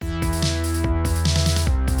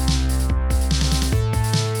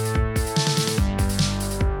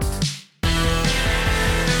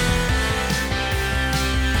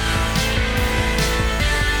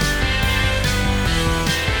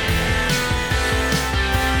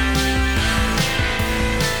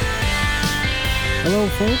Hello,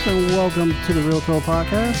 folks, and welcome to the Real Pill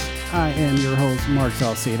Podcast. I am your host, Mark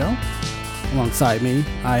Salcedo. Alongside me,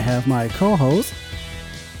 I have my co-host,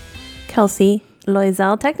 Kelsey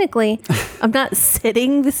Loisel. Technically, I'm not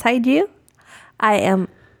sitting beside you. I am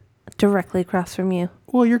directly across from you.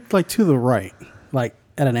 Well, you're like to the right, like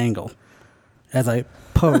at an angle, as I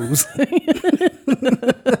pose.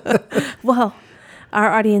 Well,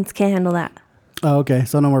 our audience can't handle that. Oh, okay,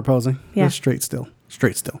 so no more posing. Yeah. Just straight still.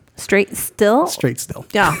 Straight still. Straight still? Straight still.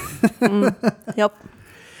 Yeah. Yep.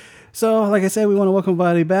 So, like I said, we want to welcome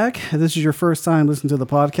everybody back. If this is your first time listening to the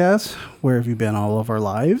podcast, where have you been all of our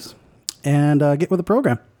lives? And get with the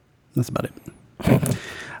program. That's about it.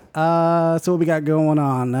 So what we got going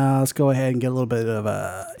on? Let's go ahead and get a little bit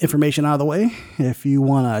of information out of the way. If you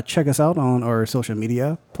want to check us out on our social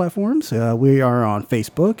media platforms, we are on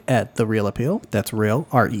Facebook at The Real Appeal. That's real,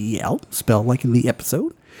 R-E-E-L, spelled like in the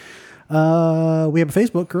episode. We have a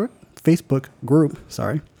Facebook group,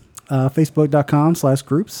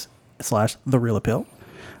 facebook.com/groups/The Real Appeal.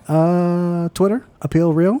 Twitter,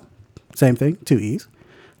 Appeal Real, same thing, 2 E's.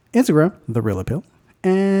 Instagram, The Real Appeal.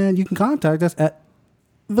 And you can contact us at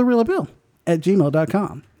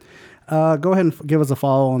therealappeal@gmail.com. Go ahead and give us a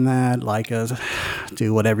follow on that, like us,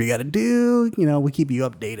 do whatever you got to do. You know, we keep you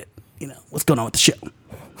updated. You know, what's going on with the show.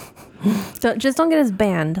 Just don't get us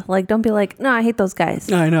banned. Like, don't be like, no, I hate those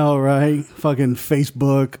guys. I know, right? Fucking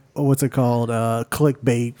Facebook, what's it called?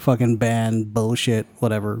 Clickbait, fucking ban, bullshit,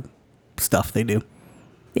 whatever stuff they do.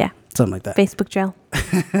 Yeah. Something like that. Facebook jail.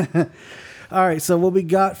 All right, so what we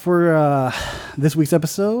got for this week's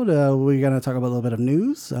episode, we're going to talk about a little bit of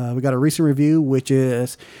news. We got a recent review, which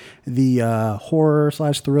is the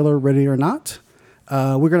horror/thriller Ready or Not.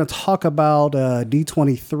 We're going to talk about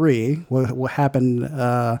D23, what happened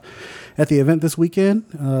at the event this weekend.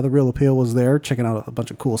 The Real Appeal was there, checking out a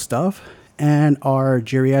bunch of cool stuff. And our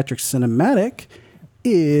geriatric cinematic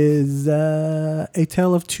is A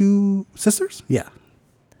Tale of Two Sisters? Yeah.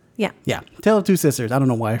 Yeah. Yeah. Tale of Two Sisters. I don't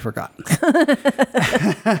know why I forgot.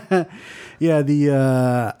 Yeah, I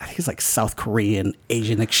think it's like South Korean,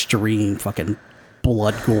 Asian extreme fucking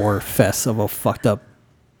blood gore fest of a fucked up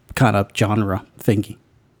kind of genre thingy.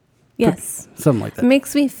 Yes. Something like that. It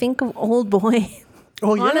makes me think of Old Boy.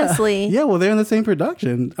 Oh, yeah. Honestly. Yeah, well, they're in the same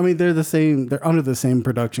production. I mean, they're under the same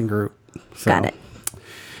production group. So. Got it.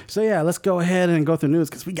 So, yeah, let's go ahead and go through news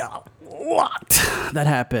because we got a lot that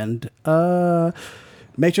happened.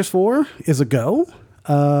 Matrix 4 is a go.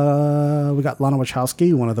 We got Lana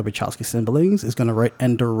Wachowski, one of the Wachowski siblings, is going to write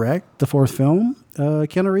and direct the fourth film.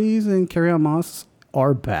 Keanu Reeves and Carrie-Anne Moss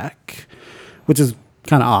are back, which is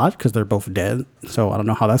kind of odd because they're both dead. So I don't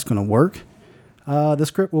know how that's going to work. The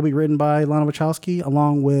script will be written by Lana Wachowski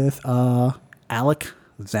along with Alec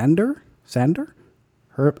Zander,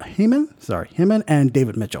 Heman, and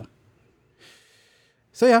David Mitchell.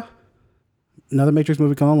 So yeah. Another Matrix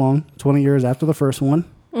movie coming along, 20 years after the first one.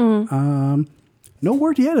 No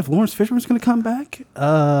word yet if Lawrence Fishburne's going to come back.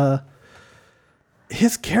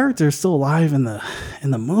 His character is still alive in the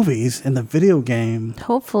movies, in the video game.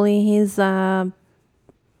 Hopefully he's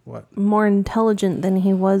What? more intelligent than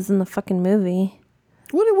he was in the fucking movie.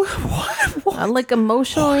 What? Like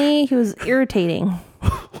emotionally, he was irritating.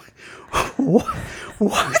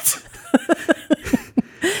 What?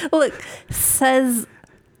 Look, says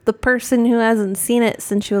the person who hasn't seen it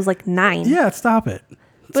since she was like 9. Yeah, stop it.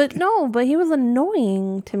 But he was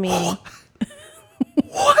annoying to me.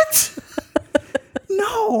 What?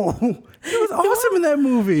 No. He was awesome in that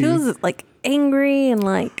movie. He was like angry and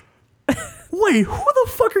like... Wait, who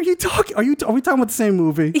the fuck are you talking? Are we talking about the same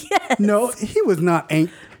movie? Yes. No, he was not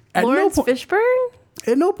angry. Lawrence Fishburne?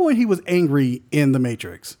 At no point he was angry in The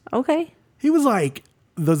Matrix. Okay. He was like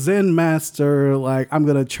the Zen master, like, I'm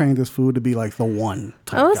going to train this food to be like the one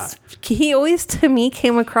type guy. He always, to me,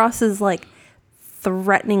 came across as like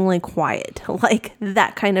threateningly quiet. Like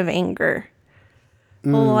that kind of anger.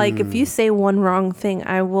 Like if you say one wrong thing,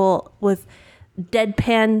 I will, with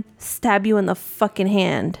deadpan, stab you in the fucking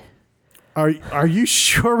hand. Are you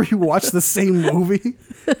sure we watched the same movie?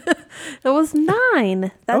 It was 9.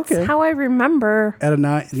 That's okay. how I remember at a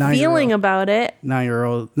nine feeling about it.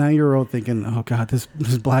 9-year-old thinking, oh God, this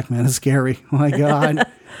black man is scary. Oh my God.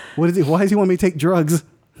 What is he? Why does he want me to take drugs?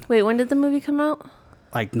 Wait, when did the movie come out?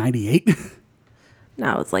 Like 98?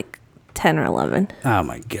 No, it was like 10 or 11. Oh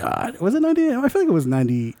my God. Was it 98? I feel like it was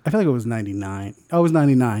 90. I feel like it was 99. Oh, it was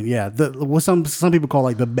 99. Yeah. What some people call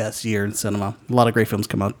like the best year in cinema. A lot of great films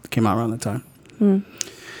came out around that time.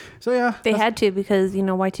 So yeah. They had to because,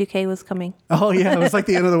 Y2K was coming. Oh yeah. It was like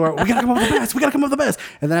the end of the world. We gotta come up with the best. We gotta come up with the best.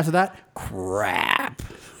 And then after that, crap.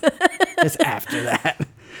 It's after that.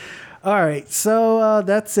 All right, so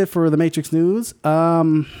that's it for the Matrix news. We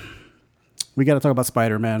got to talk about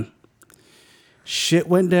Spider-Man. Shit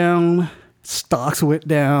went down. Stocks went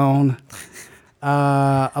down.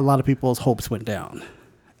 A lot of people's hopes went down.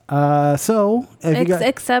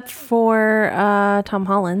 Except for Tom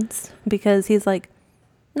Holland's, because he's like,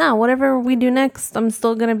 no, whatever we do next, I'm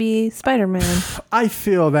still gonna be Spider-Man. I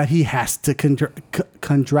feel that he has to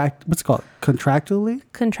contract. What's it called? Contractually.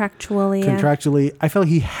 Contractually. I feel like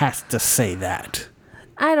he has to say that.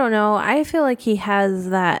 I don't know. I feel like he has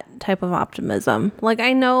that type of optimism. Like,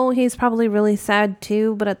 I know he's probably really sad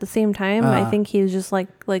too, but at the same time, I think he's just like,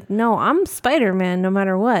 no, I'm Spider-Man no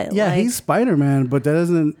matter what. Yeah, he's Spider-Man, but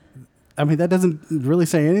that doesn't really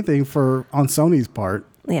say anything on Sony's part.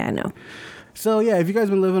 Yeah, I know. So yeah, if you guys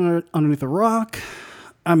been living underneath the rock,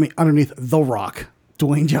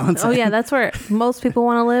 Dwayne Johnson. Oh yeah, that's where most people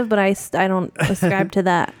want to live, but I don't ascribe to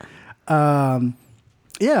that.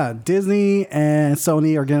 Yeah, Disney and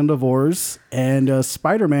Sony are getting a divorce, and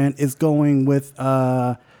Spider-Man is going with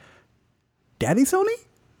Daddy Sony?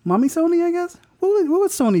 Mommy Sony, I guess? What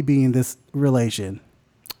would Sony be in this relation?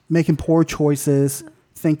 Making poor choices,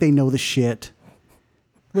 think they know the shit.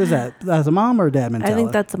 What is that? That's a mom or a dad mentality? I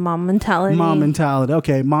think that's a mom mentality. Mom mentality.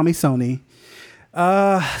 Okay, Mommy Sony.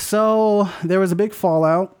 So there was a big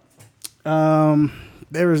fallout.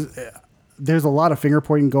 There's a lot of finger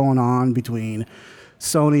pointing going on between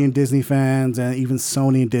Sony and Disney fans, and even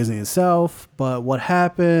Sony and Disney itself. But what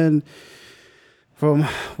happened, from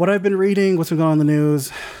what I've been reading, what's been going on in the news,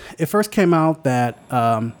 it first came out that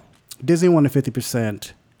Disney wanted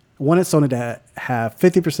Sony to have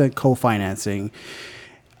 50% co-financing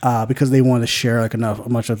because they wanted to share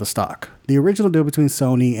much of the stock. The original deal between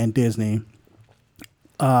Sony and Disney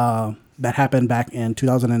that happened back in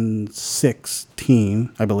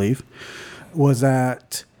 2016, I believe, was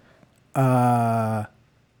that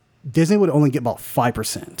Disney would only get about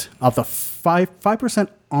 5% of the 5%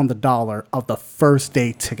 on the dollar of the first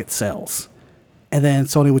day ticket sales. And then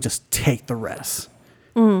Sony would just take the rest,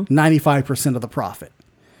 95% of the profit.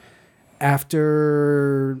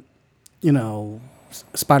 After,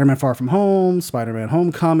 Spider-Man Far From Home, Spider-Man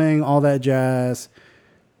Homecoming, all that jazz,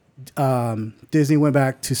 Disney went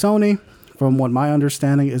back to Sony. From what my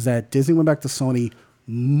understanding is that Disney went back to Sony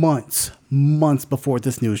months before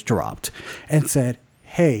this news dropped and said,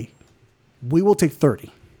 hey, we will take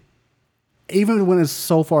 30, even when it's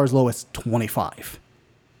so far as low as 25.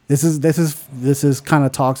 This is kind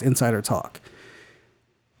of insider talk.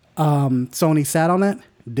 Sony sat on it,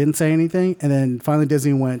 didn't say anything, and then finally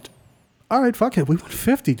Disney went, all right, fuck it, we want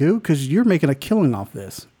 50, dude, because you're making a killing off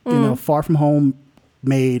this. Far From Home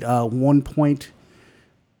made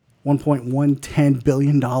 $1.110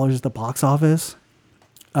 billion at the box office.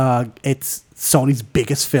 It's Sony's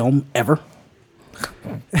biggest film ever.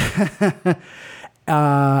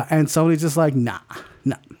 And Sony's just like, nah.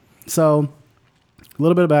 So a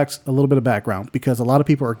little bit of background, because a lot of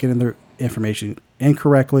people are getting their information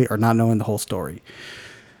incorrectly or not knowing the whole story.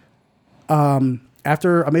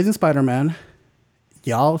 After Amazing Spider-Man,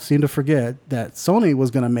 y'all seem to forget that Sony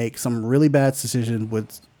was going to make some really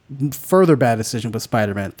further bad decision with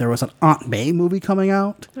Spider-Man. There was an Aunt May movie coming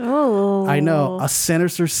out. Oh. I know. A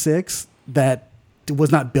Sinister Six that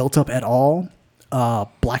was not built up at all.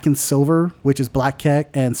 Black and Silver, which is Black Cat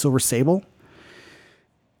and Silver Sable.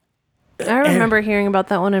 I remember hearing about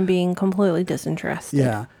that one and being completely disinterested.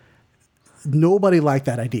 Yeah. Nobody liked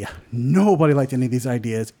that idea. Nobody liked any of these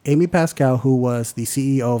ideas. Amy Pascal, who was the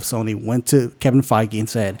CEO of Sony, went to Kevin Feige and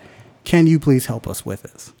said, can you please help us with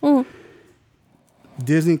this?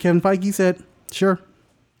 Disney and Kevin Feige said, sure.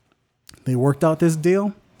 They worked out this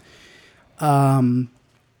deal. Another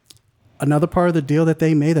part of the deal that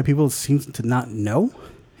they made that people seem to not know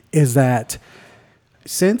is that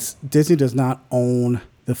since Disney does not own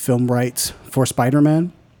the film rights for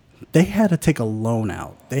Spider-Man, they had to take a loan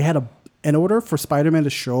out. In order for Spider-Man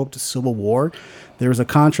to show up to Civil War, there was a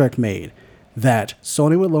contract made that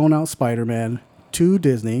Sony would loan out Spider-Man to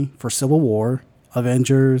Disney for Civil War,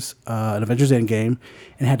 Avengers Endgame,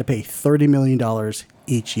 and had to pay $30 million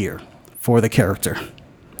each year for the character.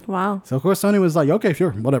 Wow. So, of course, Sony was like, okay,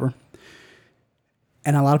 sure, whatever.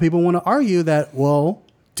 And a lot of people want to argue that, well,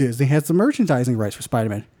 Disney has the merchandising rights for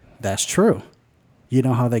Spider-Man. That's true. You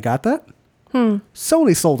know how they got that?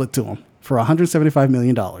 Sony sold it to them for $175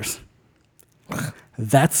 million.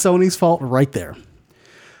 That's Sony's fault right there.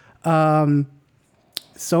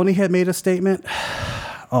 Sony had made a statement.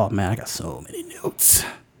 Oh, man, I got so many notes.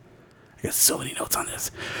 On this.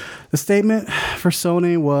 The statement for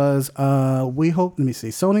Sony was,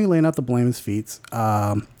 Sony laying out the blame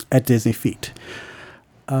at Disney feet.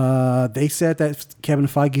 They said that Kevin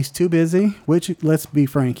Feige's too busy, which, let's be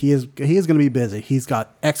frank, he is going to be busy. He's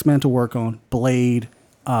got X-Men to work on, Blade,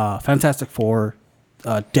 Fantastic Four,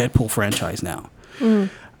 Deadpool franchise now.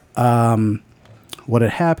 What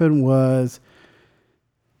had happened was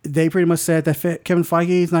they pretty much said that Kevin Feige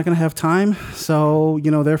is not going to have time. So,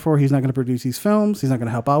 therefore he's not going to produce these films. He's not going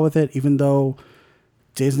to help out with it, even though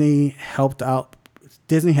Disney helped out.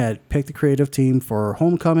 Disney had picked the creative team for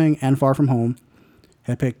Homecoming and Far From Home,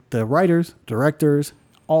 had picked the writers, directors,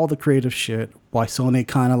 all the creative shit. Why Sony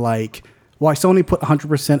put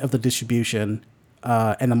 100% of the distribution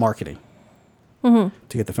and the marketing to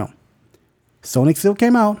get the film. Sony still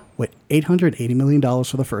came out with $880 million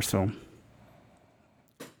for the first film.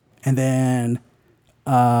 And then,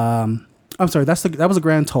 I'm sorry, that was a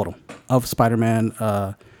grand total of Spider-Man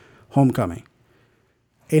Homecoming.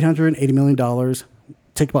 $880 million.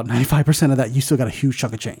 Take about 95% of that, you still got a huge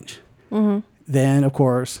chunk of change. Then, of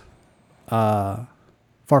course, Far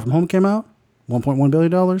From Home came out, $1.1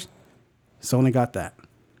 billion. Sony got that.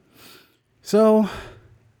 So,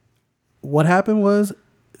 what happened was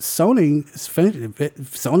Sony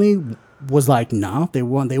was like, nah, they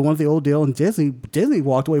want the old deal, and Disney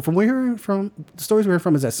walked away. From the stories we heard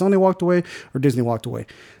from is that Sony walked away or Disney walked away. To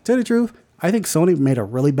tell you the truth, I think Sony made a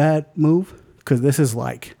really bad move because this is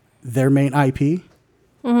like their main IP.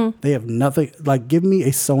 They have nothing. Like, give me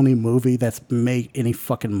a Sony movie that's made any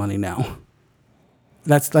fucking money now.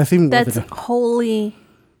 That's wholly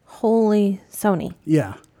Sony.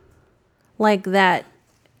 Yeah, like that.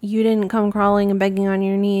 You didn't come crawling and begging on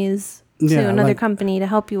your knees to another company to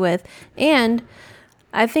help you with. And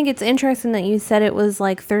I think it's interesting that you said it was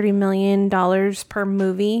like $30 million per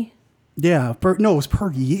movie. Yeah. It was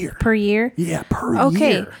per year. Per year? Yeah, per year.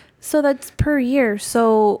 Okay. So that's per year.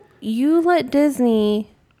 So you let Disney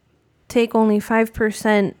take only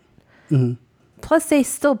 5%. Plus they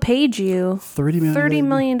still paid you $30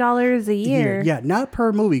 million a year. Yeah, not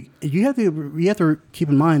per movie. You have to keep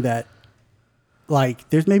in mind that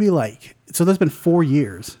there's been 4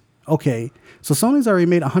 years. Okay. So Sony's already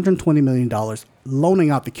made $120 million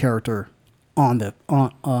loaning out the character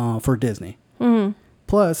for Disney.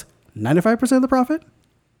 Plus 95% of the profit.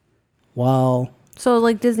 Wow.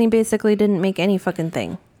 So Disney basically didn't make any fucking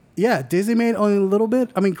thing. Yeah, Disney made only a little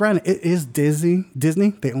bit. I mean, granted, it is Disney.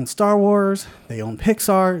 They own Star Wars. They own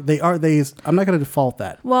Pixar. I'm not going to default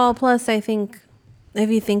that. Well, plus I think if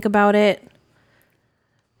you think about it,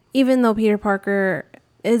 even though Peter Parker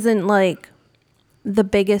isn't the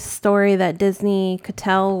biggest story that Disney could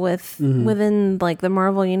tell within the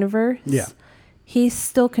Marvel universe. Yeah. He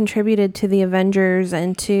still contributed to the Avengers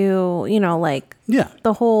and to,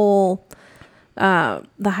 the whole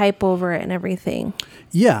the hype over it and everything.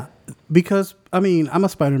 Yeah, because I'm a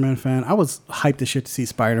Spider-Man fan. I was hyped as shit to see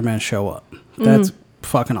Spider-Man show up. That's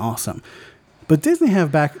fucking awesome. But Disney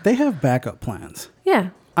have backup plans. Yeah.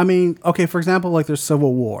 Okay, for example, there's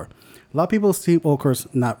Civil War. A lot of people see, well, of course,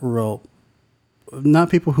 not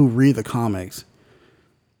people who read the comics.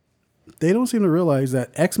 They don't seem to realize that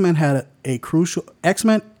X-Men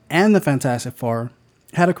and the Fantastic Four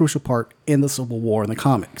had a crucial part in the Civil War in the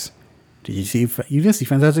comics. You didn't see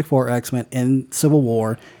Fantastic Four, X-Men in Civil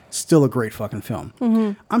War. Still a great fucking film.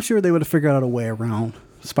 I'm sure they would have figured out a way around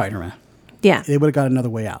Spider-Man. Yeah. They would have got another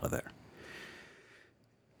way out of there.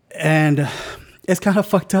 And it's kind of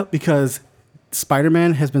fucked up because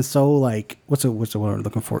Spider-Man has been so what's the word I'm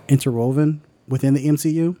looking for? Interwoven within the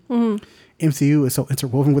MCU. MCU is so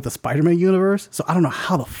interwoven with the Spider-Man universe. So I don't know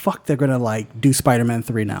how the fuck they're going to do Spider-Man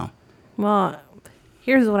 3 now. Well,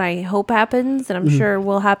 here's what I hope happens, and I'm sure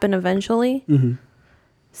will happen eventually.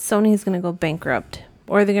 Sony's going to go bankrupt.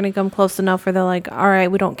 Or they're going to come close enough where they're like, all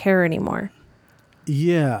right, we don't care anymore.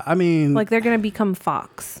 Yeah, they're going to become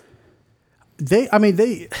Fox. I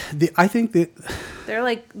think that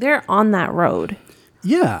they're on that road.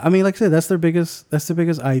 Yeah, like I said, that's their biggest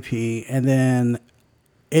IP, and then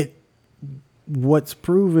what's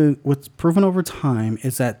proven over time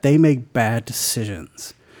is that they make bad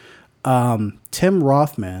decisions. Tim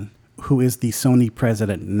Rothman, who is the Sony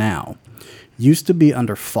president now, used to be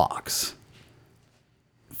under Fox.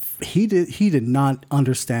 He did not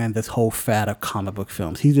understand this whole fad of comic book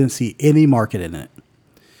films. He didn't see any market in it.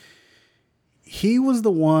 He was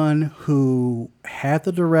the one who had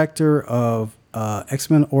the director of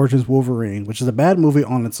X-Men Origins Wolverine, which is a bad movie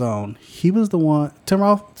on its own. He was the one,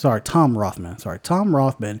 Tom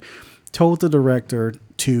Rothman told the director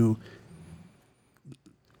to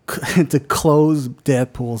close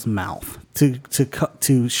Deadpool's mouth,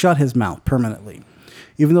 to shut his mouth permanently,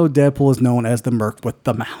 even though Deadpool is known as the Merc with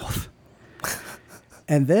the mouth.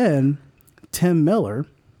 And then Tim Miller,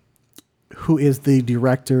 who is the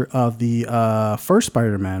director of the first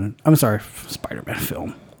Spider-Man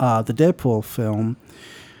film, the Deadpool film,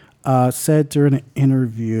 said during an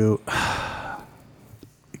interview,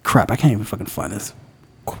 crap, I can't even fucking find this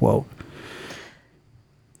quote.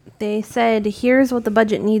 They said, here's what the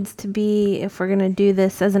budget needs to be if we're going to do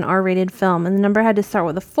this as an R-rated film. And the number had to start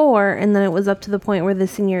with a 4, and then it was up to the point where the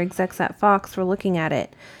senior execs at Fox were looking at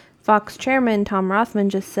it. Fox chairman Tom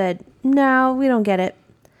Rothman just said, no, we don't get it.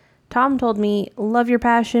 Tom told me, love your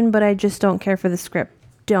passion, but I just don't care for the script.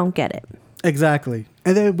 Don't get it. Exactly.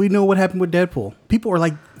 And then we know what happened with Deadpool. People are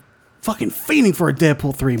like fucking fiending for a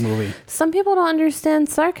Deadpool 3 movie. Some people don't understand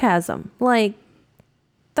sarcasm. Like,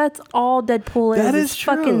 that's all Deadpool is. That is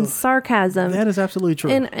true. Fucking sarcasm. That is absolutely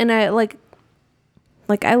true. And I like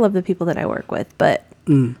I love the people that I work with, but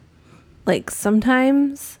like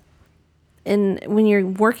sometimes, and when you're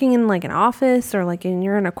working in like an office or like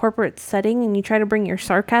you're in a corporate setting and you try to bring your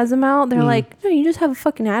sarcasm out, they're like, no, you just have a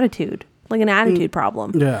fucking attitude, like an attitude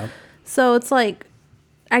problem. Yeah. So it's like,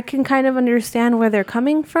 I can kind of understand where they're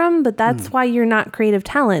coming from, but that's why you're not creative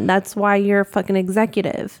talent. That's why you're a fucking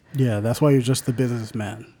executive. Yeah, that's why you're just the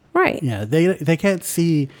businessman. Right. Yeah, they can't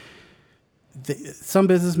see. Some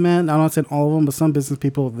businessmen, I'm not saying all of them, but some business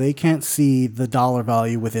people, they can't see the dollar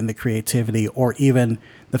value within the creativity, or even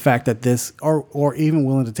the fact that this, or even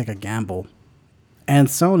willing to take a gamble. And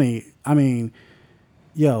Sony, I mean,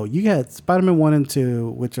 you got Spider-Man 1 and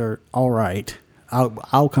 2, which are all right.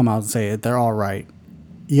 I'll come out and say it. They're all right.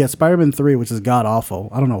 You got Spider-Man 3, which is god-awful.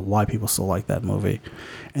 I don't know why people still like that movie.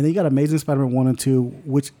 And then you got Amazing Spider-Man 1 and 2,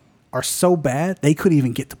 which are so bad, they couldn't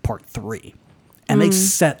even get to part 3. And they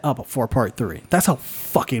set up for part 3. That's how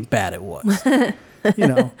fucking bad it was. I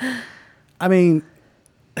mean,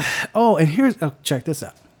 and check this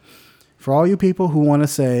out. For all you people who want to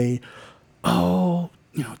say,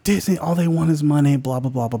 Disney, all they want is money, blah,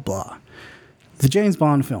 blah, blah, blah, blah. The James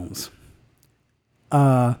Bond films,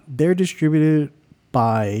 they're distributed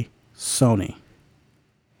by Sony.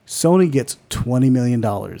 Sony gets $20 million,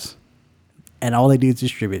 and all they do is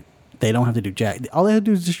distribute. They don't have to do jack. All they have to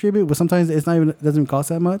do is distribute, but sometimes it doesn't even cost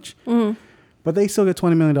that much. But they still get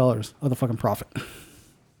 $20 million of the fucking profit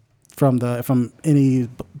from any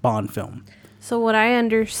Bond film. So what I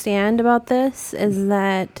understand about this is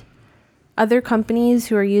that other companies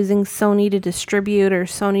who are using Sony to distribute or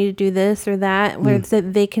Sony to do this or that, where it's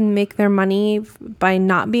that they can make their money by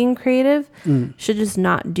not being creative, should just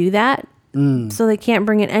not do that. So they can't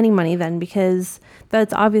bring in any money then, because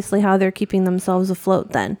that's obviously how they're keeping themselves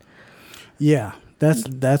afloat then. Yeah,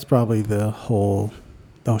 that's probably the whole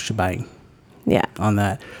shebang. Yeah. On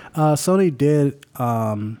that, Sony did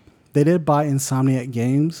they did buy Insomniac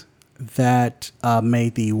Games that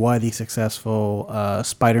made the widely successful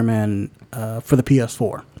Spider-Man for the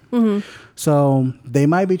PS4. So they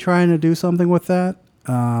might be trying to do something with that,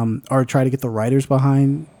 or try to get the writers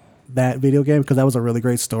behind that video game, because that was a really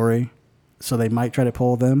great story. So they might try to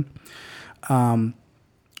pull them.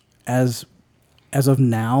 As of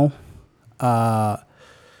now,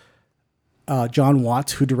 John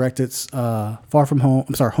Watts, who directed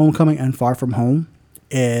Homecoming and Far From Home,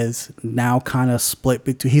 is now kind of split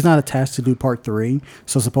between. He's not attached to do part 3,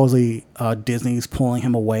 so supposedly Disney's pulling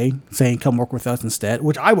him away, saying come work with us instead.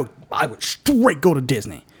 Which I would straight go to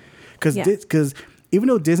Disney, because even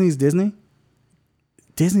though Disney's Disney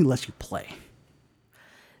lets you play.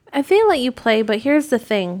 I feel like you play, but here's the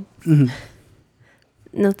thing.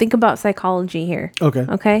 No, think about psychology here.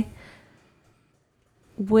 Okay.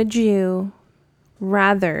 Would you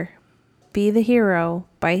rather be the hero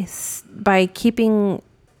by keeping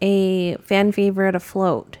a fan favorite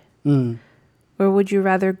afloat, or would you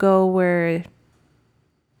rather go where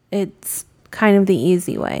it's kind of the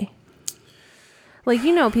easy way? Like,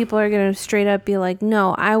 people are gonna straight up be like,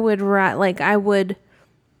 no, I would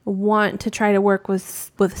want to try to work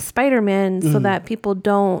with Spider-Man so that people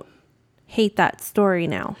don't hate that story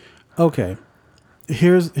now. Okay,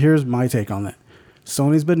 here's my take on that.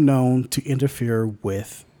 Sony's been known to interfere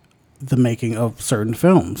with the making of certain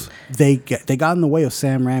films. They got in the way of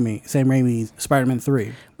Sam Raimi's Spider-Man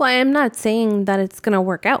 3. Well, I'm not saying that it's going to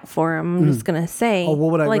work out for him. I'm just going to say, what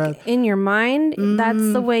would I in your mind,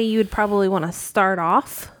 that's the way you would probably want to start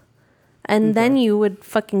off. And then you would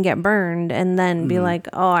fucking get burned and then be like,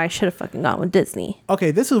 oh, I should have fucking gone with Disney.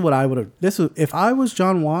 Okay, this is what I would have. If I was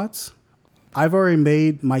John Watts, I've already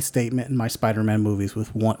made my statement in my Spider-Man movies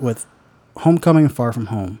with Homecoming and Far From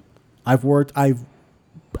Home. I've worked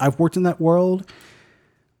in that world.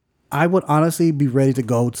 I would honestly be ready to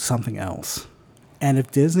go to something else. And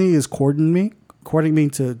if Disney is courting me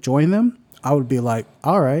to join them, I would be like,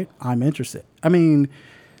 all right, I'm interested. I mean,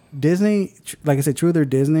 Disney, like I said, true, they're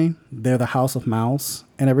Disney. They're the House of Mouse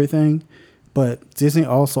and everything. But Disney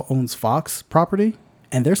also owns Fox property.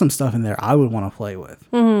 And there's some stuff in there I would want to play with.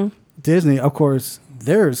 Mm-hmm. Disney, of course,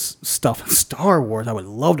 there's stuff in Star Wars I would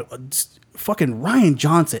love to. Fucking Rian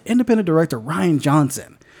Johnson, independent director Rian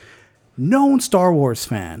Johnson, known Star Wars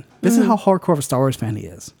fan. This is how hardcore of a Star Wars fan he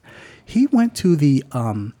is. He went to the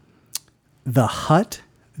hut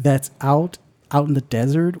that's out in the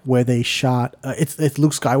desert where they shot. It's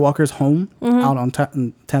Luke Skywalker's home out on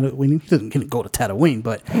Tatooine. He doesn't go to Tatooine,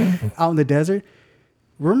 but out in the desert.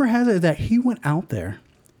 Rumor has it that he went out there,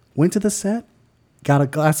 went to the set, got a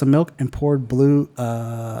glass of milk, and poured blue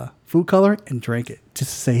food color and drank it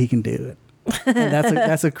just to say he can do it. And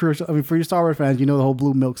that's a crucial. I mean, for you Star Wars fans, you know the whole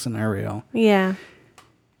blue milk scenario. Yeah.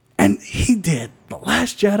 And he did The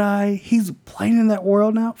Last Jedi. He's playing in that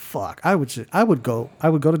world now. Fuck, I would go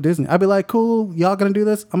to Disney. I'd be like, cool, y'all gonna do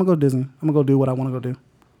this? I'm gonna go to Disney. I'm gonna go do what I want to go do.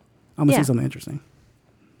 I'm gonna see something interesting.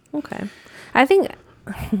 Okay, I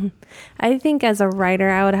think as a writer,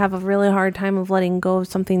 I would have a really hard time of letting go of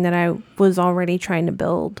something that I was already trying to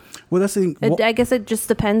build. Well, that's the thing. I guess it just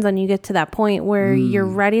depends on you get to that point where you're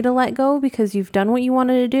ready to let go because you've done what you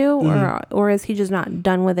wanted to do, or is he just not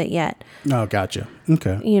done with it yet? Oh, gotcha.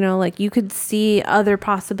 Okay. You know, like you could see other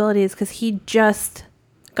possibilities because he just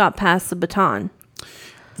got past the baton.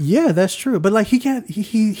 Yeah, that's true. But like he can't.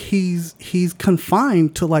 He's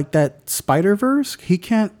confined to like that Spider-Verse. He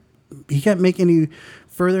can't make any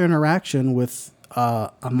further interaction with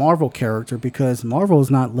a Marvel character because Marvel is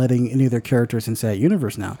not letting any of their characters into that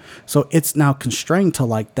universe now. So it's now constrained to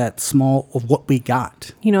like that small of what we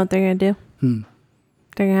got. You know what they're going to do?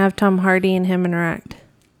 They're going to have Tom Hardy and him interact.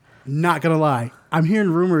 Not going to lie. I'm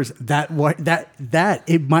hearing rumors that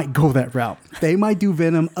it might go that route. They might do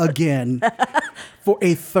Venom again for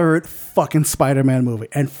a third fucking Spider-Man movie.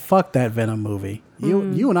 And fuck that Venom movie.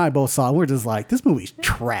 You and I both saw it. We're just like, this movie's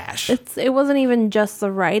trash. It wasn't even just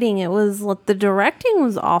the writing. It was the directing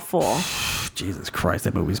was awful. Jesus Christ,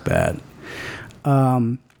 that movie's bad.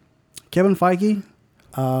 Kevin Feige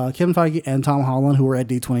and Tom Holland, who were at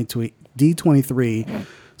D23,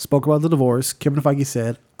 spoke about the divorce. Kevin Feige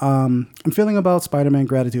said, I'm feeling about Spider-Man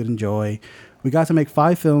gratitude and joy. We got to make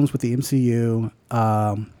 5 films with the MCU.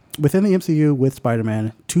 Within the MCU with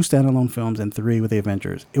Spider-Man, 2 standalone films and 3 with the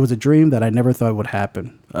Avengers. It was a dream that I never thought would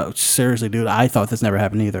happen. Seriously, dude, I thought this never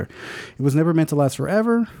happened either. It was never meant to last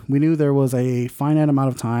forever. We knew there was a finite amount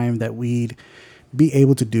of time that we'd be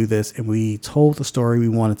able to do this, and we told the story we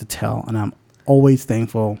wanted to tell, and I'm always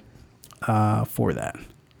thankful for that.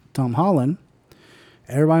 Tom Holland,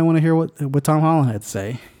 everybody want to hear what Tom Holland had to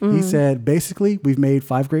say. He said, basically, we've made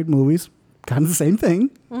 5 great movies, kind of the same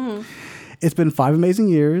thing. It's been 5 amazing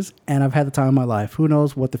years, and I've had the time of my life. Who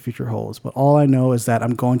knows what the future holds? But all I know is that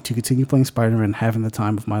I'm going to continue playing Spider-Man and having the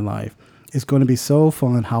time of my life. It's going to be so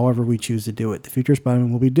fun however we choose to do it. The future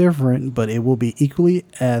Spider-Man will be different, but it will be equally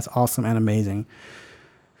as awesome and amazing.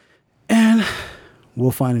 And we'll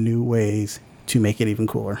find new ways to make it even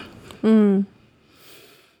cooler. All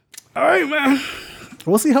right, man.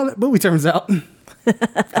 We'll see how that movie turns out.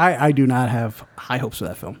 I do not have high hopes for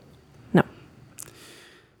that film. No.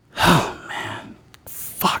 Oh, man.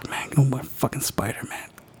 Fuck, man. Oh, my fucking Spider-Man.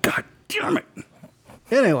 God damn it.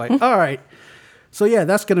 Anyway, all right. So, yeah,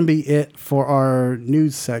 that's going to be it for our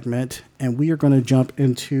news segment. And we are going to jump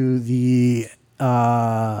into the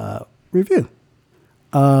review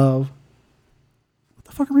of... What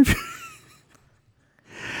the fuck are we reviewing?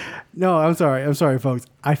 No, I'm sorry, folks.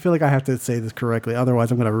 I feel like I have to say this correctly.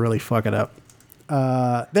 Otherwise, I'm going to really fuck it up.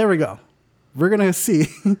 There we go. We're going to see...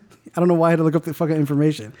 I don't know why I had to look up the fucking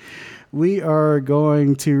information. We are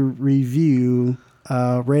going to review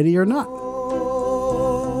Ready or Not.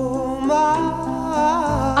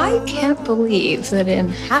 I can't believe that in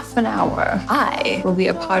half an hour, I will be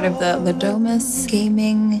a part of the Ladomus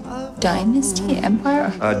Gaming Dynasty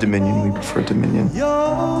Empire. Dominion. We prefer Dominion.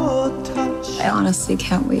 I honestly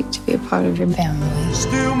can't wait to be a part of your family.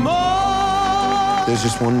 There's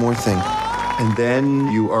just one more thing. And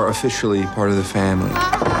then you are officially part of the family.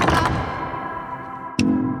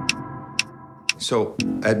 So,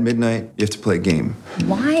 at midnight, you have to play a game.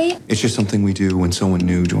 Why? It's just something we do when someone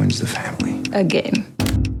new joins the family. A game.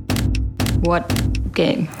 What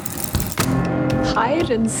game?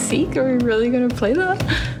 Hide and seek? Are we really gonna play that?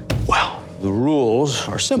 Well, the rules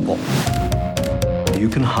are simple. You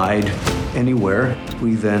can hide anywhere.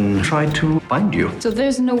 We then try to find you. So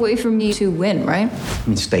there's no way for me to win, right? I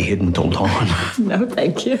mean, stay hidden till dawn. No,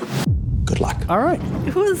 thank you. Good luck. All right.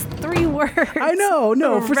 It was 3 words. I know.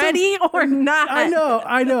 No. Ready or not. I know.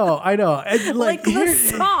 Like the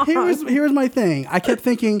song. Here's my thing. I kept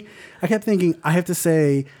thinking I have to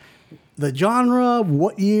say the genre,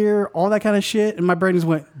 what year, all that kind of shit. And my brain just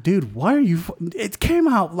went, dude, why are you? It came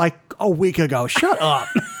out like a week ago. Shut up.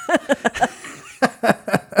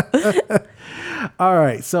 All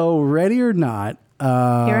right. So ready or not. Here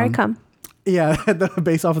I come. Yeah.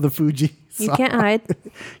 Based off of the Fuji song. You can't hide.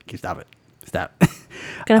 Stop it. Stop.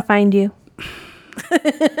 Gonna find you.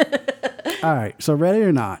 All right. So ready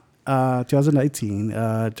or not. 2019,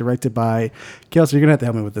 directed by Kelsey. You're gonna have to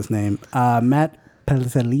help me with this name. Matt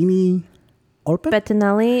Pellegrini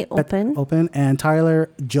Bettinelli Open. And Tyler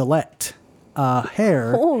Gillette.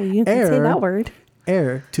 Hair. Oh, you can say that word.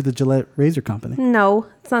 Heir to the Gillette Razor Company. No,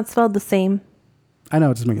 it's not spelled the same. I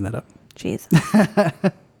know, just making that up. Jeez.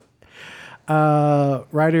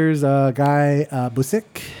 Writers Guy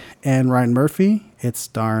Busick and Ryan Murphy. It's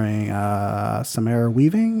starring Samara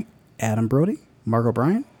Weaving, Adam Brody, Margot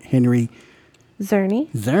Bryant, Henry Zerny.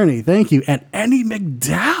 Thank you. And Annie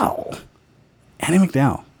McDowell.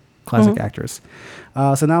 Classic actress.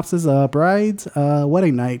 Synopsis: Bride's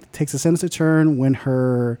wedding night takes a sinister turn when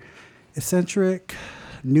her eccentric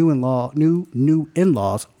new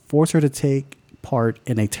in-laws force her to take part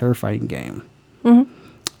in a terrifying game. Mm-hmm.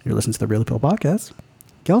 You're listening to the Real Appeal podcast.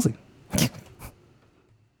 Kelsey,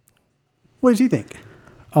 what did you think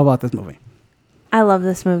about this movie? I love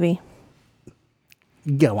this movie.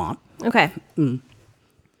 Go on. Okay.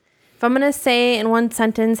 If I'm going to say in one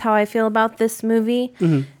sentence how I feel about this movie,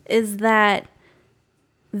 is that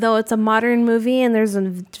though it's a modern movie and there's a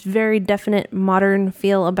very definite modern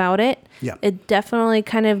feel about it, it definitely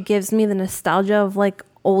kind of gives me the nostalgia of like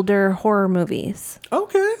older horror movies.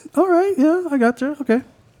 Okay. All right. Yeah, I got you. Okay.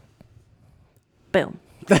 Boom.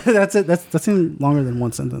 That's it. That seemed longer than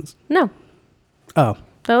one sentence. No. Oh.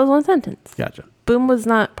 That was one sentence. Gotcha. Boom was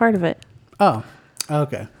not part of it. Oh.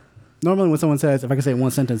 Okay. Normally when someone says, if I can say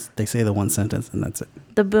one sentence, they say the one sentence and that's it.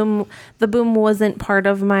 The boom wasn't part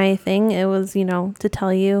of my thing. It was, to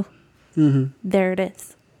tell you, there it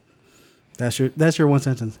is. That's your one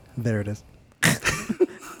sentence. There it is.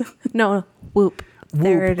 No, whoop.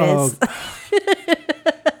 There it is.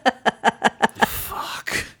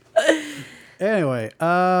 Fuck. Anyway,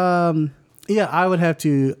 yeah, I would have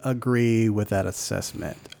to agree with that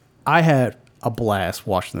assessment. I had a blast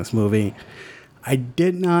watching this movie.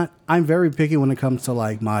 I'm very picky when it comes to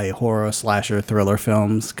like my horror, slasher, thriller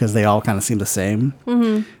films because they all kind of seem the same.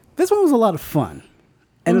 Mm-hmm. This one was a lot of fun.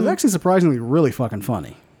 And it was actually surprisingly really fucking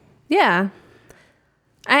funny. Yeah.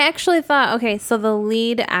 I actually thought, okay, so the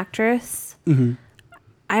lead actress,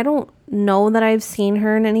 I don't know that I've seen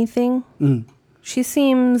her in anything. She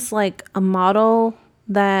seems like a model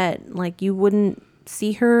that like you wouldn't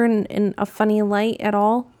see her in a funny light at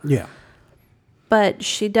all. Yeah. But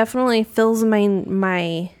she definitely fills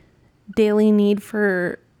my daily need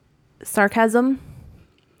for sarcasm.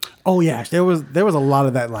 Oh yeah, there was a lot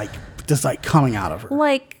of that like just like coming out of her.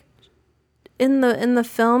 Like in the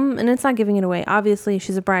film, and it's not giving it away. Obviously,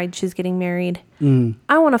 she's a bride, she's getting married.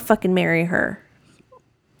 I want to fucking marry her.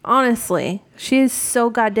 Honestly, she is so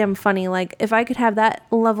goddamn funny. Like if I could have that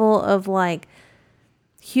level of like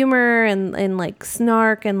humor and like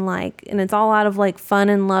snark and it's all out of like fun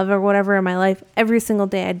and love or whatever in my life, every single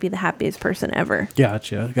day I'd be the happiest person ever.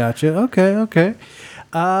 Gotcha. Okay.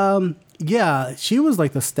 Yeah, she was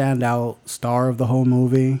like the standout star of the whole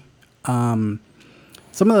movie. Some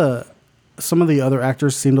of the other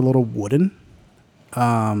actors seemed a little wooden.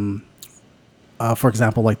 For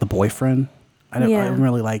example, like the boyfriend. I didn't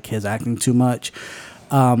really like his acting too much.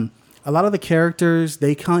 A lot of the characters,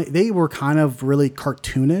 they were kind of really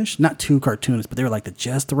cartoonish, not too cartoonish, but they were like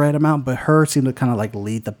just the right amount. But her seemed to kind of like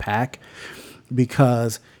lead the pack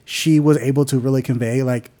because she was able to really convey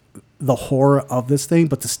like the horror of this thing,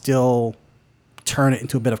 but to still turn it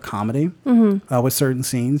into a bit of comedy with certain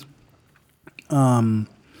scenes. One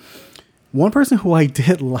person who I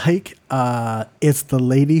did like is the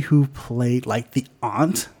lady who played like the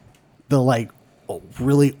aunt, the like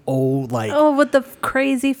really old like with the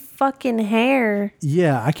crazy fucking hair.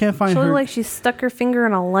 Yeah, I can't find her. She looked like she stuck her finger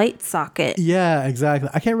in a light socket. Yeah, exactly.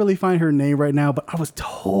 I can't really find her name right now, but I was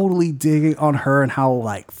totally digging on her and how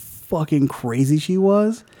like fucking crazy she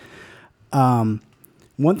was. One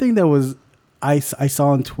thing that was I saw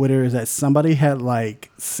on Twitter is that somebody had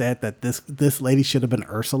like said that this lady should have been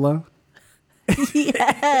Ursula.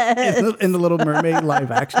 Yes. in the Little Mermaid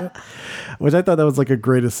live action, which I thought that was like a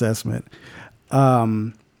great assessment.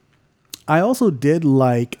 I also did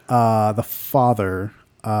like the father.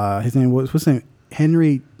 His name what's his name?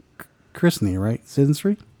 Henry Chrisney, right? Citizen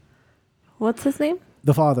Street. What's his name?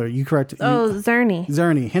 The father. You correct?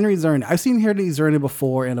 Zerny. Henry Zerny. I've seen Henry Zerny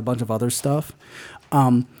before and a bunch of other stuff.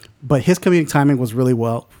 but his comedic timing was really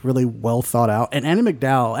well thought out. And Annie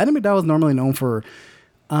McDowell is normally known for,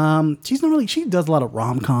 she does a lot of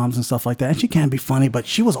rom-coms and stuff like that, and she can be funny, but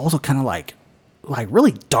she was also kind of like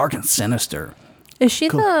really dark and sinister. Is she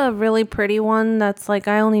the really pretty one that's like,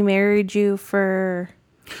 I only married you for...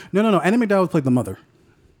 No. Annie McDowell played the mother.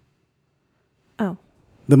 Oh.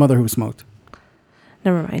 The mother who smoked.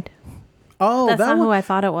 Never mind. Oh, that's that not one? who I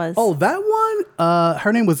thought it was. Oh, that one?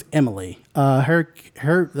 Her name was Emily. I'm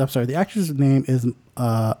sorry, the actress's name is,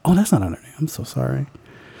 that's not her name. I'm so sorry.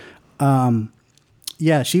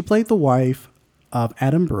 Yeah, she played the wife of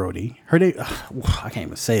Adam Brody. Her name, I can't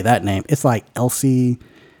even say that name. It's like Elsie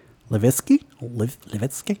Levesque.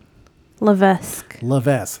 Levesque.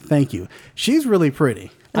 Thank you. She's really pretty.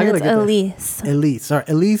 And it's Elise.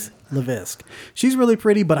 Elise Levesque. She's really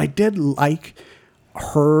pretty, but I did like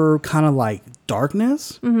her kind of like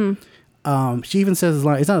darkness. Mm-hmm. She even says this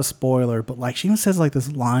line, it's not a spoiler, but like she even says like this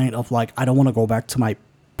line of like, I don't want to go back to my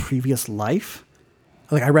previous life.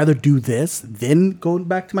 Like, I'd rather do this than go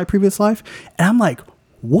back to my previous life. And I'm like,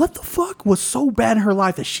 what the fuck was so bad in her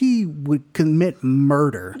life that she would commit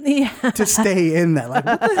murder to stay in that? Like,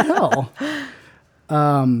 what the hell?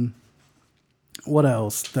 What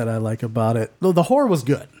else that I like about it? The horror was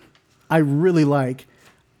good. I really like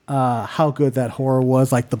how good that horror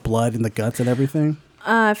was, like the blood and the guts and everything.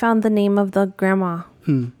 I found the name of the grandma.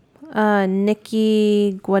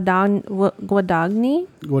 Nikki Guadagni.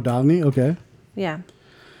 Guadagni, okay. Yeah.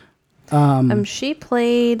 She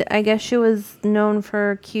played, I guess she was known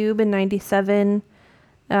for Cube in 97,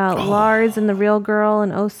 Lars and the Real Girl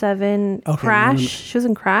in 07, okay, Crash. She was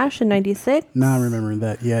in Crash in 96. Now I'm remembering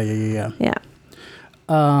that. Yeah.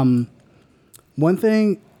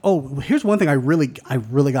 Here's one thing I really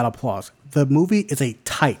got applause. The movie is a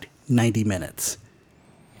tight 90 minutes.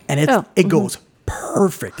 And it goes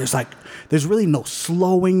perfect. There's really no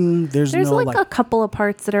slowing. There's no like a couple of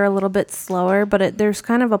parts that are a little bit slower, but there's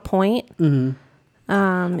kind of a point. Mm-hmm.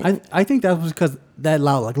 I think that was because that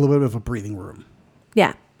allowed like a little bit of a breathing room.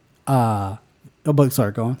 Yeah. But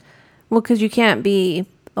sorry, go on. Well, because you can't be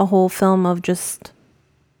a whole film of just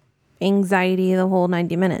anxiety the whole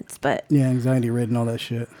 90 minutes, but yeah, anxiety ridden, all that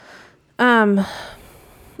shit. I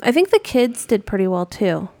think the kids did pretty well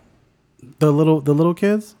too. The little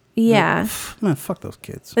kids. Yeah. Man, fuck those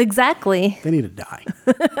kids. Exactly. They need to die.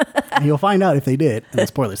 And you'll find out if they did in the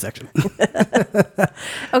spoiler section.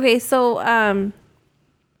 Okay, so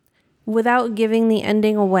without giving the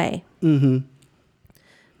ending away,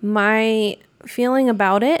 my feeling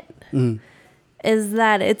about it is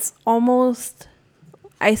that it's almost,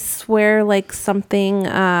 I swear, like something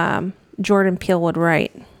Jordan Peele would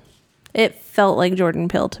write. It felt like Jordan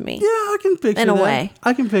Peele to me. Yeah, I can picture in a way.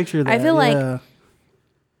 I can picture that. I feel like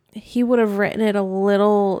he would have written it a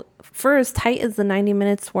little, for as tight as the 90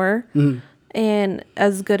 minutes were, and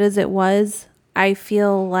as good as it was, I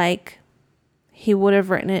feel like he would have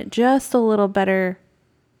written it just a little better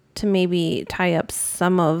to maybe tie up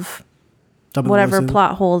some of whatever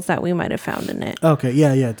plot holes that we might have found in it. Okay,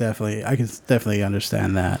 yeah, definitely. I can definitely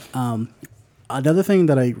understand that. Another thing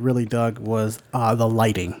that I really dug was the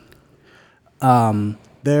lighting.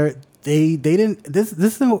 They didn't.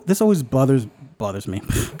 This always bothers me.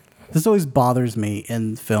 This always bothers me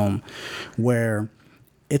in film, where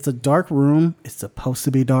it's a dark room. It's supposed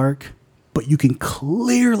to be dark, but you can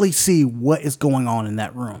clearly see what is going on in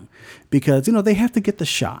that room, because they have to get the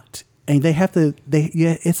shot, and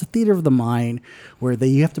it's a theater of the mind where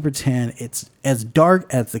you have to pretend it's as dark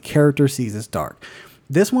as the character sees it's dark.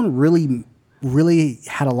 This one really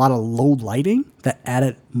had a lot of low lighting that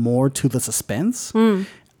added more to the suspense.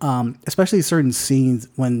 Especially certain scenes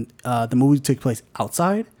when the movie took place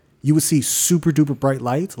outside, you would see super duper bright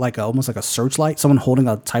lights, like almost like a searchlight, someone holding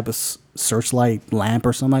a type of searchlight lamp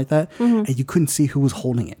or something like that, and you couldn't see who was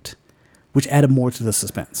holding it, which added more to the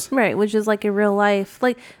suspense. Right, which is like in real life.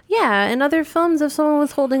 Like, yeah, in other films, if someone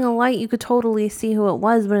was holding a light, you could totally see who it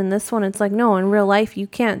was, but in this one, it's like, no, in real life, you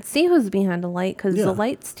can't see who's behind a light because the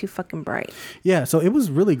light's too fucking bright. Yeah, so it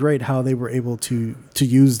was really great how they were able to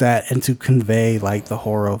use that and to convey like the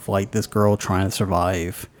horror of like this girl trying to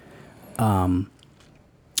survive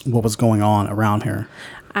what was going on around her.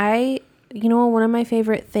 One of my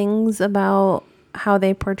favorite things about how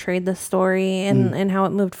they portrayed the story and how it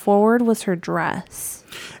moved forward was her dress.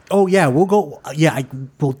 Oh yeah, we'll go. Yeah,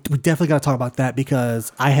 we definitely got to talk about that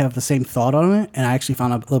because I have the same thought on it, and I actually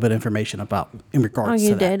found out a little bit of information in regards to that. Oh,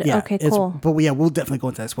 you did? Yeah, okay, cool. But yeah, we'll definitely go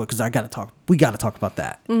into that because we got to talk about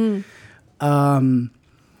that.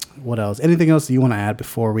 What else? Anything else you want to add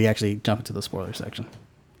before we actually jump into the spoiler section?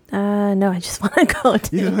 No, I just want to go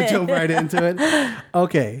to You gonna jump right into it?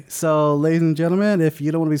 Okay, so ladies and gentlemen, if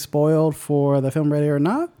you don't want to be spoiled for the film Ready or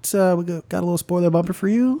Not, we got a little spoiler bumper for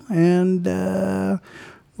you, and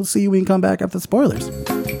we'll see you when you come back after the spoilers.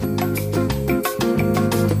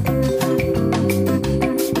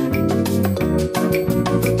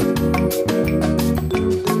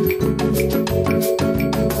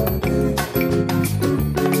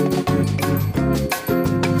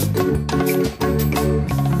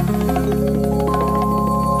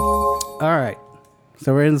 All right,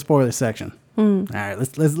 so we're in the spoiler section. All right,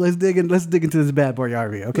 let's dig in. Let's dig into this bad boy,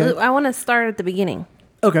 RV. Okay. I want to start at the beginning.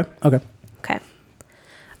 Okay. Okay.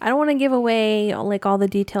 I don't want to give away like all the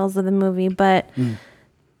details of the movie, but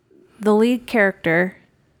the lead character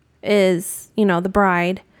is, the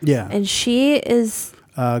bride. Yeah. And she is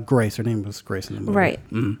Grace. Her name was Grace in the movie. right.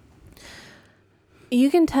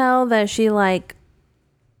 You can tell that she I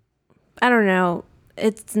don't know,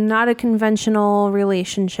 it's not a conventional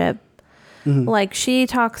relationship. Like she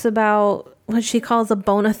talks about what she calls a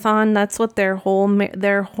bonathon. That's what their whole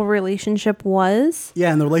relationship was.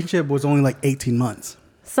 Yeah, and the relationship was only like 18 months.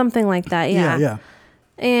 Something like that. Yeah. Yeah.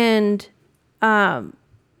 And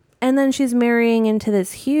then she's marrying into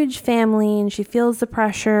this huge family, and she feels the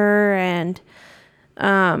pressure, and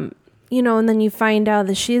and then you find out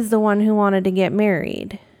that she's the one who wanted to get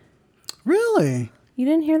married. Really? You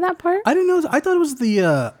didn't hear that part? I didn't know. I thought it was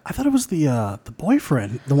the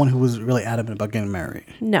boyfriend, the one who was really adamant about getting married.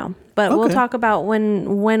 No, but we'll talk about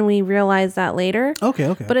when we realize that later.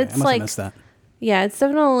 Okay. But it's I must have missed that. Yeah, it's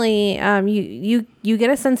definitely you get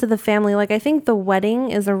a sense of the family. Like I think the wedding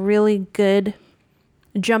is a really good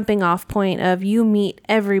jumping off point of you meet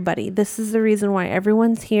everybody. This is the reason why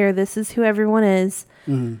everyone's here. This is who everyone is,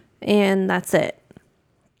 and that's it.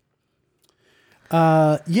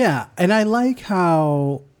 Yeah, and I like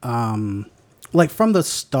how, like from the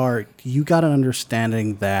start, you got an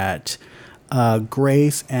understanding that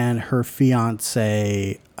Grace and her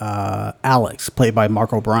fiance Alex, played by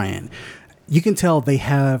Mark O'Brien, you can tell they've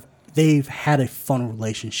had a fun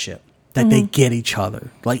relationship. That they get each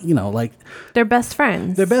other, like They're best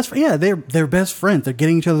friends. They're best. Yeah, they're best friends. They're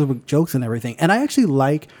getting each other with jokes and everything. And I actually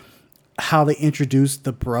like how they introduced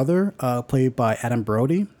the brother, played by Adam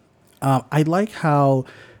Brody. I like how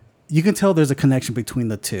you can tell there's a connection between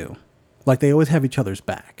the two. Like they always have each other's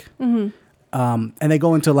back. And they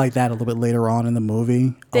go into like that a little bit later on in the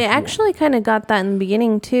movie. They actually kind of got that in the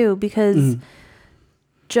beginning too, because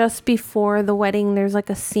just before the wedding, there's like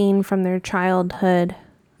a scene from their childhood,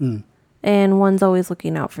 and one's always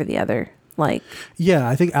looking out for the other. Like, yeah,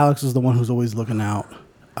 I think Alex is the one who's always looking out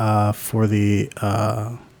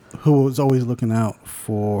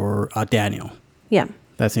for Daniel. Yeah.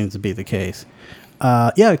 That seems to be the case.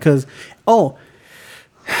 Yeah, because, I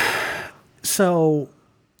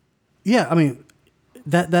mean,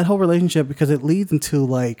 that whole relationship, because it leads into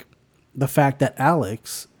like the fact that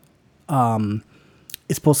Alex is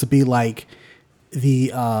supposed to be like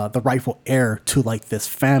the rightful heir to like this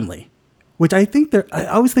family, which I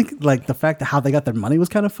always think like the fact that how they got their money was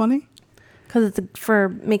kind of funny. Because it's for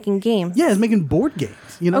making games. Yeah, it's making board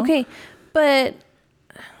games, Okay, but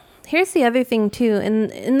here's the other thing too.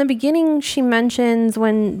 In the beginning, she mentions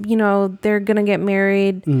when, they're going to get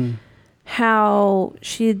married, how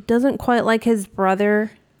she doesn't quite like his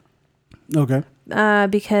brother. Okay.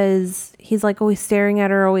 Because he's like always staring at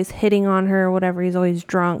her, always hitting on her or whatever. He's always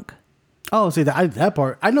drunk. Oh, see that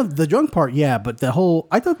part. I know the drunk part, yeah, but the whole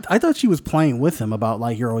I thought she was playing with him about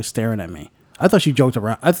like you're always staring at me. I thought she joked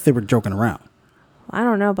around. I thought they were joking around. I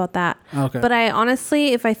don't know about that. Okay. But I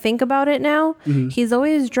honestly, if I think about it now, he's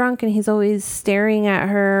always drunk and he's always staring at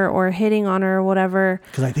her or hitting on her or whatever.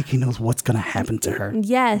 Because I think he knows what's going to happen to her.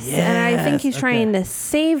 Yes. And I think he's trying to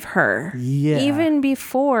save her. Yeah. Even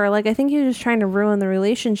before. Like, I think he was just trying to ruin the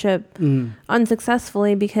relationship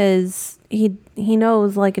unsuccessfully because he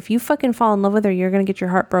knows, like, if you fucking fall in love with her, you're going to get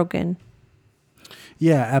your heart broken.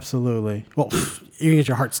 Yeah, absolutely. Well, you're going to get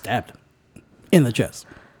your heart stabbed in the chest.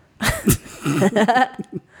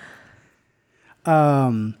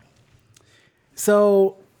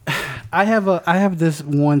 So I have this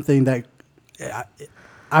one thing that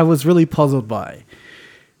I was really puzzled by.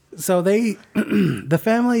 So the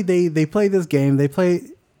family they play this game. They play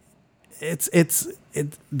it's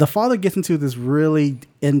the father gets into this really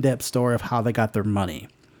in-depth story of how they got their money,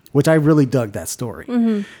 which I really dug that story.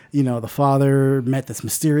 Mm-hmm. You know, the father met this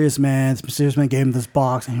mysterious man. This mysterious man gave him this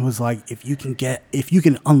box, and he was like, if you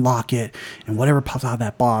can unlock it, and whatever pops out of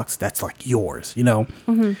that box, that's like yours, you know?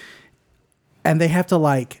 Mm-hmm. And they have to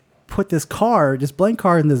like put this blank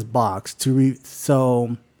card in this box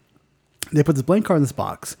so they put this blank card in this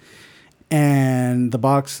box, and the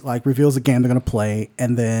box like reveals the game they're gonna play,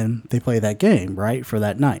 and then they play that game right for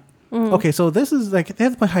that night. Okay, so this is like they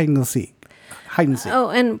have to play hide and seek. Oh,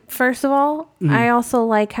 and first of all, I also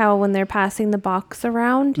like how when they're passing the box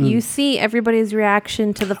around, you see everybody's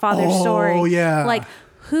reaction to the father's story. Oh, yeah. Like,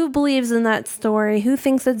 who believes in that story? Who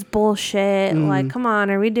thinks it's bullshit? Like, come on,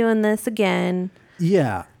 are we doing this again?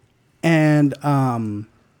 Yeah. And I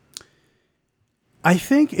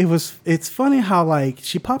think it's funny how like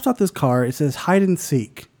she pops out this card, it says hide and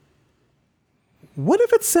seek. What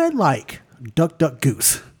if it said like duck, duck,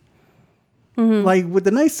 goose? Like, would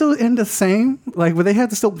the night still end the same? Like, would they have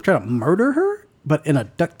to still try to murder her, but in a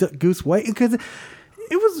duck, duck, goose way? Because it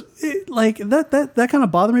was like that kind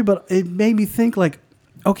of bothered me, but it made me think like,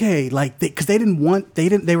 okay, like because they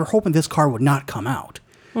were hoping this card would not come out.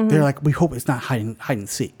 They're like, we hope it's not hide and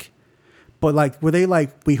seek. But like, were they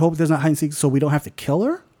like, we hope there's not hide and seek so we don't have to kill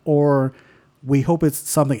her, or we hope it's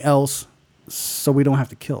something else so we don't have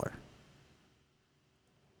to kill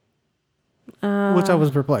her? Which I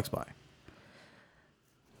was perplexed by.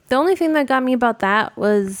 The only thing that got me about that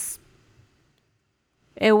was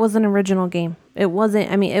it was an original game. It was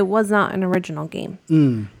not an original game.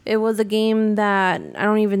 It was a game that I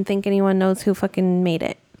don't even think anyone knows who fucking made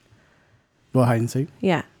it. Well, hide and seek?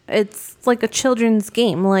 Yeah. It's like a children's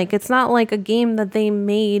game. Like, it's not like a game that they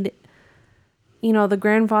made, the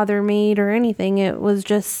grandfather made or anything. It was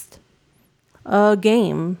just a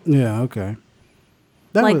game. Yeah, okay.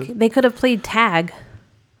 They could have played tag.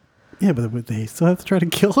 Yeah, but would they still have to try to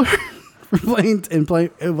kill her for playing?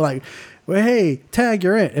 Like, well, hey, tag,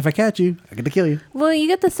 you're it. If I catch you, I get to kill you. Well, you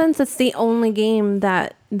get the sense it's the only game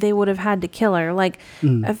that they would have had to kill her. Like,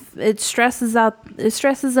 if it stresses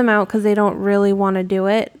them out because they don't really want to do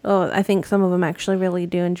it. Oh, I think some of them actually really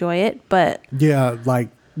do enjoy it, but yeah, like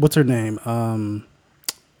what's her name? Adam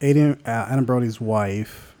Brody's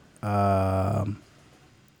wife.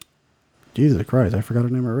 Jesus Christ, I forgot her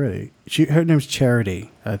name already. Her name's Charity.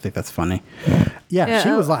 I think that's funny. Yeah, she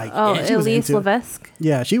was like... she was Elise Levesque?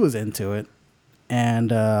 Yeah, she was into it.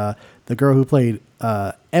 And the girl who played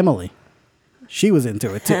Emily, she was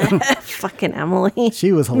into it too. Fucking Emily.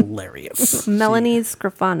 She was hilarious. Melanie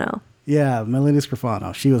Scrofano. Yeah, Melanie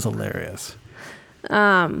Scrofano. She was hilarious.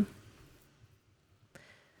 I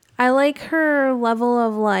like her level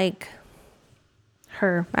of like...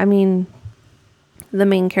 the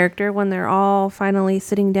main character, when they're all finally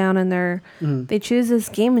sitting down and they choose this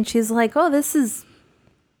game, and she's like, oh, this is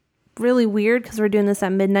really weird because we're doing this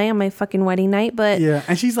at midnight on my fucking wedding night, but yeah,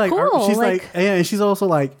 and she's like, cool. And she's also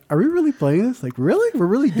like, are we really playing this? Like, really? We're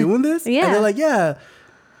really doing this? Yeah. And they're like, yeah,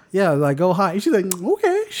 like, go high. And she's like,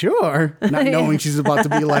 okay, sure. Not knowing she's about to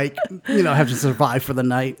be like, have to survive for the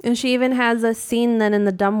night. And she even has a scene then in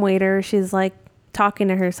the dumbwaiter, she's like, talking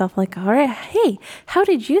to herself like, all right, hey, how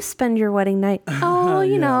did you spend your wedding night?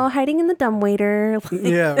 Oh, hiding in the dumbwaiter.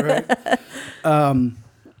 Yeah, right.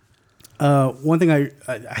 One thing I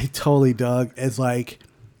totally dug is like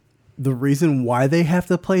the reason why they have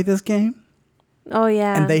to play this game. Oh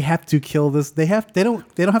yeah. And they have to kill this. They don't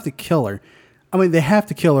have to kill her. I mean, they have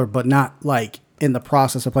to kill her, but not like in the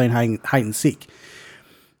process of playing hide and seek.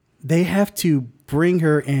 They have to bring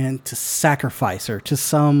her in to sacrifice her to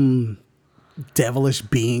some devilish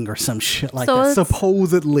being or some shit like that,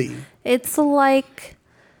 supposedly. It's like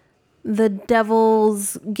the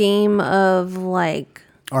devil's game of like,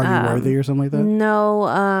 are you worthy or something like that?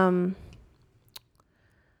 No,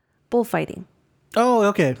 bullfighting. Oh,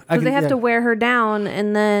 okay. Because they have to wear her down,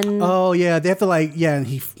 and then oh yeah, they have to like and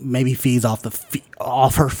he maybe feeds off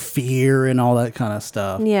off her fear and all that kind of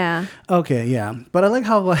stuff. Yeah. Okay, yeah, but I like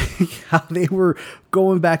how how they were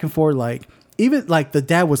going back and forth like. Even like the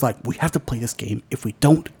dad was like, we have to play this game. If we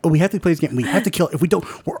don't, we have to play this game. We have to kill. If we don't,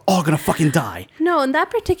 we're all gonna fucking die. No, in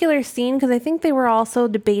that particular scene, because I think they were also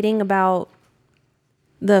debating about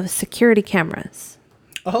the security cameras.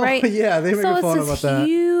 Oh, right? Yeah, they made fun about that. So it's this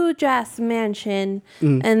huge ass mansion,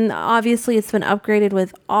 and obviously it's been upgraded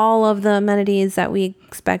with all of the amenities that we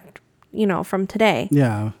expect, from today.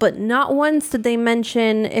 Yeah. But not once did they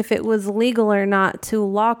mention if it was legal or not to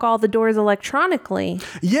lock all the doors electronically.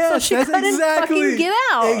 Yes, so she that's couldn't exactly. fucking get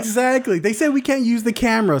out. Exactly. They said we can't use the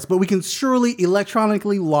cameras, but we can surely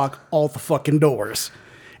electronically lock all the fucking doors.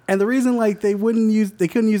 And the reason like they couldn't use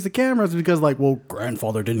the cameras is because like, well,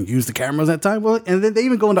 grandfather didn't use the cameras that time. Well, and then they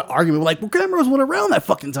even go into argument like, well, cameras weren't around that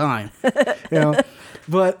fucking time.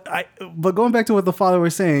 But going back to what the father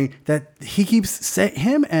was saying, that he keeps saying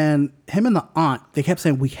him and the aunt, they kept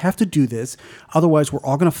saying we have to do this, otherwise we're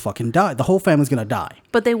all gonna fucking die. The whole family's gonna die.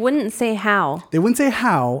 But they wouldn't say how. They wouldn't say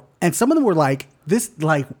how, and some of them were like this,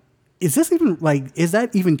 like is this even like, is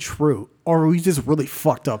that even true? Or are we just really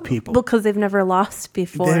fucked up people? Because they've never lost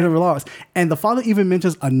before. They never lost. And the father even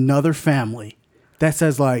mentions another family that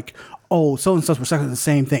says like, oh, so-and-so's were stuck in the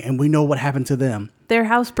same thing. And we know what happened to them. Their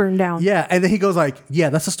house burned down. Yeah. And then he goes like, yeah,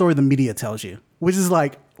 that's the story the media tells you. Which is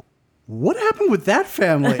like, what happened with that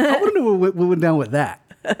family? I want to know what went down with that.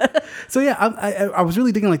 So yeah, I was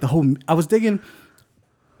really digging like I was digging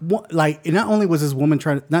like, not only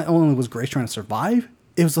was Grace trying to survive,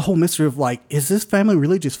 it was the whole mystery of like, is this family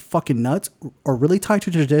really just fucking nuts or really tied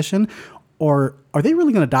to tradition, or are they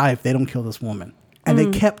really going to die if they don't kill this woman? And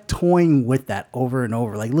they kept toying with that over and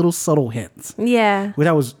over, like little subtle hints. Yeah. Which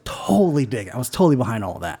I was totally digging. I was totally behind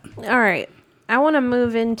all of that. All right. I want to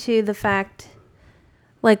move into the fact,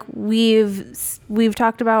 like we've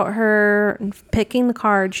talked about her picking the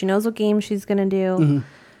card. She knows what game she's going to do. Mm-hmm.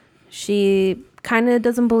 She kind of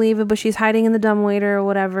doesn't believe it, but she's hiding in the dumbwaiter or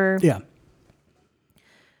whatever. Yeah.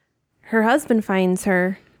 Her husband finds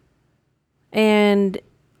her and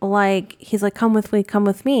like, he's like, come with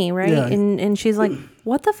me. Right. Yeah. And she's like,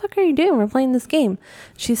 what the fuck are you doing? We're playing this game.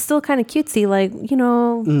 She's still kind of cutesy. Like, you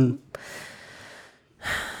know,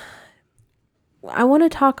 I want to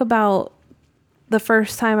talk about the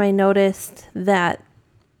first time I noticed that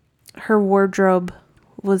her wardrobe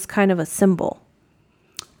was kind of a symbol.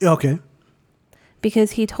 Okay.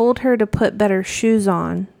 Because he told her to put better shoes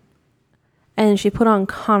on, and she put on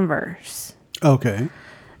Converse. Okay.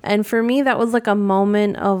 And for me, that was like a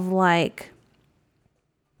moment of like,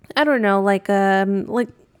 I don't know, like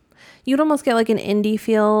you'd almost get like an indie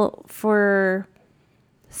feel for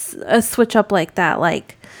a switch up like that.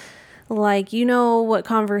 Like, you know what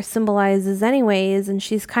Converse symbolizes anyways, and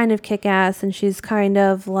she's kind of kick-ass, and she's kind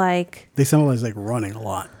of like... They symbolize like running a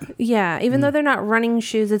lot. Yeah, even though they're not running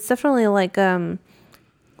shoes, it's definitely like,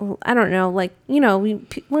 I don't know, like, you know,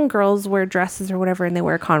 when girls wear dresses or whatever and they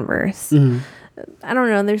wear Converse. Mm-hmm. I don't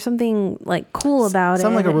know, there's something like cool about it.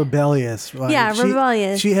 Something like a rebellious. Like, yeah,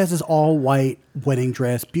 rebellious. She has this all white wedding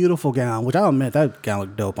dress, beautiful gown, which I'll admit, that gown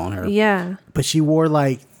looked dope on her. Yeah. But she wore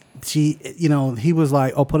like... he was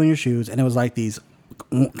like, oh, put on your shoes. And it was like these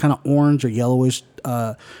kind of orange or yellowish,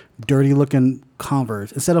 dirty looking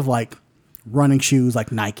Converse instead of like running shoes like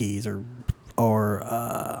Nikes or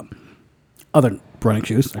other running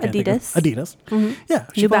shoes. Adidas. Mm-hmm. Yeah.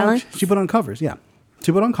 New Balance. She put on Converse. Yeah.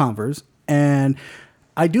 She put on Converse. And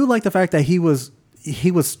I do like the fact that he was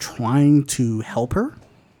trying to help her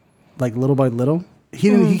like little by little.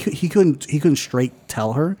 He couldn't straight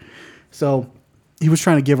tell her. So he was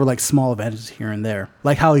trying to give her like small advantages here and there,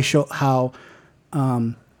 like how he showed how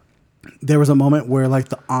there was a moment where like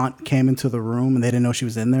the aunt came into the room and they didn't know she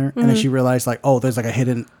was in there, and then she realized like, oh, there's a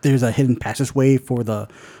hidden passageway for the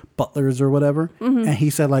butlers or whatever, and he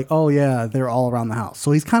said like, oh yeah, they're all around the house.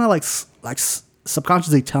 So he's kind of like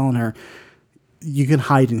subconsciously telling her, you can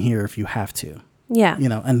hide in here if you have to,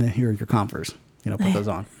 and then here are your Converse, put those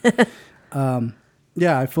on.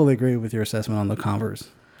 Yeah, I fully agree with your assessment on the Converse.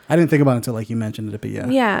 I didn't think about it until like you mentioned it, but yeah.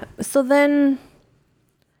 Yeah. So then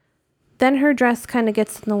her dress kind of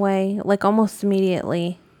gets in the way, like almost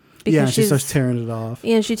immediately. Because she starts tearing it off.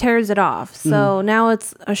 Yeah, she tears it off. So now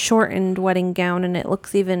it's a shortened wedding gown, and it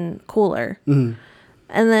looks even cooler. Mm-hmm.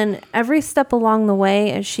 And then every step along the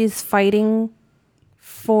way, as she's fighting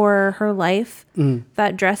for her life,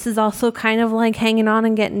 that dress is also kind of like hanging on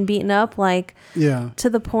and getting beaten up, like to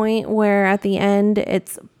the point where at the end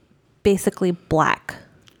it's basically black.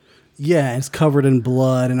 Yeah, it's covered in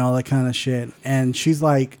blood and all that kind of shit. And she's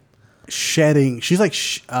like shedding. She's like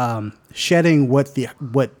shedding what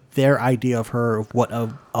their idea of her, of what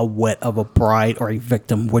a bride or a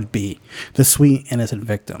victim would be, the sweet innocent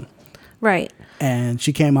victim. Right. And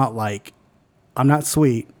she came out like, I'm not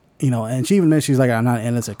sweet, And she even admits she's like, I'm not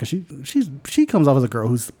innocent, because she comes off as a girl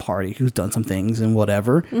who's the party, who's done some things and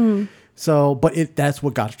whatever. Mm. So, but that's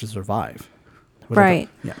what got her to survive. Right.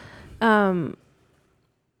 Yeah.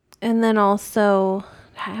 And then also,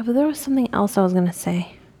 there was something else I was going to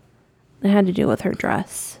say. It had to do with her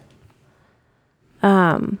dress.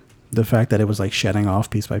 The fact that it was like shedding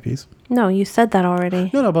off piece by piece. No, you said that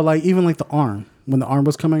already. No, but like even like the arm, when the arm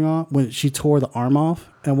was coming off, when she tore the arm off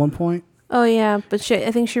at one point. Oh yeah, but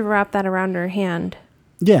I think she wrapped that around her hand.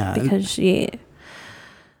 Yeah. Because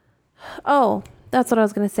Oh, that's what I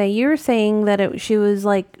was going to say. You were saying that she was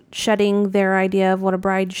like shedding their idea of what a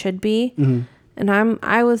bride should be. Mm-hmm. And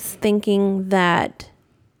I was thinking that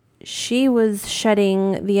she was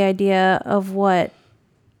shedding the idea of what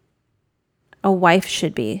a wife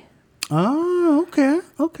should be. Oh, okay.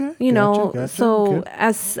 Gotcha. So okay.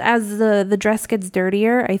 as the dress gets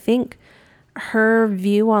dirtier, I think her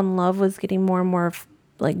view on love was getting more and more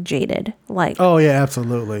like jaded. Like, Oh yeah,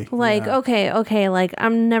 absolutely. like, yeah. okay, like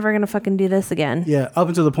I'm never gonna fucking do this again. Yeah, up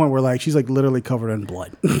until the point where like she's like literally covered in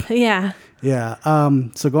blood. Yeah. Yeah.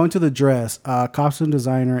 So going to the dress, costume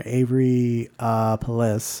designer Avery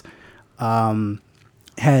Pellis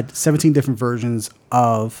had 17 different versions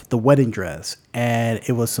of the wedding dress, and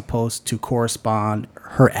it was supposed to correspond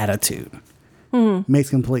her attitude. Makes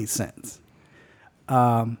complete sense.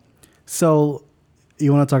 So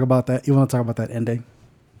you want to talk about that? You want to talk about that ending?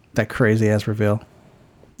 That crazy ass reveal?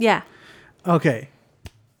 Yeah. Okay.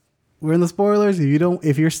 We're in the spoilers.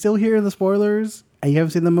 If you're still here in the spoilers and you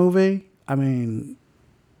haven't seen the movie, I mean,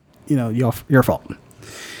 you know, your fault.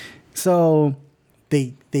 So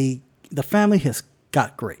the family has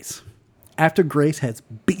got Grace. After Grace has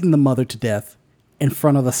beaten the mother to death in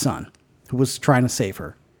front of the son who was trying to save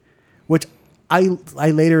her, which I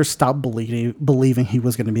later stopped believing he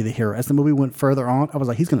was going to be the hero. As the movie went further on, I was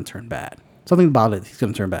like, he's going to turn bad. Something about it, he's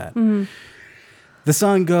going to turn bad. Mm-hmm. The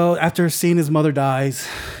son goes, after seeing his mother dies,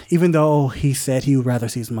 even though he said he would rather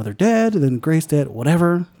see his mother dead than Grace dead,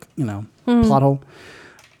 whatever, you know, plot hole.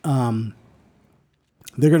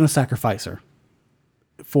 They're going to sacrifice her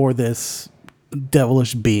for this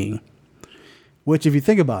devilish being. Which, if you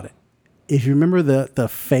think about it, if you remember the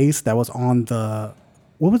face that was on the...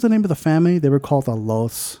 What was the name of the family? They were called the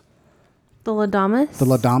Los... The Ladamas? The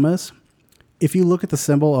Ladamas. If you look at the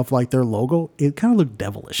symbol of like their logo, it kind of looked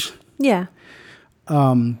devilish. Yeah.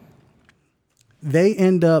 They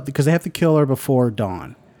end up... Because they have to kill her before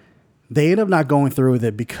dawn. They end up not going through with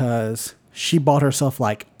it because she bought herself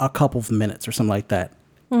like a couple of minutes or something like that.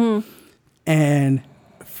 Mm-hmm. And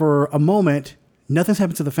for a moment, nothing's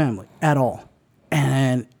happened to the family at all.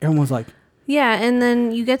 And everyone's like... Yeah, and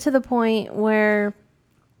then you get to the point where,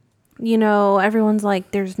 you know, everyone's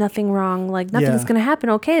like, there's nothing wrong. Like, nothing's going to happen.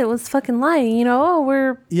 Okay, it was fucking lying. You know, oh,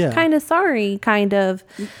 we're kind of sorry, kind of.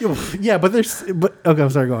 Yeah, but there's... okay, I'm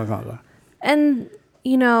sorry, go on. And,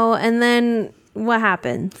 you know, and then what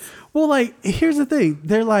happens? Well, like, here's the thing.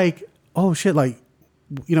 They're like, oh, shit, like,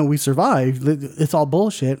 you know, we survived. It's all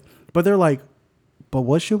bullshit. But they're like, but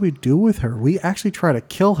what should we do with her? We actually try to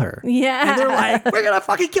kill her. Yeah. And they're like, we're going to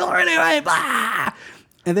fucking kill her anyway. Blah!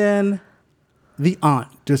 And then the aunt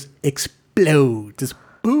just explodes. Just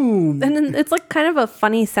boom. And then it's like kind of a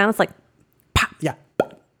funny sound. It's like, pop. Yeah.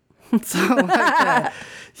 So like that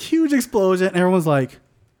huge explosion. And everyone's like,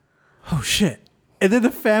 oh, shit. And then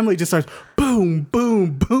the family just starts boom,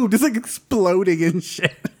 boom, boom. Just like exploding and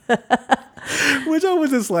shit. Which I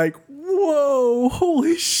was just like, whoa,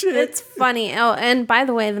 holy shit. It's funny. Oh, and by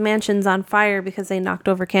the way, the mansion's on fire because they knocked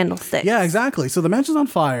over candlesticks. Yeah, exactly. So the mansion's on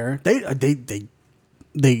fire. They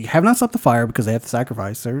have not stopped the fire because they have to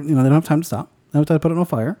sacrifice. They don't have time to stop. They have time to put it on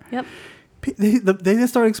fire. Yep. They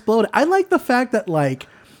just start exploding. I like the fact that like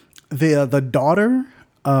the daughter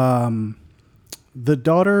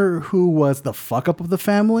who was the fuck up of the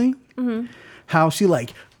family, how she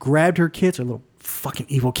like grabbed her kids, her little fucking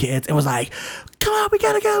evil kids, and was like, come on, we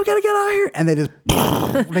gotta go, we gotta get out of here. And they just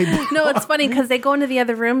no, it's funny because they go into the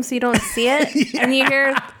other room so you don't see it. And you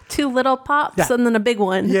hear two little pops and then a big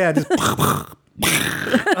one. Yeah, just like, we're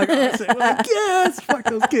like, yes, fuck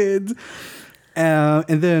those kids. And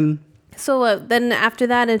then so then after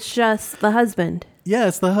that it's just the husband. Yeah,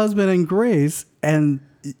 it's the husband and Grace. And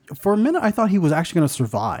for a minute I thought he was actually going to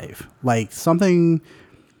survive, like something,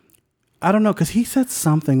 I don't know, because he said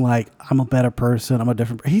something like, I'm a better person, I'm a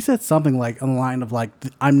different... He said something like on the line of like,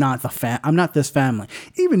 I'm not this family,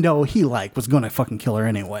 even though he like was going to fucking kill her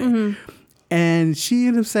anyway. Mm-hmm. And she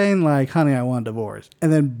ended up saying like, honey, I want a divorce.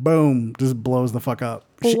 And then boom, just blows the fuck up.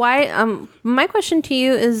 Why? My question to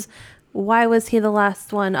you is, why was he the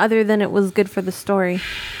last one, other than it was good for the story?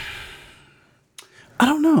 I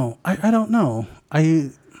don't know. I don't know.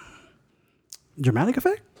 Dramatic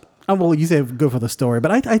effect? Oh, well, you said good for the story,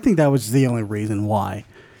 but I think that was the only reason why.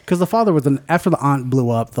 Because the father was after the aunt blew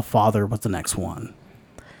up, the father was the next one.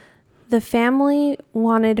 The family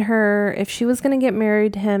wanted her, if she was going to get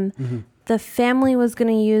married to him, the family was going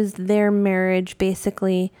to use their marriage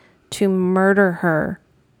basically to murder her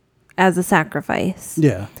as a sacrifice.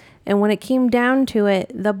 Yeah. And when it came down to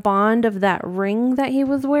it, the bond of that ring that he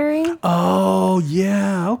was wearing. Oh,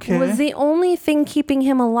 yeah. Okay. Was the only thing keeping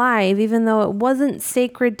him alive, even though it wasn't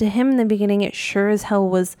sacred to him in the beginning. It sure as hell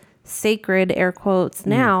was sacred, air quotes,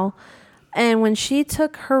 now. And when she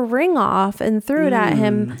took her ring off and threw it at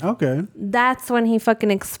him, okay, that's when he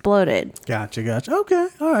fucking exploded. Gotcha. Okay.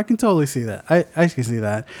 All right. I can totally see that. I can see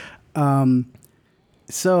that.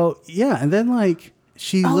 So, yeah. And then, like,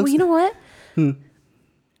 she looks... Oh, you know what?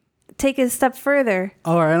 take it a step further.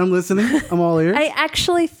 All right, I'm listening. I'm all ears. I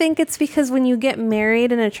actually think it's because when you get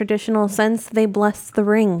married in a traditional sense, they bless the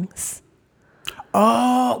rings.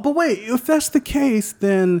 Oh, but wait, if that's the case,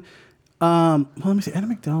 then well, let me see. Anna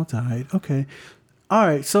McDowell died. Okay. All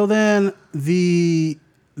right. So then the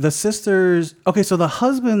sisters. Okay. So the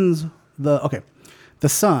husband's the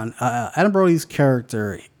son. Adam Brody's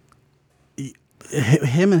character.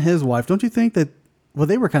 Him and his wife. Don't you think that? Well,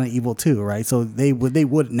 they were kind of evil too, right? So they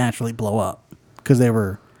would naturally blow up because they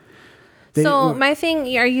were. So my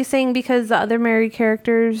thing, are you saying because the other married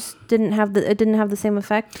characters didn't have the same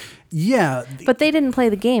effect? Yeah, but they didn't play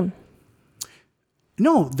the game.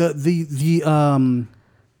 No,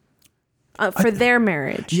 for their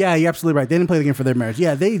marriage. Yeah, you're absolutely right. They didn't play the game for their marriage.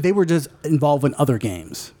 Yeah, they were just involved in other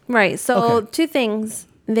games. Right. So two things: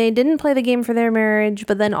 they didn't play the game for their marriage,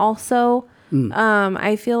 but then also,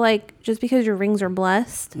 I feel like just because your rings are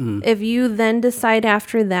blessed, if you then decide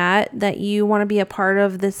after that you want to be a part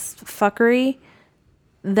of this fuckery,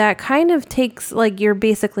 that kind of takes, like, you're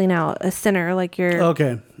basically now a sinner. Like, you're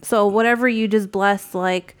okay. So whatever you just blessed,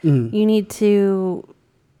 like, you need to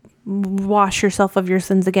wash yourself of your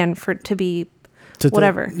sins again to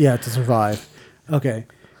whatever. To survive. Okay.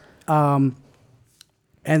 And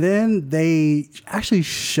then they actually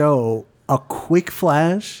show a quick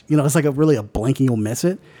flash. You know, it's like a blinking, you'll miss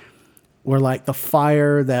it. Where, like, the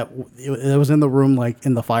fire that it was in the room, like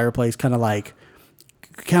in the fireplace, kind of like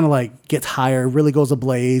gets higher, really goes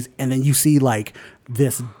ablaze, and then you see like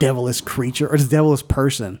this devilish creature or this devilish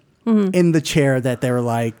person in the chair that they were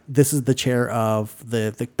like, this is the chair of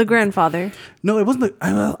the grandfather. No, it wasn't.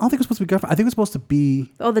 I don't think it was supposed to be grandfather. I think it was supposed to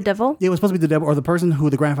be the devil. Yeah, it was supposed to be the devil or the person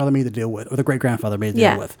who the grandfather made the deal with, or the great grandfather made the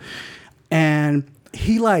deal with. And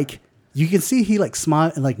he, like, you can see he like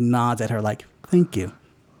smiles and like nods at her like, thank you.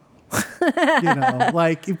 You know,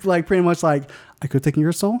 like pretty much like, I could have taken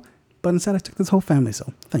your soul, but instead I took this whole family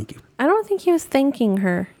soul. Thank you. I don't think he was thanking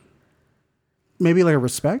her. Maybe like a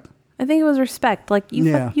respect? I think it was respect. Like,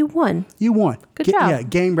 you won. You won. Good job. Yeah,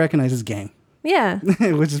 game recognizes game. Yeah.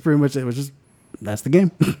 Which is pretty much it. That's the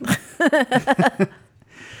game.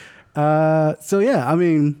 So yeah, I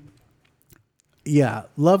mean, yeah,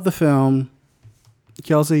 love the film.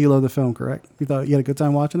 Kelsey, you love the film, correct? You thought you had a good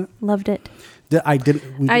time watching it? Loved it.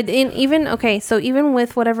 Even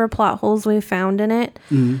with whatever plot holes we found in it,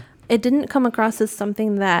 it didn't come across as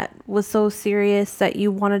something that was so serious that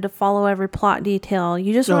you wanted to follow every plot detail.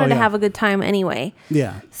 You just wanted to have a good time anyway.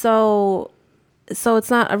 Yeah. So it's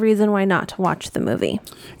not a reason why not to watch the movie.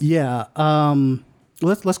 Yeah.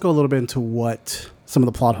 Let's go a little bit into what some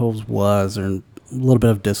of the plot holes was, or a little bit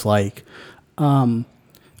of dislike.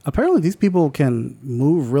 Apparently these people can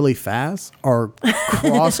move really fast or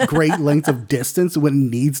cross great lengths of distance when it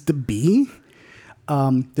needs to be.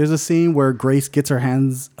 There's a scene where Grace gets her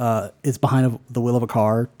hands, is behind the wheel of a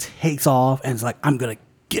car, takes off, and is like, I'm gonna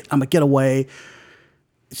get away.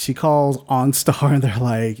 She calls OnStar, and they're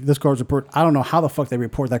like, this car's report. I don't know how the fuck they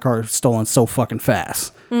report that car is stolen so fucking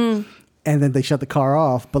fast. And then they shut the car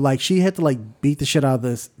off. But like, she had to like beat the shit out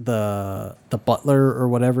of the butler or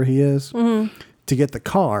whatever he is to get the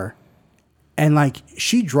car. And like,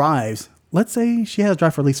 she drives, let's say she has to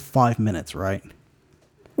drive for at least 5 minutes, right?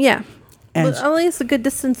 Yeah. And at least a good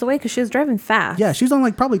distance away, because she was driving fast. Yeah, she's on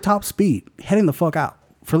like probably top speed, heading the fuck out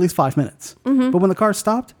for at least 5 minutes. But when the car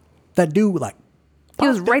stopped, that dude like, he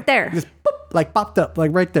was right there. Just boop, like popped up,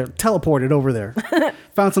 like right there, teleported over there.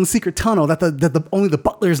 Found some secret tunnel that the only the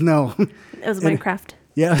butlers know. It was Minecraft.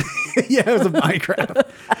 Yeah, yeah, it was a Minecraft.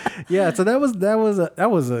 Yeah, so that was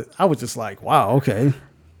I was just like, wow, okay,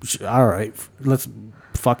 all right, let's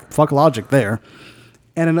fuck logic there.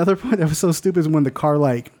 And another point that was so stupid is when the car,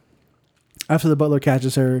 like, after the butler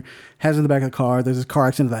catches her, has her in the back of the car, there's this car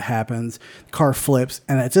accident that happens, the car flips,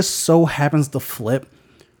 and it just so happens to flip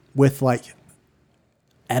with like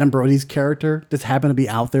Adam Brody's character just happened to be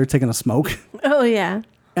out there taking a smoke. Oh yeah.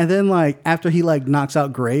 And then like after he like knocks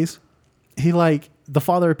out Grace, he like, the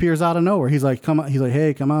father appears out of nowhere. He's like, come on. He's like,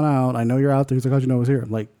 hey, come on out. I know you're out there. He's like, how'd you know I was here? I'm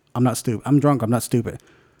like, I'm not stupid. I'm drunk. I'm not stupid.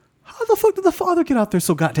 How the fuck did the father get out there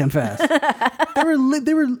so goddamn fast?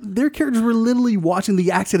 Their characters were literally watching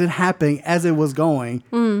the accident happening as it was going.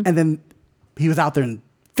 And then he was out there in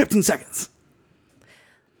 15 seconds.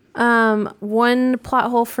 One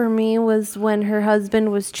plot hole for me was when her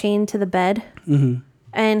husband was chained to the bed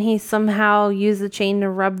and he somehow used the chain to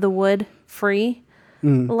rub the wood free.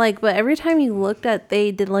 Like, but every time you looked at,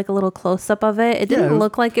 they did like a little close up of it. It didn't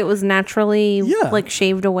look like it was naturally like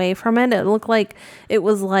shaved away from it. It looked like it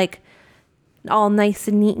was like all nice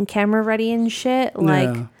and neat and camera ready and shit.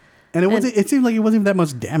 Like, and it seemed like it wasn't even that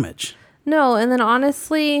much damage. No, and then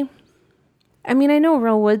honestly, I mean, I know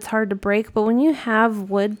real wood's hard to break, but when you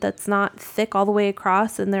have wood that's not thick all the way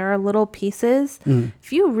across and there are little pieces,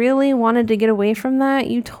 if you really wanted to get away from that,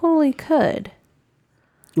 you totally could.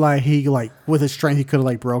 Like he with his strength, he could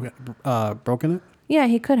have broken it. Yeah,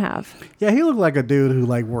 he could have. Yeah, he looked like a dude who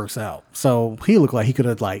works out. So he looked like he could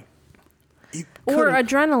have Or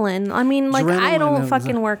adrenaline. I mean, I don't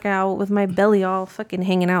fucking work out with my belly all fucking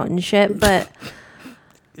hanging out and shit, but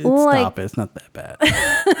stop it. It's not that bad.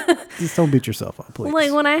 Just don't beat yourself up, please.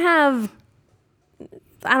 Like when I have,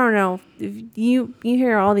 I don't know, you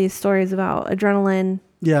hear all these stories about adrenaline.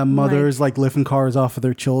 Yeah, mothers lifting cars off of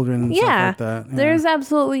their children and stuff like that. Yeah. There's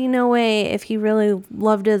absolutely no way if he really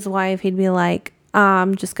loved his wife, he'd be like,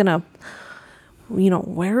 I'm just gonna,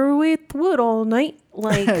 wear away at the wood all night.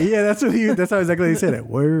 Like, yeah, that's how exactly he said it.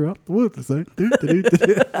 Wear up the wood. That's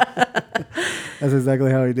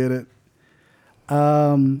exactly how he did it.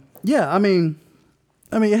 Yeah, I mean,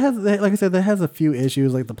 it has, like I said, there has a few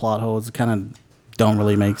issues. Like the plot holes kind of don't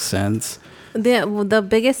really make sense. The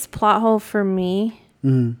biggest plot hole for me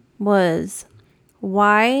was,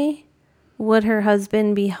 why would her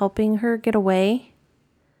husband be helping her get away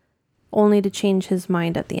only to change his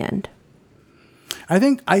mind at the end?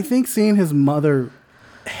 I think seeing his mother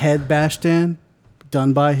head bashed in,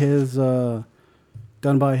 done by his wife,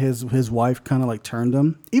 kind of turned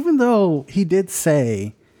him. Even though he did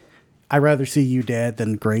say, "I'd rather see you dead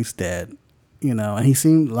than Grace dead," and he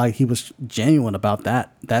seemed like he was genuine about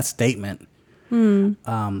that statement.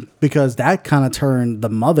 Because that kind of turned the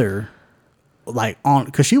mother on,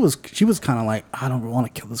 because she was kind of like, I don't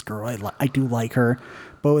want to kill this girl. I do like her.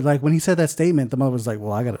 But when he said that statement, the mother was like,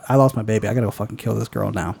 well, I lost my baby. I gotta go fucking kill this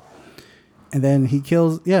girl now. And then he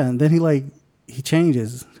kills, and then he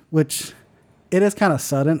changes, which it is kind of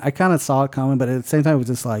sudden. I kind of saw it coming, but at the same time, it was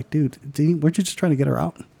just like, dude, weren't you just trying to get her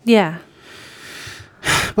out? Yeah.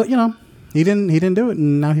 But he didn't do it,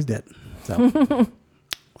 and now he's dead. So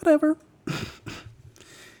whatever.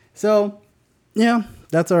 So yeah,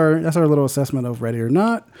 that's our little assessment of Ready or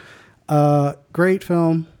Not. Great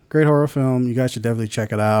film. Great horror film. You guys should definitely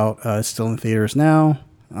check it out. It's still in theaters now.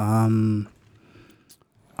 I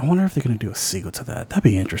wonder if they're going to do a sequel to that. That'd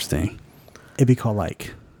be interesting. It'd be called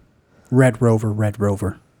Red Rover, Red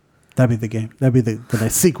Rover. That'd be the game. That'd be the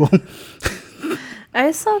next sequel.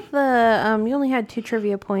 I saw you only had 2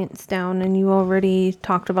 trivia points down, and you already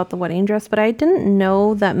talked about the wedding dress, but I didn't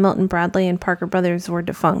know that Milton Bradley and Parker Brothers were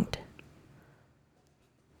defunct.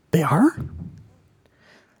 They are?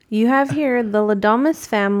 You have here, the Ladomus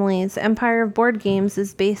family's empire of board games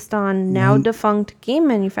is based on now defunct game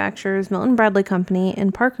manufacturers Milton Bradley Company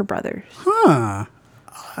and Parker Brothers. Huh.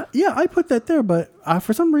 Yeah, I put that there, but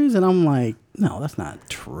for some reason I'm like, no, that's not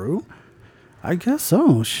true. I guess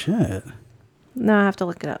so. Shit. No, I have to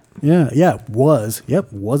look it up. Yeah, was.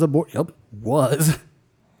 Yep, was a board. Yep, was.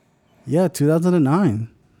 Yeah, 2009.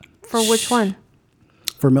 For which one?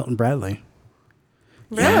 For Milton Bradley.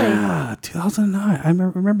 Really? Yeah, 2009. I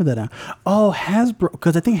remember that now. Oh, Hasbro,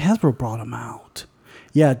 because I think Hasbro brought them out.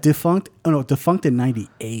 Yeah, defunct in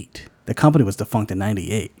 98. The company was defunct in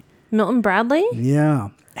 98. Milton Bradley? Yeah.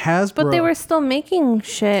 Hasbro. But they were still making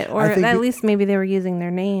shit, or at least maybe they were using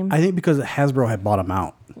their name. I think because Hasbro had bought them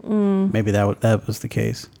out. Maybe that was the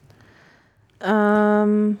case.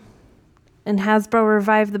 And Hasbro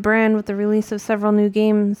revived the brand with the release of several new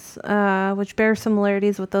games, which bear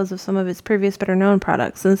similarities with those of some of its previous better-known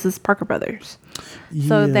products. And this is Parker Brothers. Yeah.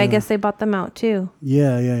 So I guess they bought them out, too.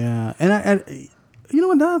 Yeah. And I you know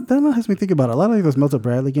what? That has me think about it. A lot of those Milton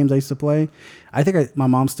Bradley games I used to play, I think my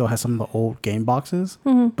mom still has some of the old game boxes.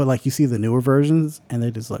 But you see the newer versions, and they're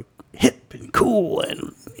just hip and cool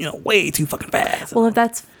and, way too fucking fast. Well, if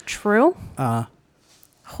that's true,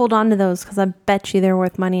 hold on to those, because I bet you they're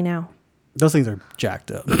worth money now. Those things are jacked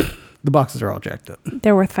up. The boxes are all jacked up.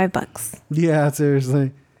 They're worth $5. Yeah,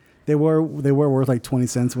 seriously. They were worth 20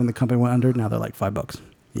 cents when the company went under. Now they're $5.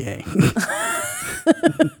 Yay.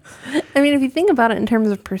 I mean, if you think about it in terms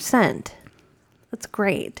of percent, that's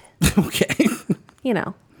great. Okay.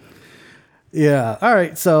 Yeah. All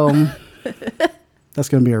right. So that's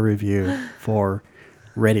going to be our review for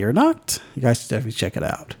Ready or Not. You guys should definitely check it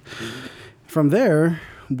out. From there,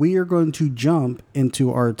 we are going to jump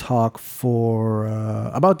into our talk for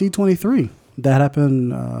about D23 that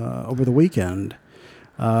happened over the weekend.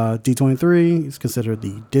 D23 is considered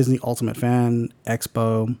the Disney Ultimate Fan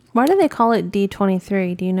Expo. Why do they call it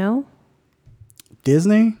D23? Do you know?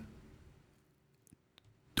 Disney?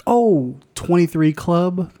 Oh, 23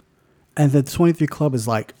 Club. And the 23 Club is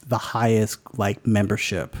the highest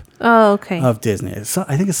membership. Oh, okay. Of Disney.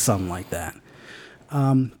 I think it's something like that.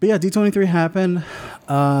 But yeah, D23 happened.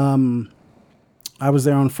 I was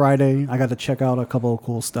there on Friday. I got to check out a couple of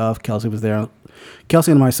cool stuff. Kelsey was there.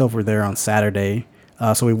 Kelsey and myself were there on Saturday.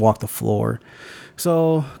 So we walked the floor.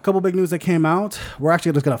 So a couple big news that came out. We're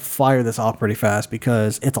actually just going to fire this off pretty fast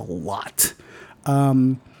because it's a lot.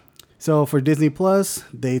 So for Disney Plus,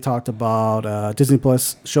 they talked about Disney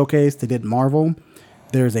Plus Showcase. They did Marvel.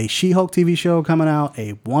 There's a She-Hulk TV show coming out.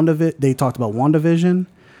 They talked about WandaVision.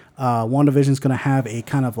 WandaVision's going to have a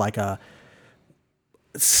kind of like a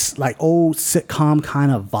old sitcom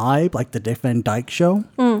kind of vibe, like the Dick Van Dyke Show.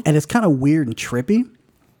 And it's kind of weird and trippy,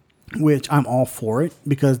 which I'm all for it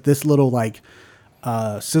because this little like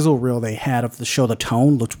sizzle reel they had of the show, the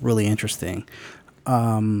tone looked really interesting.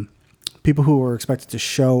 People who were expected to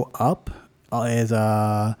show up is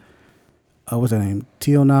what's her name?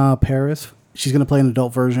 Tiona Paris. She's going to play an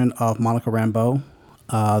adult version of Monica Rambeau,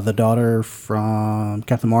 the daughter from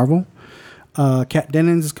Captain Marvel. Kat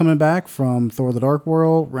Dennings is coming back from Thor: The Dark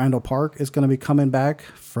World. Randall Park is going to be coming back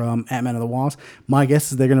from Ant-Man and the Wasp. My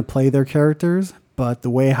guess is they're going to play their characters, but the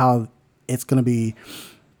way how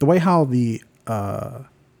the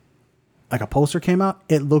like a poster came out,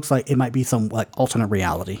 it looks like it might be some like alternate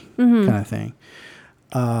reality kind of thing.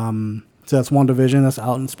 So that's WandaVision. That's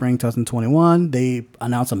out in spring 2021. They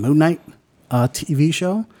announced a Moon Knight TV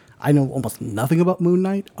show. I know almost nothing about Moon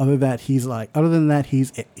Knight other than that he's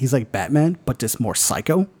like Batman, but just more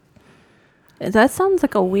psycho. That sounds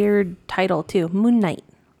like a weird title too. Moon Knight.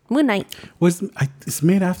 It's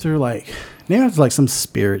named after some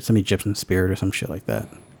spirit, some Egyptian spirit or some shit like that.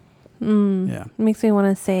 Yeah, Makes me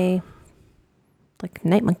want to say like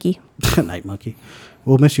Night Monkey. Night Monkey.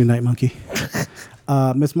 We'll miss you, Night Monkey.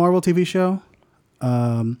 Miss Marvel TV show.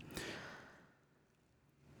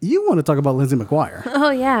 You want to talk about Lizzie McGuire? Oh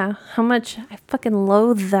yeah, how much I fucking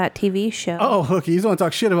loathe that TV show. Oh, okay. You just want to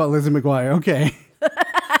talk shit about Lizzie McGuire? Okay.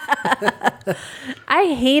 I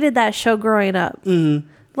hated that show growing up.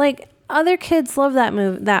 Like other kids love that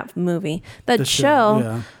movie, that show.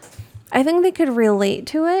 Yeah. I think they could relate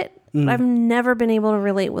to it. But I've never been able to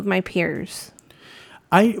relate with my peers.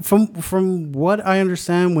 From what I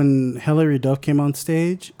understand, when Hilary Duff came on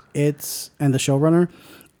stage, and the showrunner,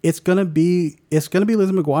 it's gonna be Lizzie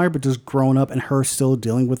McGuire, but just grown up and her still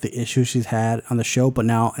dealing with the issues she's had on the show, but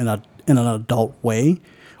now in an adult way,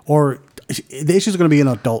 or the issues are gonna be in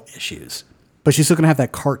adult issues, but she's still gonna have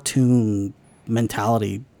that cartoon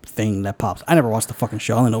mentality thing that pops. I never watched the fucking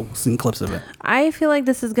show. I only know seen clips of it. I feel like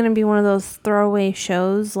this is going to be one of those throwaway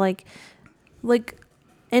shows, like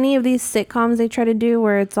any of these sitcoms they try to do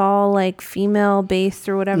where it's all like female based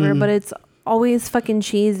or whatever, but it's always fucking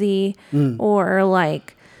cheesy or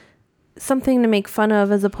like something to make fun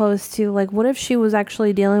of, as opposed to like, what if she was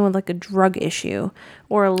actually dealing with like a drug issue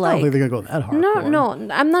or like, I don't think they're gonna go that hard. No,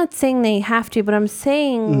 I'm not saying they have to, but I'm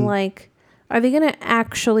saying like, are they going to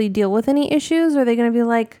actually deal with any issues? Or are they going to be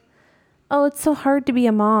like, oh, it's so hard to be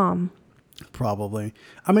a mom? Probably.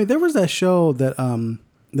 I mean, there was that show that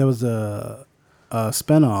there was a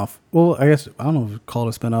spinoff. Well, I guess I don't know if it's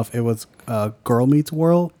called a spinoff. It was Girl Meets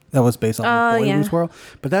World. That was based off of Boy Meets World.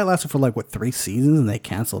 But that lasted for 3 seasons and they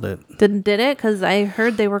canceled it. Did it? Because I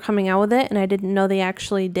heard they were coming out with it and I didn't know they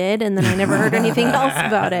actually did. And then I never heard anything else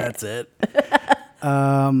about it. That's it.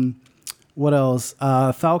 What else?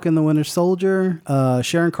 Falcon the Winter Soldier.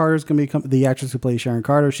 Sharon Carter's going to be the actress who plays Sharon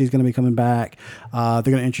Carter. She's going to be coming back. They're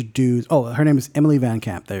going to introduce... Oh, her name is Emily Van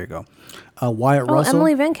Camp. There you go. Wyatt Russell.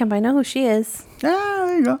 Emily Van Camp. I know who she is. Ah,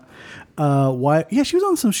 there you go. Wyatt... Yeah, she was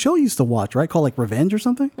on some show you used to watch, right? Called Revenge or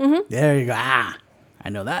something? Mm-hmm. There you go. Ah, I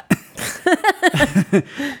know that.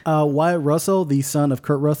 Wyatt Russell, the son of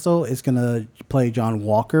Kurt Russell, is going to play John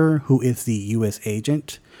Walker, who is the U.S.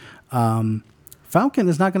 agent. Falcon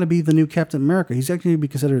is not going to be the new Captain America. He's actually going to be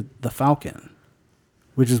considered the Falcon,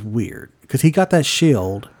 which is weird because he got that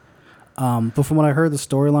shield. But from what I heard, the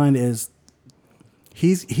storyline is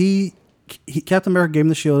Captain America gave him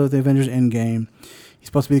the shield of the Avengers Endgame. He's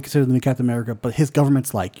supposed to be considered the new Captain America, but his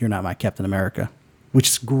government's like, you're not my Captain America, which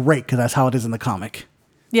is great because that's how it is in the comic.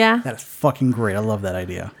 Yeah. That is fucking great. I love that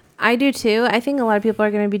idea. I do too. I think a lot of people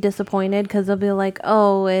are going to be disappointed because they'll be like,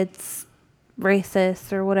 oh, it's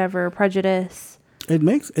racist or whatever, prejudice.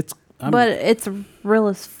 But it's real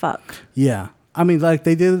as fuck. Yeah, I mean,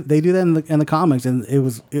 they do that in the comics, and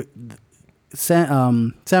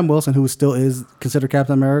Sam Wilson, who still is considered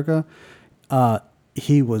Captain America,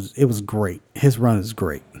 it was great. His run is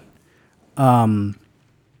great. What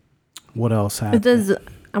else happened?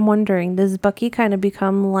 I'm wondering, does Bucky kind of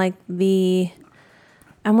become like I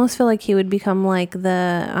almost feel like he would become like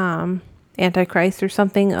the Antichrist or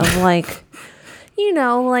something of like,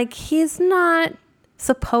 he's not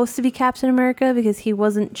supposed to be Captain America because he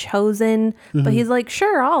wasn't chosen, but he's like,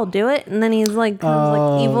 sure, I'll do it. And then he's like, becomes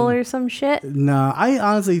like evil or some shit. No, I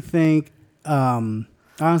honestly think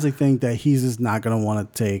that he's just not gonna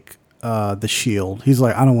want to take the shield. He's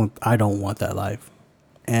like, I don't want that life.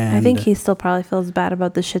 And I think he still probably feels bad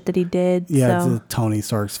about the shit that he did. Yeah, so. it's Tony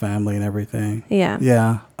Stark's family and everything. Yeah.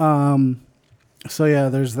 Yeah. So yeah,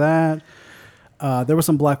 there's that. There was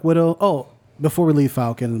some Black Widow. Oh, before we leave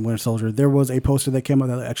Falcon and Winter Soldier, there was a poster that came out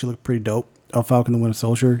that actually looked pretty dope of Falcon and Winter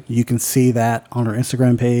Soldier. You can see that on our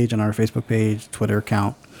Instagram page, on our Facebook page, Twitter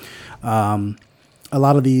account. A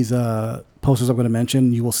lot of these posters I'm going to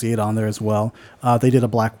mention, you will see it on there as well. They did a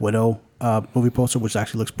Black Widow movie poster, which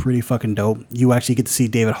actually looks pretty fucking dope. You actually get to see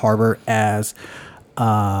David Harbour as,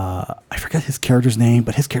 I forget his character's name,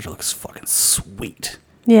 but his character looks fucking sweet.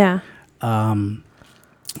 Yeah.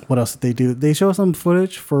 What else did they do? They showed some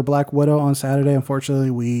footage for Black Widow on Saturday. Unfortunately,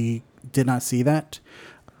 we did not see that.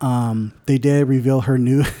 They did reveal her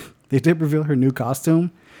new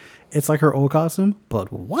costume. It's like her old costume,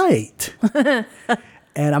 but white.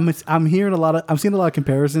 And I'm seeing a lot of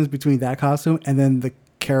comparisons between that costume and then the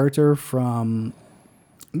character from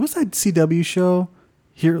what's that CW show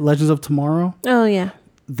here, Legends of Tomorrow. Oh yeah.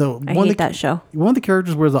 I hate that show. One of the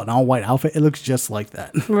characters wears an all-white outfit. It looks just like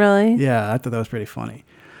that. Really? Yeah, I thought that was pretty funny.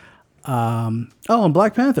 And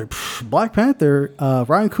Black Panther. Black Panther,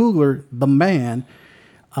 Ryan Coogler, the man,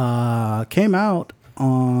 came out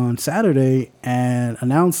on Saturday and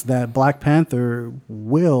announced that Black Panther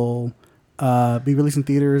will be released in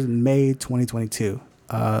theaters in May 2022.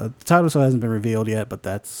 The title still hasn't been revealed yet, but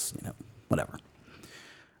that's, whatever.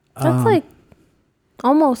 That's like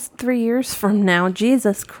almost 3 years from now.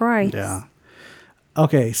 Jesus Christ. Yeah.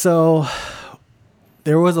 Okay, so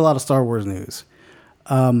there was a lot of Star Wars news.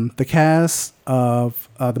 The cast of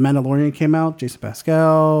The Mandalorian came out. Jason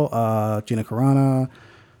Pascal, Gina Carano.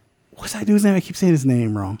 What's that dude's name? I keep saying his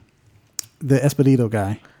name wrong. The Esposito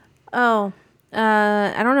guy. Oh,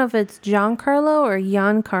 I don't know if it's Giancarlo or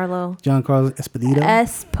Giancarlo. Giancarlo Esposito.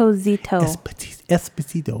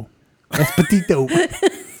 Esposito.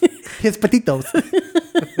 His petitos.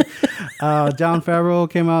 Jon Favreau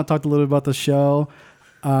came out, talked a little bit about the show.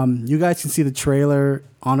 You guys can see the trailer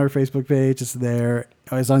on our Facebook page. It's there.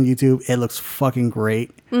 It's on YouTube. It looks fucking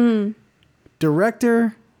great. Mm.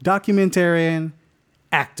 Director, documentarian,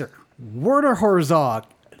 actor. Werner Herzog,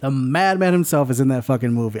 the madman himself, is in that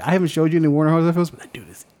fucking movie. I haven't showed you any Werner Herzog films, but that dude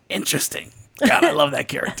is interesting. God, I love that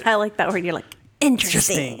character. I like that word. You're like,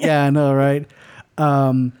 interesting. Yeah, I know, right?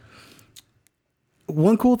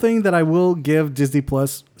 One cool thing that I will give Disney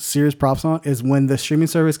Plus serious props on is when the streaming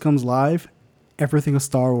service comes live, everything of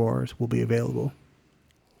Star Wars will be available.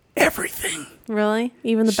 Everything. Really?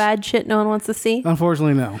 Even the bad shit no one wants to see?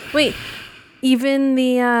 Unfortunately, no. Wait, even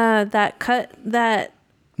the that cut that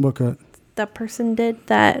What cut? that person did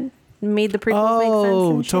that made the prequels make sense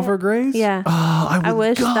and shit? Topher Grace? Yeah. Oh, I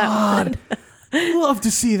wish that would. love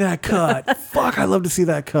to see that cut. Fuck, I love to see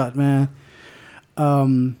that cut, man.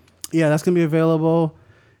 Yeah, that's going to be available.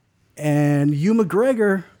 And Hugh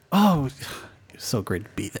McGregor, it was so great to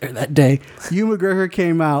be there that day. Hugh McGregor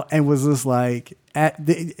came out and was just like,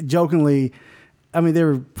 jokingly, I mean, they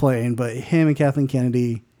were playing, but him and Kathleen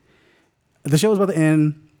Kennedy, the show was about to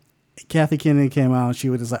end. Kathy Kennedy came out and she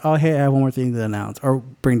was just like, oh, hey, I have one more thing to announce or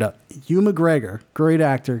bring up. Hugh McGregor, great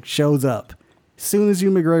actor, shows up. As soon as Hugh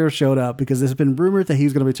McGregor showed up, because there's been rumored that he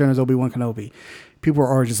was going to return as Obi-Wan Kenobi, people were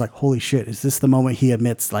already just like, holy shit, is this the moment he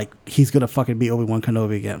admits like he's going to fucking be Obi-Wan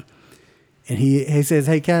Kenobi again? And he says,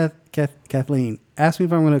 hey, Kathleen, ask me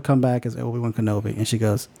if I'm going to come back as Obi-Wan Kenobi. And she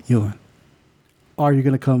goes, Ewan, are you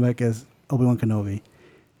going to come back as Obi-Wan Kenobi?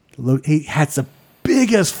 Look, he had the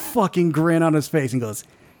biggest fucking grin on his face and goes,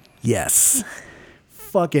 yes.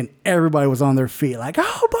 Fucking everybody was on their feet like,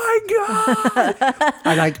 oh my God.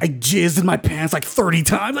 I jizzed in my pants like 30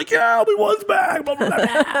 times. Like, yeah, Obi-Wan's back. Blah, blah,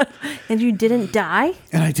 blah. And you didn't die?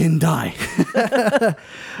 And I didn't die.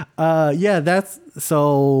 Yeah, that's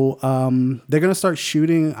so they're going to start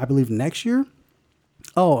shooting, I believe, next year.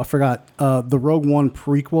 Oh, I forgot. The Rogue One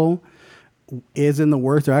prequel is in the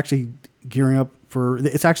works. They're actually gearing up for,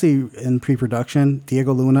 it's actually in pre-production.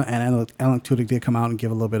 Diego Luna and Alan Tudyk did come out and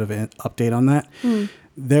give a little bit of an update on that.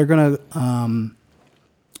 They're gonna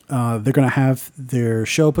have their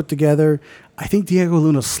show put together. I think Diego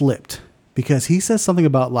Luna slipped because he said something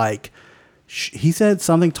about like he said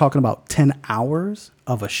something talking about 10 hours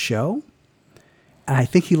of a show, and I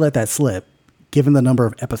think he let that slip given the number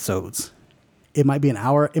of episodes. It might be an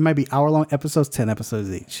hour. It might be hour-long episodes, 10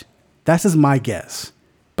 episodes each. That's just my guess,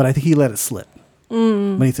 but I think he let it slip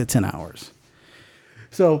when he said 10 hours.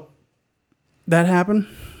 So that happened.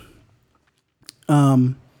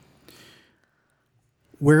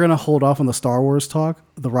 We're gonna hold off on the Star Wars talk,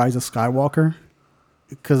 the Rise of Skywalker,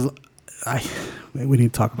 because we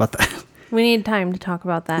need to talk about that. We need time to talk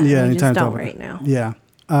about that. Yeah, we anytime just to don't talk right about now.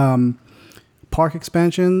 Yeah. Park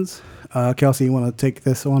expansions. Kelsey, you want to take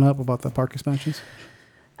this one up about the park expansions?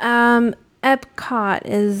 Epcot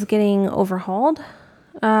is getting overhauled.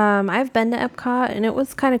 I've been to Epcot and it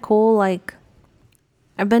was kind of cool. Like,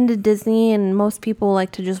 I've been to Disney and most people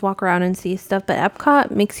like to just walk around and see stuff, but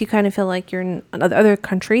Epcot makes you kind of feel like you're in other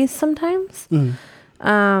countries sometimes.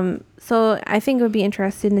 So I think it would be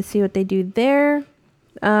interesting to see what they do there.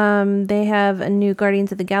 They have a new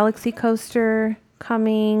Guardians of the Galaxy coaster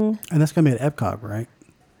coming. And that's gonna be at Epcot, right?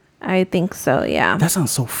 I think so, yeah. That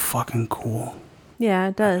sounds so fucking cool. Yeah,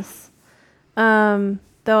 it does.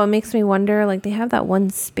 Though it makes me wonder, like, they have that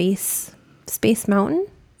one Space Mountain.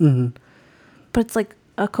 But it's like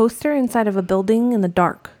a coaster inside of a building in the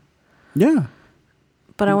dark. Yeah.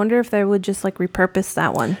 But I wonder if they would just like repurpose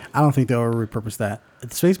that one. I don't think they'll ever repurpose that.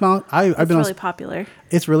 The Space Mountain, I've been really on, popular.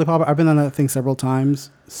 It's really popular. I've been on that thing several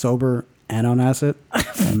times, sober and on acid.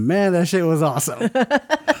 And man, that shit was awesome.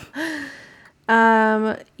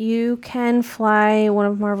 You can fly one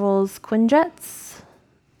of Marvel's Quinjets.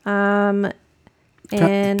 And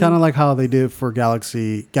Kind of like how they did for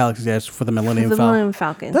Galaxy's Edge for the Millennium Falcon. Millennium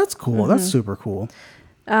Falcon. That's cool. That's super cool.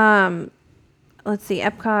 Let's see,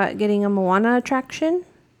 Epcot getting a Moana attraction.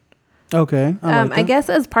 Okay. I guess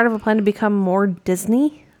as part of a plan to become more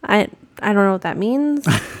Disney. I don't know what that means.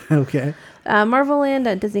 Okay. Marvel Land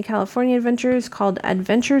at Disney California Adventures called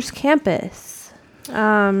Adventures Campus.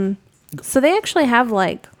 So they actually have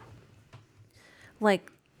like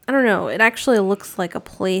I don't know. It actually looks like a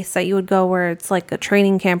place that you would go where it's like a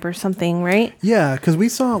training camp or something, right? Yeah, because we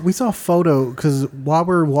saw a photo. Because while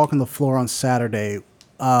we were walking the floor on Saturday,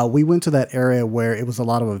 we went to that area where it was a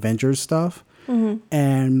lot of Avengers stuff,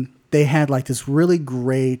 and they had like this really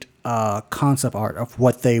great concept art of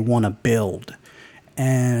what they want to build,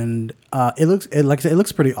 and it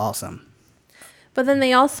looks pretty awesome. But then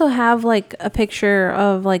they also have like a picture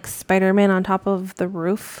of like Spider-Man on top of the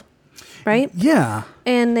roof, right? Yeah.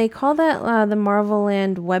 And they call that the Marvel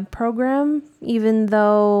Land web program, even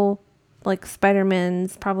though like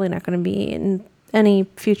Spider-Man's probably not going to be in any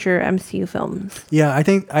future MCU films. Yeah, I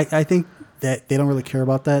think that they don't really care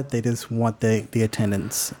about that. They just want the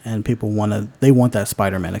attendance, and people want that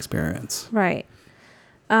Spider-Man experience. Right.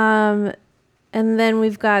 And then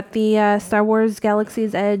we've got the Star Wars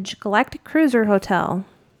Galaxy's Edge Galactic Cruiser Hotel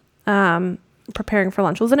preparing for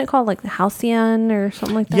launch. Wasn't it called like the Halcyon or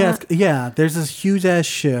something like that? Yes, yeah. There's this huge ass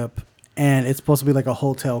ship, and it's supposed to be like a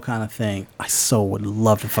hotel kind of thing. I so would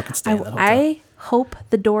love to fucking stay in that hotel. I hope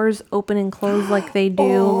the doors open and close like they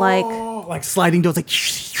do, like sliding doors, like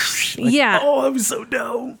yeah. Oh, that was so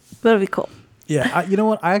dope. That'd be cool. Yeah, you know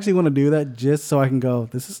what? I actually want to do that just so I can go.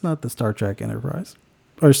 This is not the Star Trek Enterprise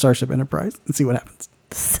or Starship Enterprise, and see what happens.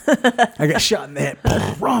 I got shot in the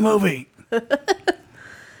head. Wrong movie.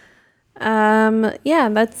 Yeah,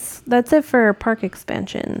 that's it for park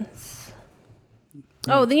expansions.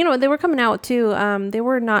 Oh, they were coming out too. They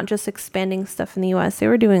were not just expanding stuff in the US. They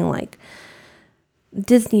were doing like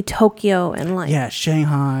Disney Tokyo and like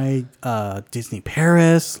Shanghai, Disney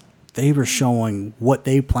Paris. They were showing what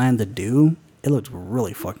they plan to do. It looked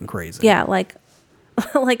really fucking crazy. Yeah, like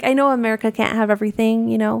I know America can't have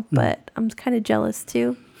everything, but I'm kind of jealous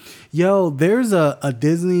too. Yo, there's a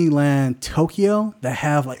Disneyland Tokyo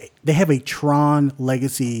that they have a Tron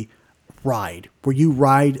Legacy ride where you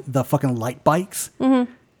ride the fucking light bikes. Mm-hmm.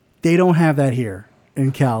 They don't have that here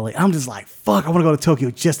in Cali. I'm just like, fuck, I want to go to Tokyo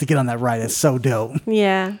just to get on that ride. It's so dope.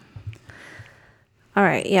 Yeah. All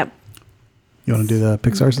right. Yep. You want to do the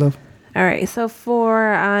Pixar stuff? All right. So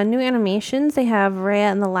for new animations, they have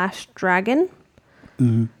Raya and the Last Dragon.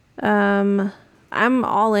 Mm-hmm. I'm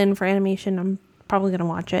all in for animation. I'm probably gonna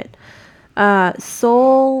watch it.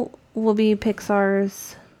 Soul will be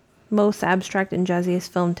Pixar's most abstract and jazziest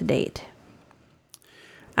film to date.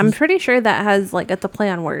 I'm pretty sure that has like it's a play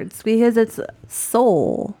on words because it's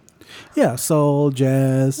soul. Yeah, soul,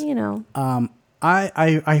 jazz. I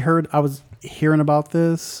was hearing about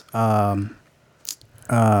this while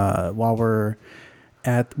we're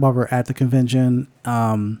at the convention.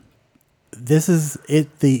 This is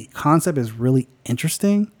it. The concept is really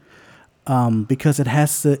interesting because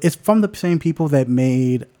it's from the same people that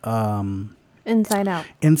made Inside Out.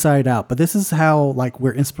 Inside Out. But this is how like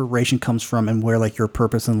where inspiration comes from and where like your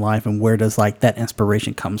purpose in life and where does like that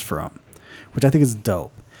inspiration comes from, which I think is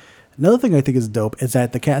dope. Another thing I think is dope is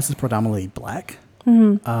that the cast is predominantly black.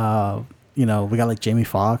 Mm-hmm. We got like Jamie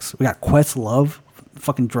Foxx. We got Questlove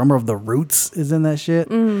fucking drummer of the Roots is in that shit.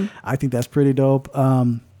 I think that's pretty dope.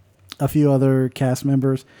 A few other cast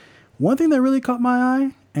members. One thing that really caught my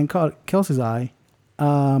eye and caught Kelsey's eye,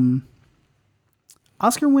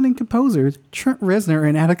 Oscar-winning composers Trent Reznor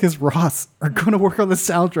and Atticus Ross are going to work on the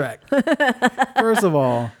soundtrack. First of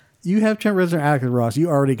all, you have Trent Reznor and Atticus Ross. You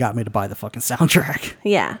already got me to buy the fucking soundtrack.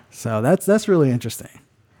 Yeah. So that's really interesting.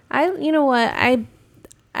 You know what? I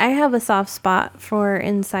have a soft spot for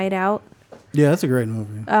Inside Out. Yeah, that's a great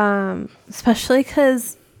movie. Especially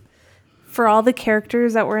because for all the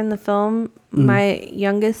characters that were in the film, my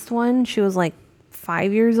youngest one, she was like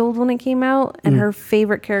 5 years old when it came out, and her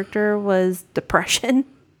favorite character was depression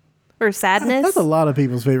or sadness. That's a lot of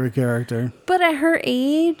people's favorite character. But at her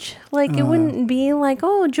age, like it wouldn't be like,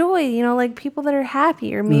 oh, joy, like people that are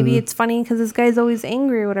happy, or maybe it's funny because this guy's always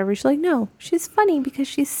angry or whatever. She's like, no, she's funny because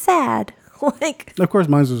she's sad. Like, of course,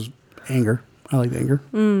 mine was anger. I like the anger.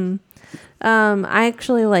 I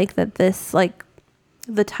actually like that this, like,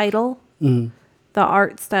 the title, the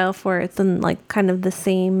art style for it's in like kind of the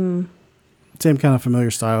same kind of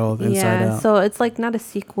familiar style of Inside Out. So it's like not a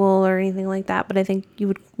sequel or anything like that, but I think you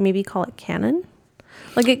would maybe call it canon.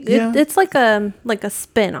 Like it's like a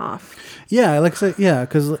spin-off. Yeah, like I said, yeah,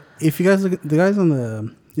 because if you guys look at the guys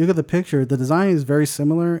on you look at the picture, the design is very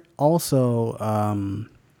similar. Also,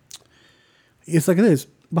 it's like it is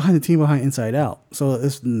behind the team behind Inside Out. So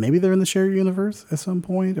maybe they're in the shared universe at some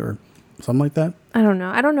point or something like that. I don't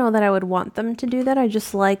know. I don't know that I would want them to do that. I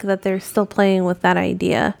just like that they're still playing with that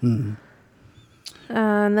idea.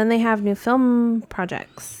 And then they have new film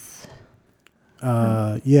projects.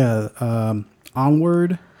 Onward.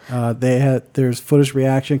 There's footage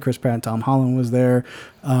reaction. Chris Pratt and Tom Holland was there.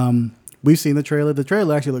 We've seen the trailer. The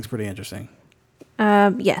trailer actually looks pretty interesting.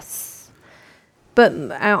 Yes. But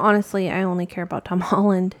I only care about Tom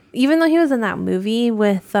Holland. Even though he was in that movie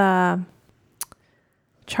with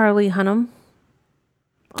Charlie Hunnam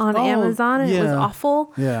on Amazon, and it was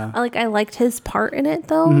awful. Yeah. I liked his part in it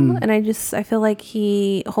though, and I feel like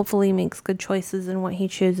he hopefully makes good choices in what he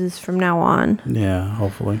chooses from now on. Yeah,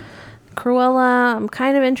 hopefully. Cruella, I'm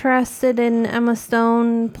kind of interested in Emma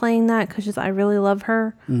Stone playing that because I really love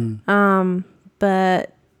her,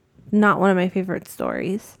 but not one of my favorite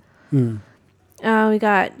stories. We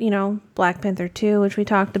got, Black Panther 2, which we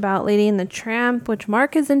talked about, Lady and the Tramp, which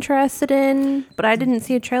Mark is interested in, but I didn't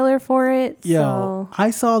see a trailer for it. Yeah, I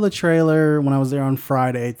saw the trailer when I was there on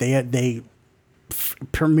Friday. They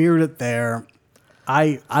premiered it there.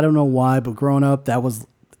 I don't know why, but growing up, that was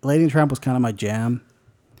Lady and the Tramp was kind of my jam.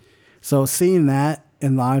 So seeing that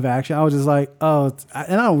in live action, I was just like, and I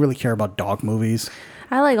don't really care about dog movies.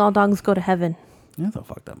 I like All Dogs Go to Heaven. Yeah, the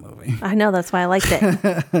fuck that movie. I know, that's why I liked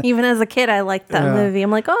it. Even as a kid, I liked that movie.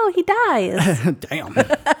 I'm like, oh, he dies. Damn.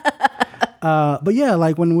 But yeah,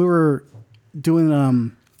 like when we were doing,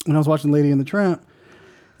 when I was watching Lady and the Tramp,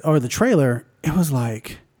 or the trailer, it was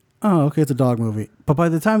like, oh, okay, it's a dog movie. But by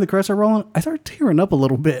the time the credits are rolling, I started tearing up a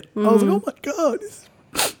little bit. I was like, oh my God,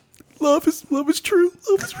 love is true.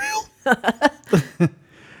 Love is real.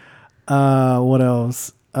 What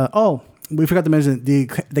else? We forgot to mention the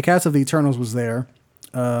cast of the Eternals was there.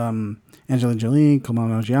 Angelina Jolie, Kumail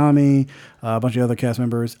Nanjiani, a bunch of other cast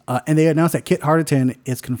members, and they announced that Kit Harington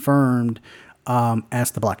is confirmed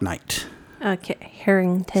as the Black Knight. Kit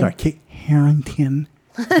Harington. Sorry, Kit Harington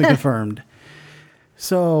has been confirmed.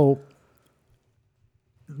 So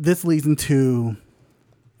this leads into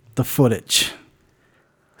the footage.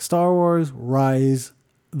 Star Wars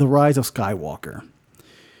The Rise of Skywalker.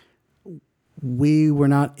 We were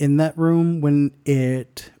not in that room when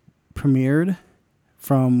it premiered.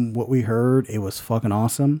 From what we heard, it was fucking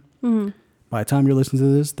awesome. By the time you're listening to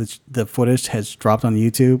this, the footage has dropped on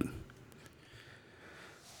YouTube.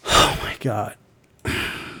 Oh my God.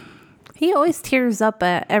 He always tears up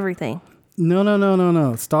at everything.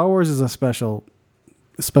 No. Star Wars is a special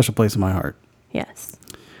place in my heart. Yes.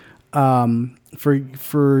 For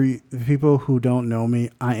people who don't know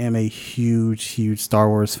me, I am a huge Star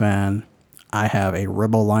Wars fan. I have a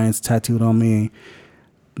Rebel Alliance tattooed on me.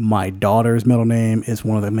 My daughter's middle name is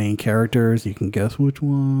one of the main characters. You can guess which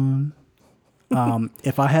one.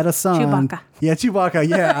 If I had a son, Chewbacca. Yeah, Chewbacca.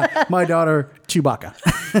 Yeah, my daughter Chewbacca.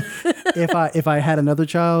 If I had another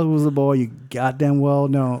child who was a boy, you goddamn will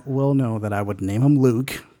know that I would name him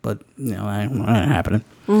Luke. But that ain't happening.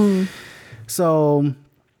 So,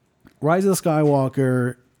 Rise of the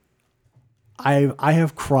Skywalker. I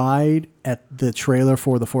have cried at the trailer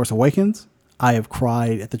for The Force Awakens. I have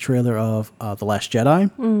cried at the trailer of The Last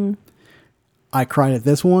Jedi. I cried at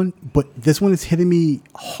this one, but this one is hitting me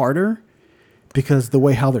harder because the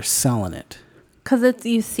way how they're selling it. Because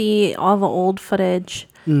you see all the old footage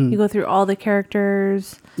You go through all the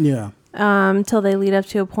characters. Yeah. Till they lead up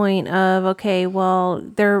to a point of, okay, well,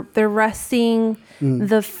 they're resting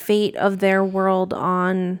the fate of their world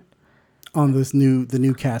on the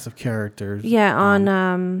new cast of characters. Yeah,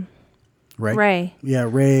 on Rey. Yeah,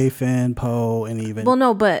 Rey, Finn, Poe, and even. Well,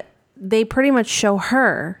 no, but they pretty much show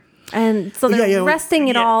her, and so they're resting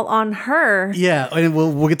it all on her. Yeah, and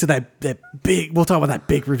we'll get to that big. We'll talk about that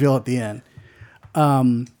big reveal at the end.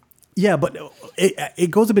 Yeah, but it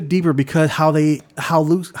goes a bit deeper because how Luke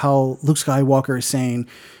Skywalker is saying,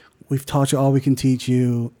 "We've taught you all we can teach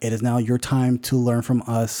you. It is now your time to learn from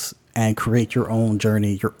us and create your own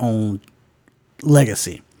journey, your own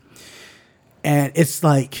legacy." And it's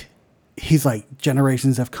like he's like,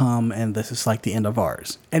 generations have come, and this is like the end of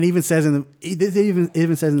ours. And even says it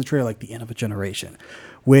even says in the trailer like the end of a generation,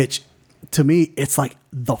 which to me it's like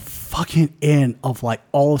the fucking end of like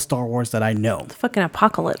all of Star Wars that I know. The fucking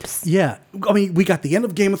apocalypse. Yeah, I mean, we got the end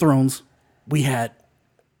of Game of Thrones. We had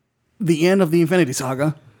the end of the Infinity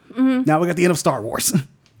Saga. Now we got the end of Star Wars.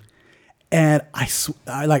 And I feel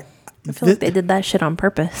like they did that shit on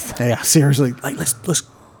purpose. Yeah, seriously. Like let's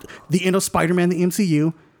the end of Spider-Man, the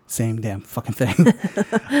MCU, same damn fucking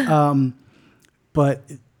thing. But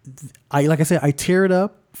like I said, I teared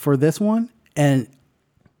up for this one, and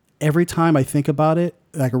every time I think about it,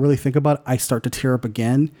 like I really think about it, I start to tear up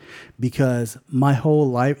again because my whole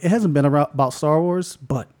life, it hasn't been about Star Wars,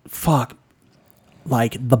 but fuck,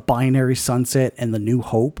 like the Binary Sunset and the New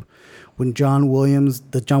Hope. When John Williams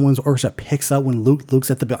orchestra picks up when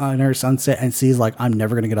Luke's at the Binary Sunset and sees like, I'm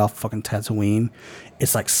never going to get off fucking Tatooine.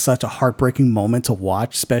 It's like such a heartbreaking moment to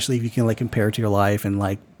watch, especially if you can like compare it to your life and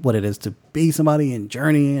like what it is to be somebody and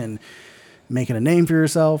journey and making a name for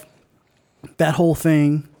yourself. That whole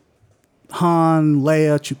thing, Han,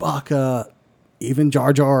 Leia, Chewbacca, even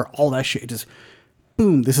Jar Jar, all that shit, just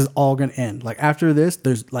boom, this is all going to end. Like after this,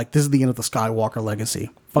 this is the end of the Skywalker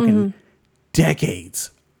legacy. Fucking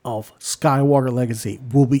decades of Skywalker legacy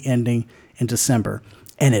will be ending in December.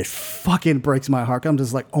 And it fucking breaks my heart. I'm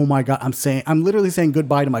just like, oh my God, I'm literally saying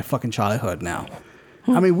goodbye to my fucking childhood now.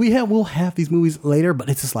 I mean, we'll have these movies later, but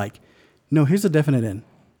it's just like, no, here's a definite end.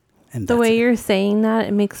 And the way you're saying that,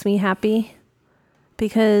 it makes me happy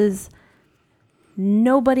because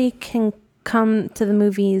nobody can come to the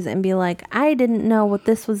movies and be like, I didn't know what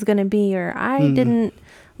this was going to be, or I didn't,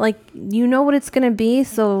 like, you know what it's going to be,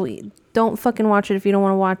 so don't fucking watch it if you don't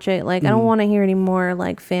want to watch it. Like, I don't want to hear any more,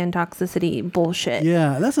 like, fan toxicity bullshit.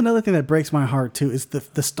 Yeah, that's another thing that breaks my heart, too, is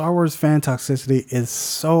the Star Wars fan toxicity is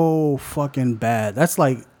so fucking bad. That's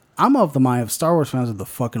like, I'm of the mind of Star Wars fans are the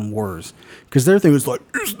fucking worst. Because their thing was like,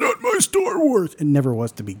 it's not my Star Wars. It never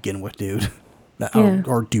was to begin with, dude.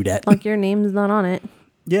 Or do that. Like, your name's not on it.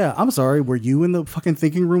 Yeah, I'm sorry. Were you in the fucking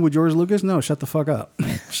thinking room with George Lucas? No, shut the fuck up.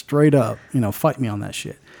 Straight up. Fight me on that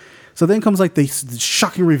shit. So then comes like the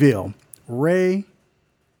shocking reveal. Rey,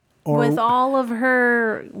 with all of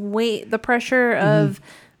her weight, the pressure of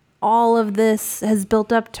all of this has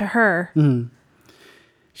built up to her.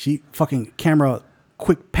 She fucking camera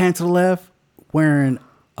quick pan to the left, wearing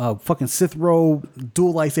a fucking Sith robe,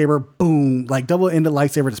 dual lightsaber, boom, like double-ended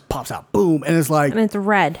lightsaber just pops out, boom, and it's like, and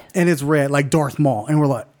it's red, like Darth Maul, and we're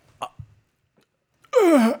like,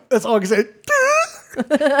 that's all I can say.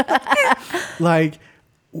 Like.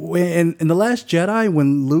 When in The Last Jedi,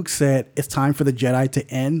 when Luke said it's time for the Jedi to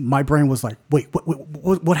end, my brain was like, wait,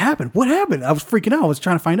 what happened? What happened? I was freaking out. I was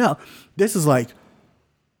trying to find out. This is like,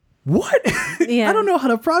 what? Yeah. I don't know how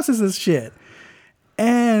to process this shit.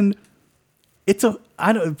 And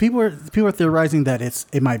people are theorizing that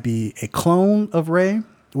it might be a clone of Rey,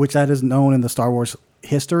 which that is known in the Star Wars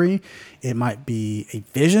history. It might be a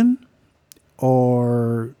vision,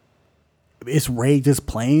 or is Rey just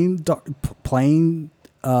playing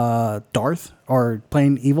Darth or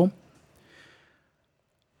playing evil?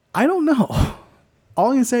 I don't know.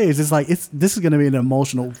 All I can say is this is going to be an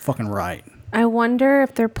emotional fucking ride. I wonder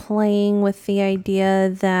if they're playing with the idea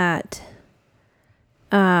that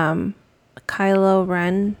Kylo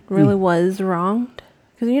Ren really was wronged,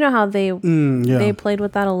 because you know how they played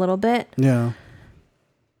with that a little bit. Yeah.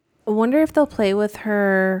 I wonder if they'll play with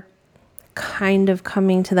her kind of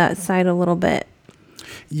coming to that side a little bit.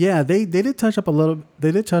 Yeah, they did touch up on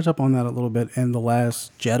that a little bit in The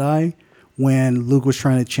Last Jedi when Luke was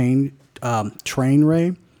trying to train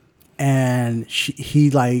Rey, and he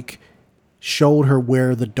like showed her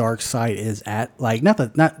where the dark side is at, like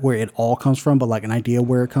not where it all comes from, but like an idea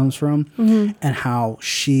where it comes from, and how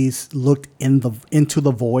she's looked into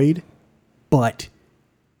the void, but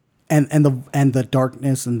and the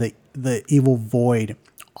darkness and the evil void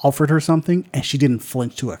offered her something, and she didn't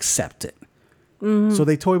flinch to accept it. So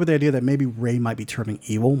they toyed with the idea that maybe Rey might be turning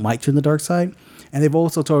evil, might turn the dark side. And they've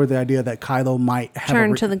also toyed with the idea that Kylo might have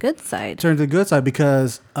turn to the good side. Turn to the good side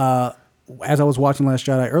because as I was watching Last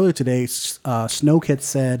Jedi earlier today, Snoke had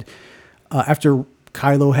said, after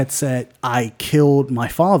Kylo had said, I killed my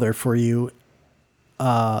father for you,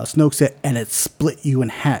 Snoke said, and it split you in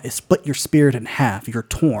half. It split your spirit in half. You're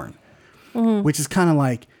torn. Which is kind of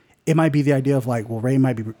like, it might be the idea of like, well, Rey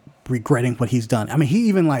might be regretting what he's done. I mean, he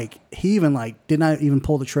even did not even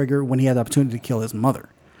pull the trigger when he had the opportunity to kill his mother.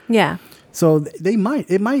 Yeah. So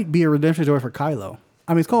it might be a redemption story for Kylo.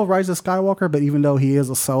 I mean, it's called Rise of Skywalker, but even though he is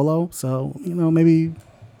a solo, so, maybe,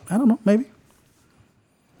 I don't know, maybe.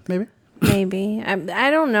 Maybe. I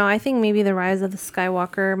don't know. I think maybe the Rise of the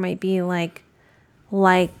Skywalker might be like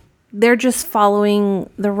they're just following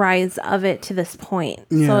the rise of it to this point.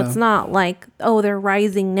 Yeah. So it's not like, oh, they're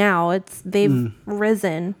rising now. They've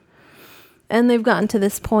risen and they've gotten to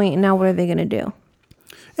this point, and now what are they going to do?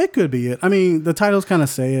 It could be it. I mean, the titles kind of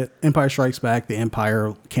say it. Empire Strikes Back, the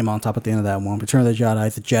Empire came on top at the end of that one. Return of the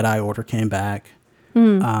Jedi Order came back.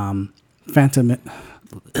 Phantom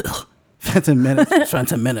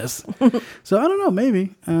Menace. So I don't know,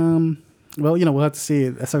 maybe. Well, we'll have to see.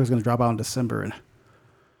 That sucker's going to drop out in December, and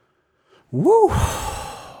woo!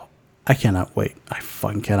 I cannot wait. I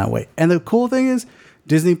fucking cannot wait. And the cool thing is,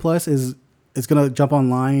 Disney Plus is going to jump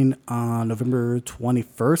online on November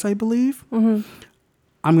 21st, I believe. Mm-hmm.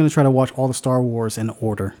 I'm going to try to watch all the Star Wars in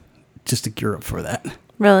order just to gear up for that.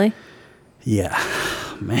 Really? Yeah.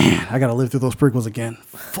 Man, I got to live through those prequels again.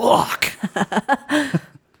 Fuck.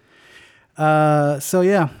 So,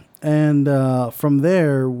 yeah. And from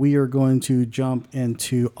there, we are going to jump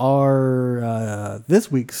into our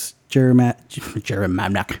this week's geriatric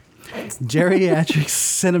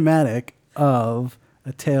cinematic of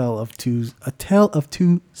A Tale of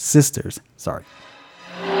Two Sisters. Sorry.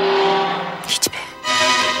 이 집에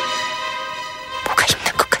뭐가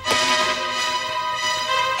있는 것 같아.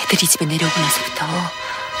 애들이 집에 내려오고 나서부터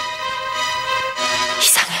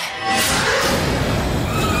이상해.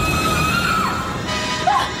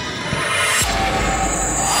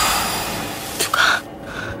 누가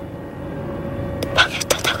방에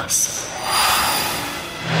들어갔어.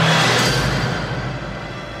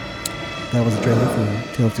 That was a trailer for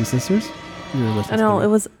Tale of Two Sisters. I know, it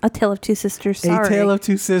was A Tale of Two Sisters. Sorry. A Tale of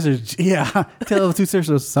Two Sisters. Yeah. Tale of Two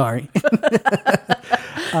Sisters. Sorry.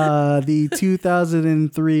 The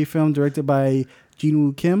 2003 film directed by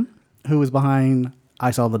Jin-Woo Kim, who was behind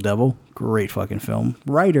I Saw the Devil. Great fucking film.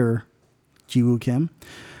 Writer Ji-Woo Kim.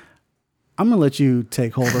 I'm going to let you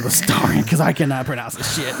take hold of the story because I cannot pronounce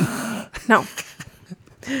this shit. No.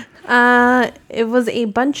 It was a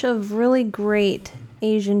bunch of really great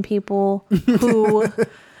Asian people who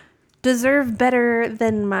deserve better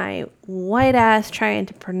than my white ass trying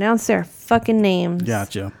to pronounce their fucking names.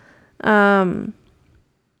 Gotcha. I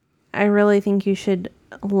really think you should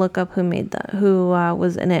look up who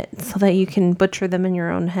was in it so that you can butcher them in your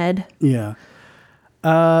own head. Yeah.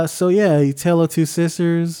 So yeah, A Tale of Two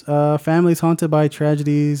Sisters. Families haunted by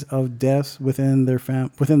tragedies of deaths within the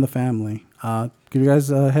family. Give you guys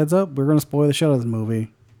a heads up. We're gonna spoil the shit out of this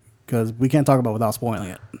movie because we can't talk about it without spoiling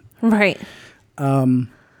it. Right.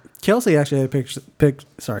 Kelsey actually had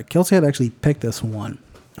Kelsey had actually picked this one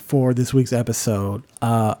for this week's episode.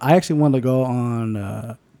 I actually wanted to go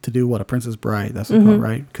on to do A Princess Bride. That's what called,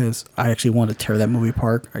 right? Because I actually wanted to tear that movie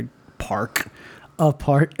apart.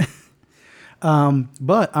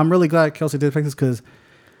 But I'm really glad Kelsey did pick this because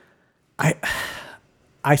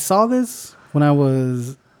I saw this when I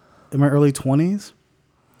was in my early 20s.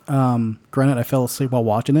 Granted, I fell asleep while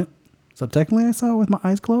watching it, so technically I saw it with my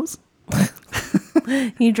eyes closed.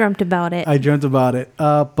 You dreamt about it. I dreamt about it.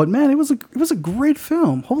 But man, it was a great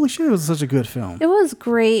film. Holy shit, it was such a good film. It was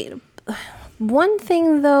great. One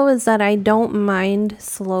thing though is that I don't mind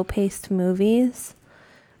slow-paced movies.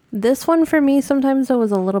 This one for me sometimes though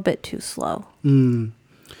was a little bit too slow.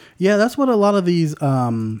 Yeah, that's what a lot of these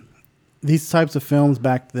types of films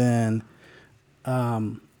back then,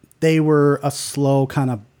 they were a slow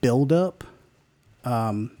kind of build up.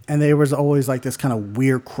 And there was always like this kind of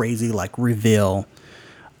weird, crazy like reveal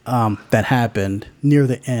that happened near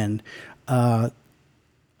the end. A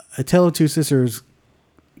Tale of Two Sisters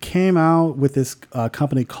came out with this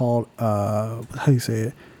company called how do you say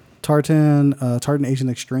it? Tartan Asian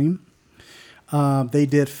Extreme. They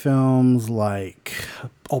did films like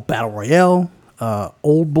Battle Royale,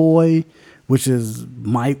 Old Boy, which is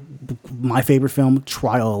my favorite film,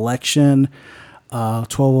 Trial Election,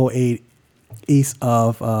 1208 East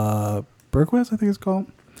of Berquist, I think it's called.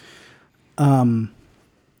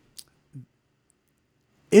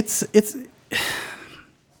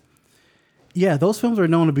 Yeah, those films are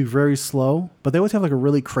known to be very slow, but they always have like a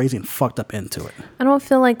really crazy and fucked up end to it. I don't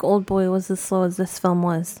feel like Old Boy was as slow as this film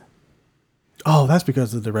was. Oh, that's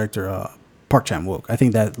because of the director Park Chan-wook. I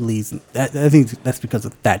think that leads. I think that's because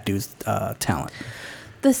of that dude's talent.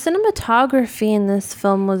 The cinematography in this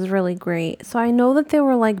film was really great. So I know that they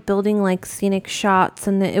were like building like scenic shots,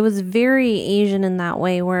 and it was very Asian in that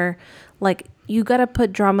way, where like you got to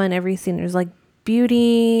put drama in every scene. There's like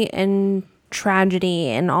beauty and tragedy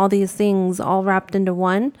and all these things all wrapped into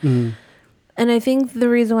one. Mm. And I think the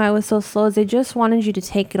reason why it was so slow is they just wanted you to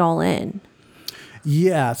take it all in.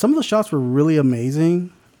 Yeah, some of the shots were really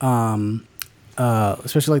amazing,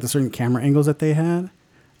 especially like the certain camera angles that they had.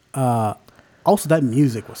 Also, that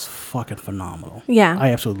music was fucking phenomenal. Yeah,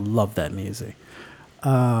 I absolutely love that music.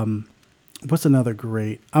 What's another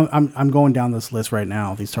great? I'm going down this list right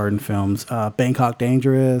now. These Tartan films: Bangkok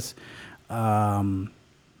Dangerous.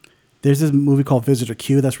 There's this movie called Visitor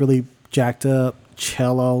Q that's really jacked up.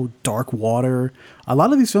 Cello, Dark Water. A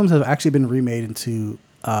lot of these films have actually been remade into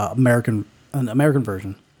an American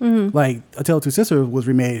version. Mm-hmm. Like A Tale of Two Sisters was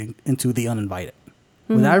remade into The Uninvited.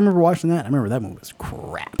 Mm-hmm. When I remember watching that, I remember that movie was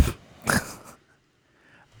crap.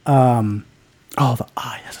 The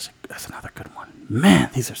Eye. That's another good one. Man,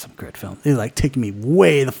 these are some good films. They're like taking me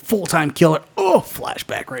way the Full-Time Killer. Oh,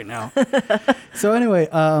 flashback right now. So anyway,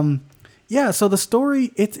 so the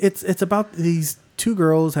story it's about these two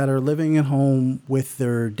girls that are living at home with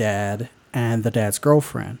their dad and the dad's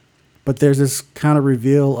girlfriend. But there's this kind of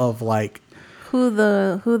reveal of like who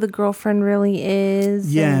the girlfriend really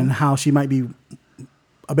is. Yeah, and how she might be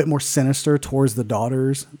a bit more sinister towards the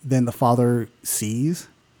daughters than the father sees.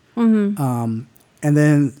 Mm-hmm. And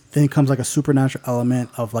then comes like a supernatural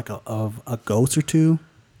element of like a ghost or two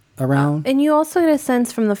around. And you also get a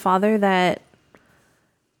sense from the father that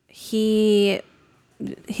he's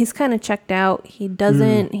kind of checked out. He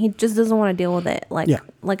just doesn't want to deal with it. Like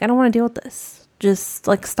I don't want to deal with this. Just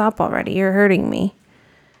like stop already. You're hurting me.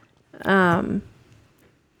 And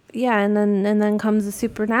then comes the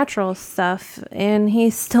supernatural stuff, and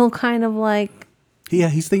he's still kind of like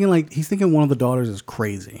he's thinking one of the daughters is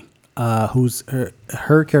crazy. Who's her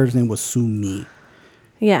character's name was Sumi.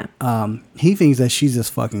 Yeah. He thinks that she's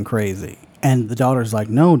just fucking crazy. And the daughter's like,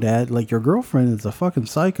 no, Dad, like your girlfriend is a fucking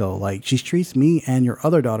psycho. Like she treats me and your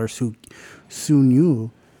other daughters who soon you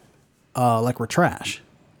like we're trash.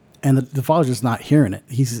 And the father's just not hearing it.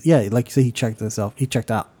 He's like you said, he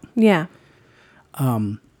checked out. Yeah.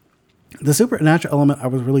 The supernatural element I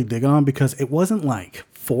was really digging on because it wasn't like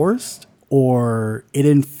forced or it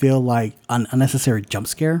didn't feel like an unnecessary jump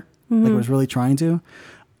scare. Mm-hmm. Like it was really trying to.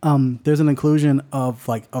 There's an inclusion of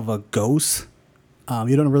a ghost.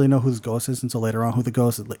 You don't really know who this ghost is until later on. Who the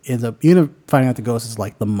ghost ends up, finding out the ghost is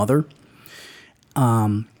like the mother.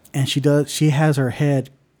 And she has her head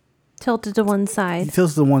tilted to one side.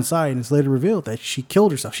 Tilted to one side, and it's later revealed that she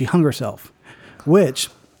killed herself. She hung herself, which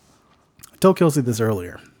I told Kelsey this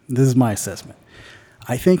earlier. This is my assessment.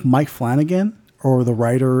 I think Mike Flanagan, or the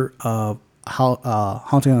writer of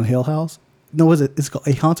Haunting on Hill House. No, it's called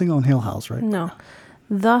A Haunting on Hill House, right? No.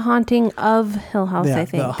 The Haunting of Hill House, I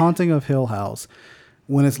think. The Haunting of Hill House.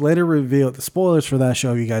 When it's later revealed, the spoilers for that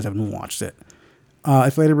show, if you guys haven't watched it,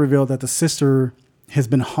 it's later revealed that the sister has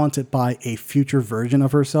been haunted by a future version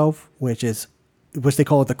of herself, which they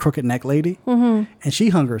call it the Crooked Neck Lady. Mm-hmm. And she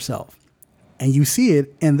hung herself. And you see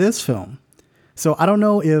it in this film. So I don't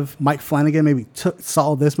know if Mike Flanagan maybe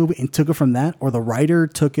saw this movie and took it from that, or the writer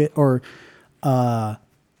took it, or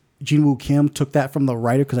Jin-Woo Kim took that from the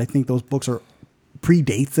writer, because I think those books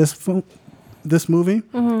predates this movie,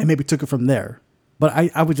 mm-hmm. and maybe took it from there. But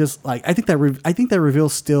I would just like I think that reveal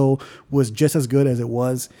still was just as good as it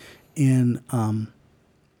was in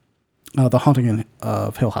The Haunting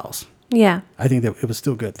of Hill House. Yeah, I think that it was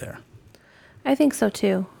still good there. I think so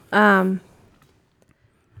too.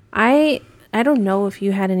 I don't know if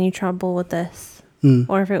you had any trouble with this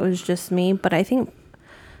or if it was just me, but I think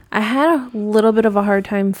I had a little bit of a hard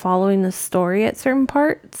time following the story at certain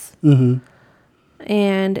parts. Mm-hmm.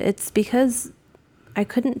 And it's because I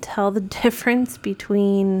couldn't tell the difference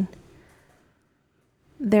between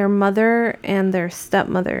their mother and their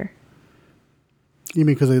stepmother. You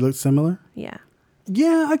mean because they look similar? Yeah.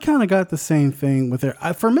 Yeah, I kind of got the same thing with her.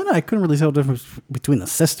 For a minute, I couldn't really tell the difference between the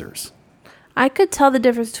sisters. I could tell the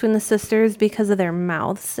difference between the sisters because of their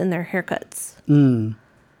mouths and their haircuts.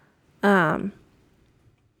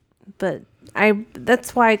 But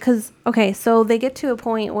that's why, so they get to a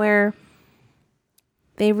point where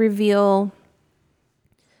they reveal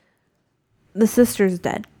the sister's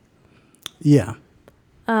dead. Yeah.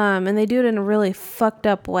 And they do it in a really fucked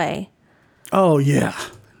up way. Oh, yeah.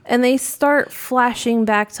 And they start flashing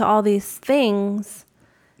back to all these things.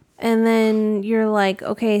 And then you're like,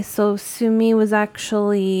 okay, so Sumi was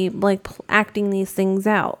actually like acting these things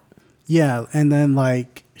out. Yeah, and then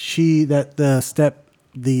like the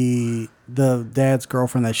dad's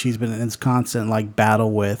girlfriend that she's been in this constant like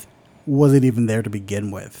battle with wasn't even there to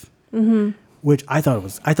begin with. Mm-hmm. Which I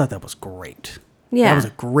thought that was great. Yeah. That was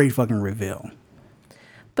a great fucking reveal.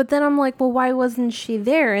 But then I'm like, well, why wasn't she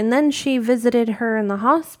there? And then she visited her in the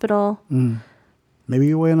hospital. Maybe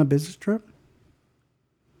you're away on a business trip?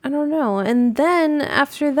 I don't know. And then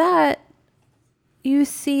after that, you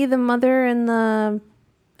see the mother in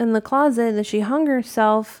the closet that she hung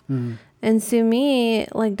herself. And Sumi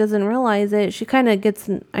like doesn't realize it. She kind of gets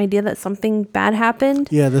an idea that something bad happened.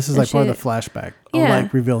 Yeah, this is like part of the flashback. Yeah. Of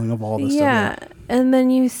like revealing of all this stuff. Yeah. And then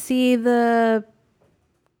you see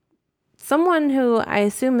someone who I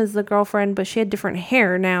assume is the girlfriend, but she had different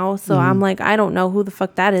hair now. So I'm like, I don't know who the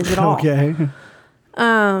fuck that is at all. Okay.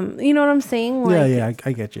 You know what I'm saying? Like, Yeah,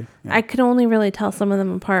 I get you. Yeah. I could only really tell some of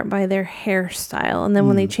them apart by their hairstyle. And then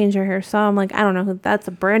when they change their hairstyle, I'm like, I don't know. That's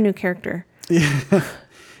a brand new character.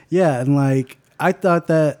 Yeah, and like I thought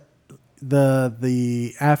that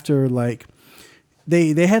the after like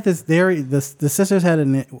they had this the sisters had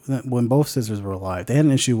when both sisters were alive, they had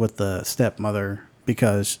an issue with the stepmother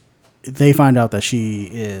because they find out that she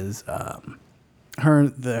is her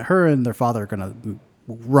and their father are gonna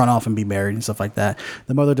run off and be married and stuff like that.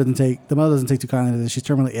 The mother doesn't take too kindly to this. She's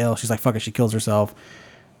terminally ill. She's like, fuck it, she kills herself.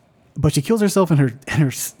 But she kills herself in her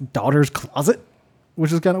daughter's closet,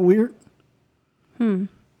 which is kind of weird.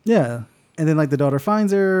 Yeah. And then like the daughter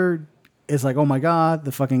finds her. It's like, oh my God,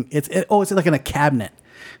 the fucking it's like in a cabinet.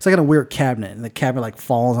 It's like in a weird cabinet, and the cabinet like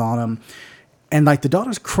falls on him. And like the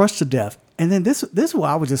daughter's crushed to death. And then this is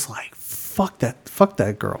why I was just like, fuck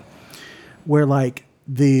that girl. Where like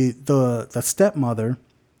the stepmother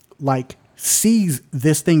like sees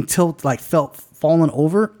this thing falling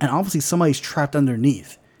over, and obviously somebody's trapped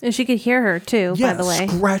underneath. And she could hear her too, by the way.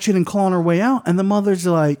 Scratching and clawing her way out. And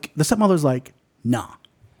the stepmother's like, nah.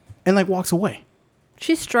 And like walks away.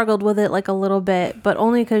 She struggled with it like a little bit, but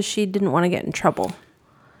only because she didn't want to get in trouble.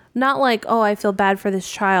 Not like, oh, I feel bad for this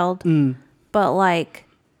child, but like,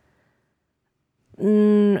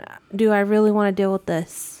 do I really want to deal with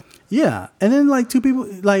this? Yeah. And then like two people,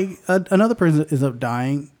 like another person ends up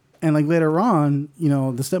dying. And like later on, you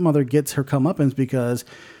know, the stepmother gets her comeuppance because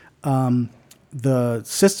the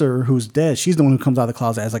sister who's dead, she's the one who comes out of the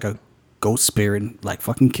closet as like a ghost spirit and like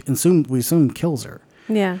fucking, we assume kills her.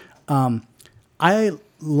 Yeah. I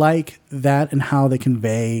like that and how they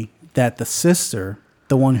convey that the sister,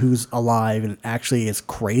 the one who's alive and actually is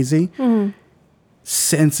crazy,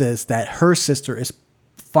 senses that her sister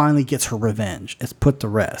finally gets her revenge. It's put to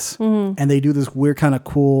rest. And they do this weird kind of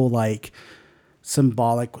cool, like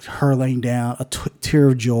symbolic, her laying down, a tear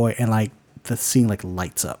of joy, and like the scene like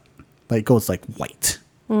lights up. Like it goes like white.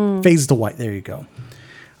 Fades to white. There you go.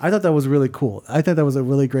 I thought that was really cool. I thought that was a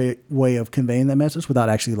really great way of conveying that message without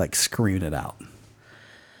actually like screaming it out.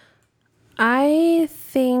 I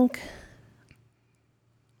think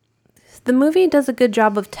the movie does a good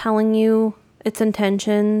job of telling you its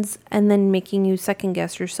intentions and then making you second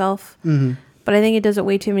guess yourself. But I think it does it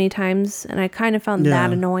way too many times, and I kind of found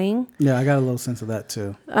that annoying. Yeah, I got a little sense of that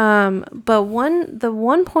too. But the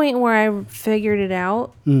one point where I figured it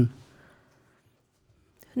out,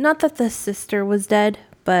 not that the sister was dead,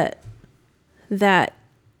 but that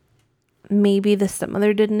maybe the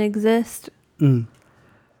stepmother didn't exist.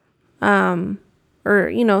 Or,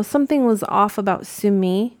 you know, something was off about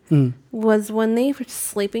Sumi, was when they were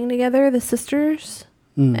sleeping together, the sisters,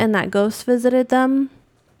 and that ghost visited them,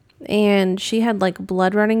 and she had like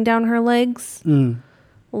blood running down her legs.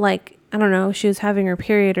 Like, I don't know, she was having her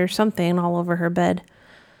period or something all over her bed.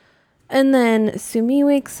 And then Sumi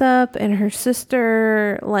wakes up and her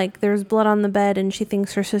sister, like, there's blood on the bed and she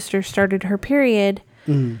thinks her sister started her period.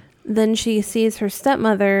 Then she sees her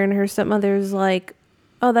stepmother and her stepmother's like,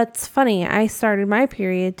 oh, that's funny. I started my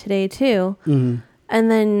period today too. And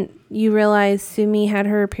then you realize Sumi had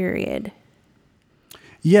her period.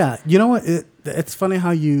 Yeah. You know what? It's funny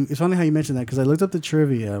how you mentioned that, because I looked up the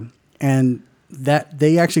trivia and that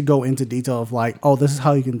they actually go into detail of like, oh, this is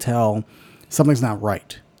how you can tell something's not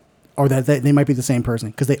right. Or that they might be the same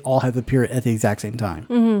person because they all have the period at the exact same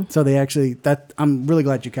time. So they actually, I'm really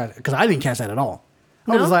glad you catch it, because I didn't catch that at all.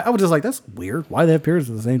 I was just like, that's weird. Why do they have periods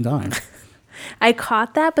at the same time? I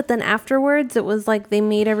caught that, but then afterwards it was like they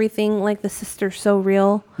made everything like the sister so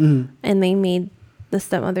real, and they made the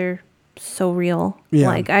stepmother so real. Yeah.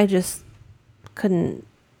 Like I just couldn't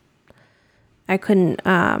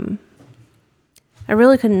I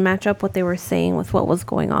really couldn't match up what they were saying with what was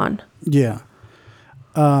going on. Yeah.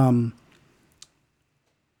 Some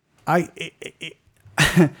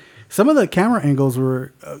of the camera angles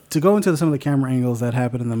were to go into some of the camera angles that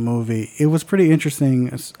happened in the movie. It was pretty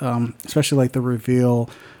interesting, especially like the reveal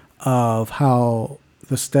of how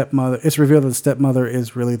the stepmother. It's revealed that the stepmother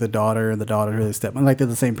is really the daughter, and the daughter is really the stepmother. Like they're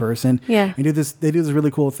the same person. Yeah. And they do this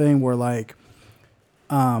really cool thing where like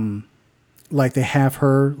they have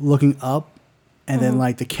her looking up, and then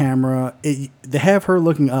like the camera. They have her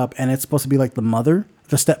looking up, and it's supposed to be like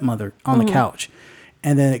the stepmother on the couch,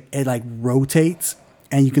 and then it like rotates.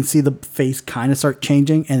 And you can see the face kind of start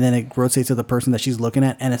changing, and then it rotates to the person that she's looking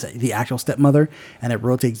at, and it's the actual stepmother, and it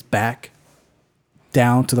rotates back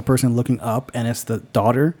down to the person looking up, and it's the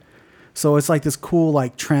daughter. So it's like this cool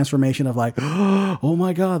like transformation of like, oh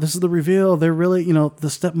my God, this is the reveal. They're really, the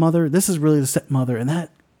stepmother. This is really the stepmother, and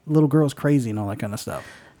that little girl's crazy and all that kind of stuff.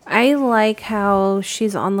 I like how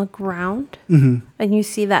she's on the ground, and you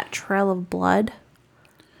see that trail of blood.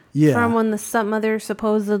 Yeah. From when the stepmother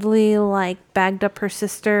supposedly like bagged up her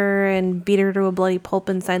sister and beat her to a bloody pulp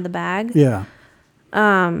inside the bag. Yeah.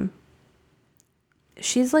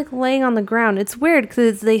 She's like laying on the ground. It's weird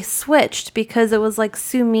because they switched because it was like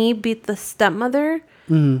Sumi beat the stepmother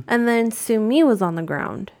and then Sumi was on the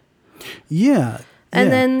ground. Yeah.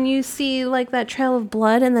 And then you see like that trail of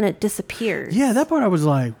blood and then it disappears. Yeah, that part I was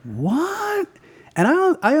like, what? And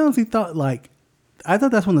I honestly thought I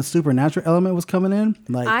thought that's when the supernatural element was coming in.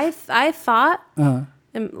 Like I thought,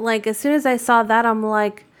 like as soon as I saw that, I'm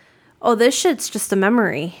like, oh, this shit's just a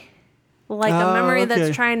memory, like a memory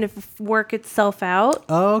that's trying to work itself out.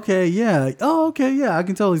 Oh, okay, yeah. Oh, okay, yeah. I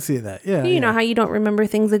can totally see that. Yeah, you know how you don't remember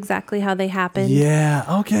things exactly how they happened. Yeah.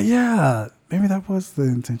 Okay. Yeah. Maybe that was the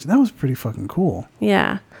intention. That was pretty fucking cool.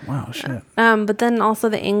 Yeah. Wow. Shit. But then also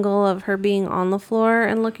the angle of her being on the floor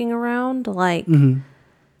and looking around, like.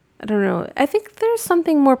 I don't know. I think there's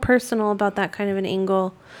something more personal about that kind of an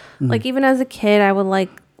angle. Like even as a kid, I would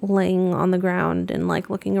like laying on the ground and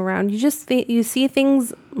like looking around. You just you see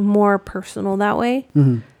things more personal that way.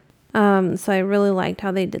 So I really liked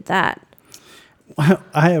how they did that.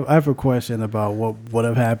 I have a question about what would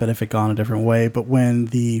have happened if it gone a different way. But when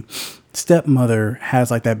the stepmother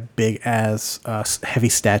has like that big ass heavy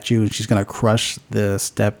statue and she's gonna crush the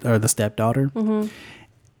stepdaughter.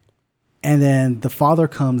 And then the father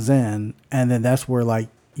comes in, and then that's where like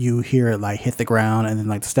you hear it like hit the ground, and then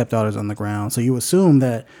like the stepdaughter's on the ground. So you assume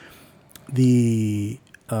that the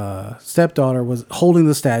stepdaughter was holding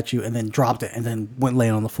the statue and then dropped it and then went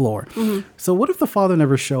laying on the floor. So what if the father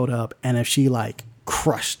never showed up, and if she like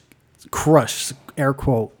crushed air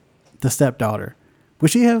quote the stepdaughter,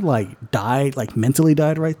 would she have like died, like mentally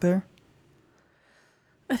died right there?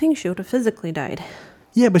 I think she would have physically died.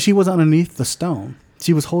 Yeah, but she was underneath the stone.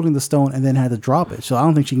 She was holding the stone and then had to drop it. So I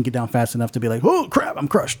don't think she can get down fast enough to be like, oh, crap, I'm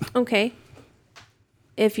crushed. Okay.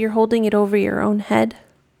 If you're holding it over your own head,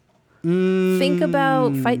 think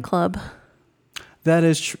about Fight Club. That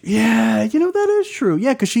is true. Yeah, that is true.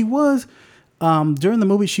 Yeah, because she was, during the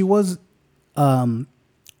movie, she was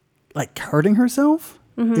like hurting herself.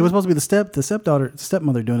 It was supposed to be the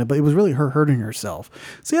stepmother doing it, but it was really her hurting herself.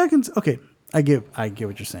 See, I get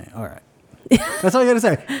what you're saying. All right. That's all you got to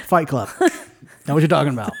say. Fight Club. Know what you're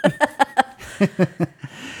talking about.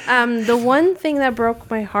 The one thing that broke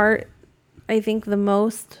my heart, I think the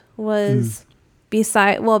most was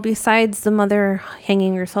besides the mother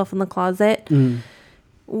hanging herself in the closet,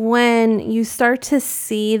 when you start to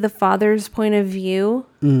see the father's point of view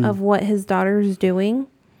of what his daughter's doing.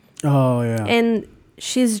 Oh yeah. And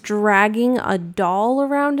she's dragging a doll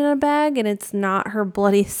around in a bag, and it's not her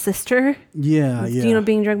bloody sister. Yeah, yeah.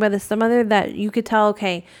 Being dragged by the stepmother, that you could tell,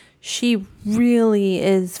 okay, she really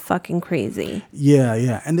is fucking crazy. Yeah,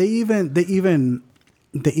 yeah. And they even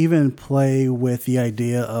play with the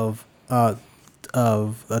idea of a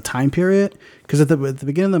time period, because at the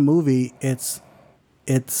beginning of the movie, it's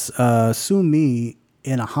Sumi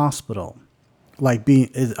in a hospital, like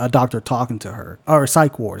being a doctor talking to her, or a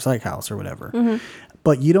psych house or whatever.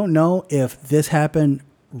 But you don't know if this happened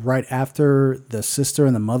right after the sister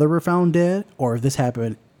and the mother were found dead, or if this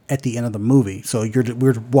happened at the end of the movie. So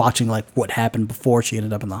we're watching like what happened before she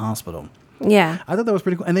ended up in the hospital. Yeah, I thought that was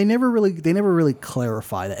pretty cool, and they never really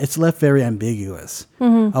clarify that. It's left very ambiguous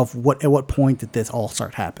of at what point did this all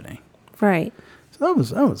start happening. Right. So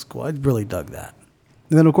that was cool. I really dug that.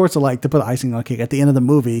 And then of course, to put icing on the cake at the end of the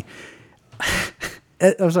movie.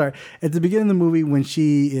 I'm sorry. At the beginning of the movie, when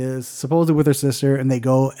she is supposedly with her sister, and they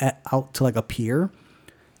go out to like a pier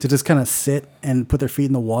to just kind of sit and put their feet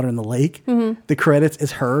in the water in the lake, the credits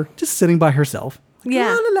is her just sitting by herself.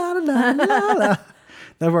 Yeah. La, la, la, la, la, la.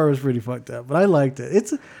 That part was pretty fucked up, but I liked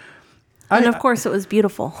it. And of course, it was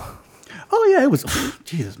beautiful. Oh yeah, it was.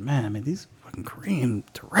 Jesus, man. I mean, these fucking Korean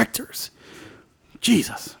directors.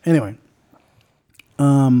 Jesus. Anyway,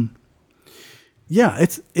 yeah,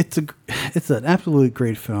 it's an absolutely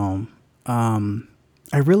great film.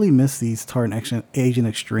 I really miss these Tartan Asian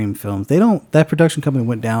extreme films. That production company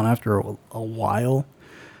went down after a while.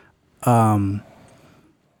 And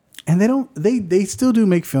they still do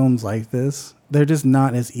make films like this. They're just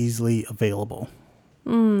not as easily available.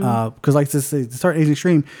 Because like to say, the Tartan Asian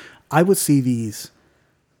extreme, I would see these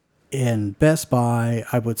in Best Buy.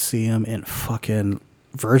 I would see them in fucking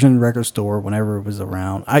Virgin Record Store whenever it was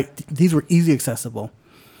around. These were easy accessible.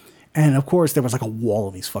 And of course, there was like a wall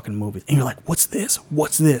of these fucking movies. And you're like, what's this?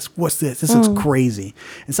 What's this? What's this? This looks crazy.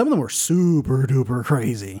 And some of them were super duper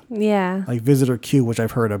crazy. Yeah. Like Visitor Q, which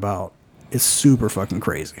I've heard about, is super fucking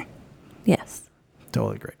crazy. Yes.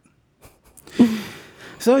 Totally great.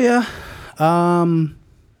 So yeah.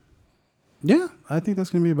 Yeah, I think that's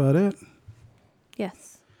going to be about it.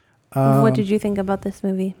 Yes. What did you think about this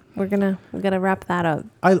movie? We're gonna wrap that up.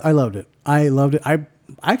 I loved it. I loved it. I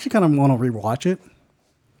actually kind of want to rewatch it.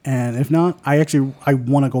 And if not, I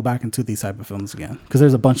want to go back into these type of films again because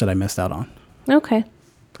there's a bunch that I missed out on. Okay.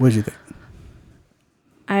 What did you think?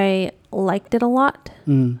 I liked it a lot.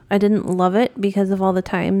 I didn't love it because of all the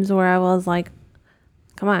times where I was like,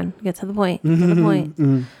 "Come on, get to the point, get to the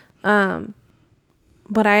point."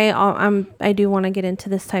 But I do want to get into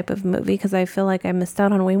this type of movie because I feel like I missed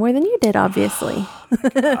out on way more than you did, obviously.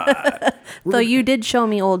 Though you did show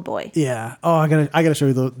me Old Boy. Yeah. Oh, I gotta show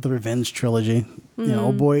you the Revenge trilogy. You know,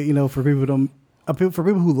 Old Boy. You know, for people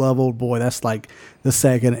who love Old Boy, that's like the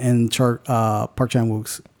second in Park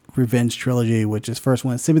Chan-wook's Revenge trilogy, which is first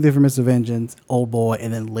one Sympathy for Mr. Vengeance, Old Boy,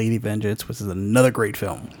 and then Lady Vengeance, which is another great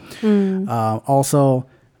film. Also,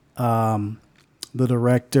 the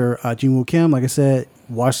director Jin Woo Kim, like I said,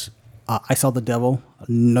 watched I Saw the Devil,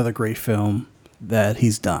 another great film that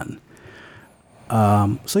he's done.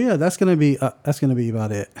 So yeah, that's gonna be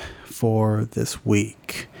about it for this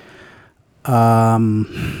week. As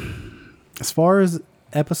far as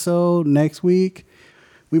episode next week,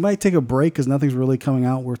 we might take a break because nothing's really coming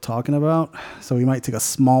out worth talking about. So we might take a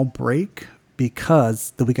small break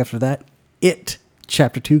because the week after that, It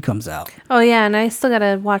Chapter 2 comes out. Oh yeah, and I still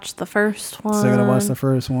gotta watch the first one. Still gotta watch the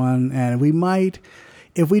first one, and we might,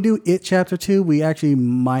 if we do It Chapter 2, we actually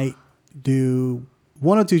might do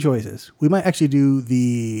one of two choices. We might actually do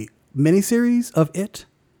the miniseries of It,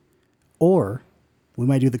 or we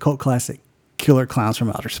might do the cult classic Killer Clowns from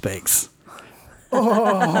Outer Space.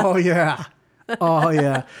 Oh yeah. Oh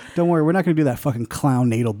yeah. Don't worry, we're not gonna do that fucking clown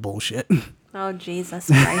natal bullshit. Oh Jesus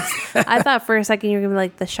Christ. I thought for a second you were gonna be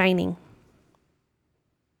like The Shining.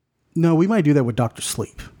 No, we might do that with Dr.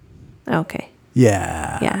 Sleep. Okay.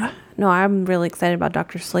 Yeah. Yeah. No, I'm really excited about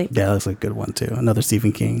Dr. Sleep. Yeah, that looks like a good one too. Another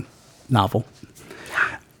Stephen King novel.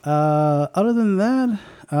 Other than that,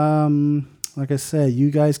 like I said,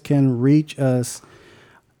 you guys can reach us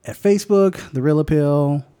at Facebook, The Real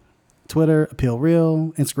Appeal, Twitter, Appeal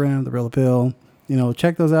Real, Instagram, The Real Appeal. You know,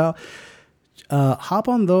 check those out. Hop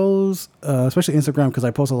on those, especially Instagram, because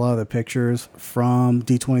I post a lot of the pictures from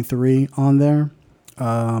D23 on there.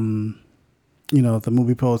 You know, the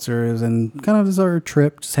movie posters and kind of just our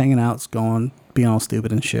trip, just hanging out, being all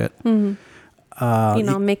stupid and shit. Mm-hmm. You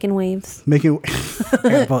know, making waves. I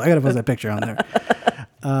gotta post that picture on there.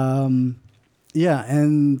 Yeah,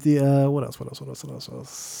 and the what else?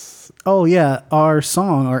 Oh yeah, our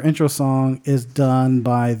intro song is done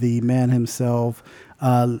by the man himself,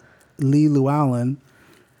 Lee Llewellyn.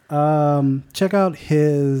 Check out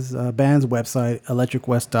his band's website,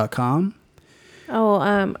 electricwest.com. Oh,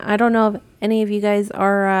 I don't know if any of you guys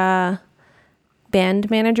are band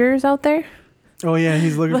managers out there. Oh yeah,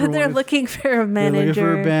 he's looking. But they're looking for a manager. They're looking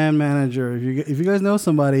for a band manager. If you guys know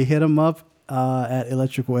somebody, hit them up at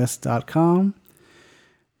electricwest.com.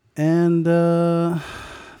 And I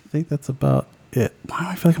think that's about it. Why do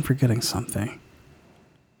I feel like I'm forgetting something?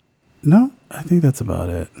 No, I think that's about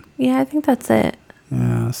it. Yeah, I think that's it.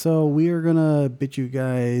 Yeah, so we are gonna bid you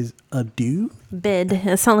guys adieu. Bid.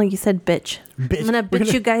 It sounded like you said bitch. I'm gonna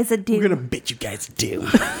bid you guys adieu. We're gonna bid you guys adieu.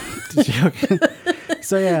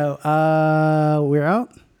 So yeah, we're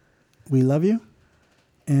out. We love you,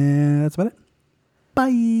 and that's about it.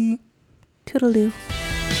 Bye. Toodaloo.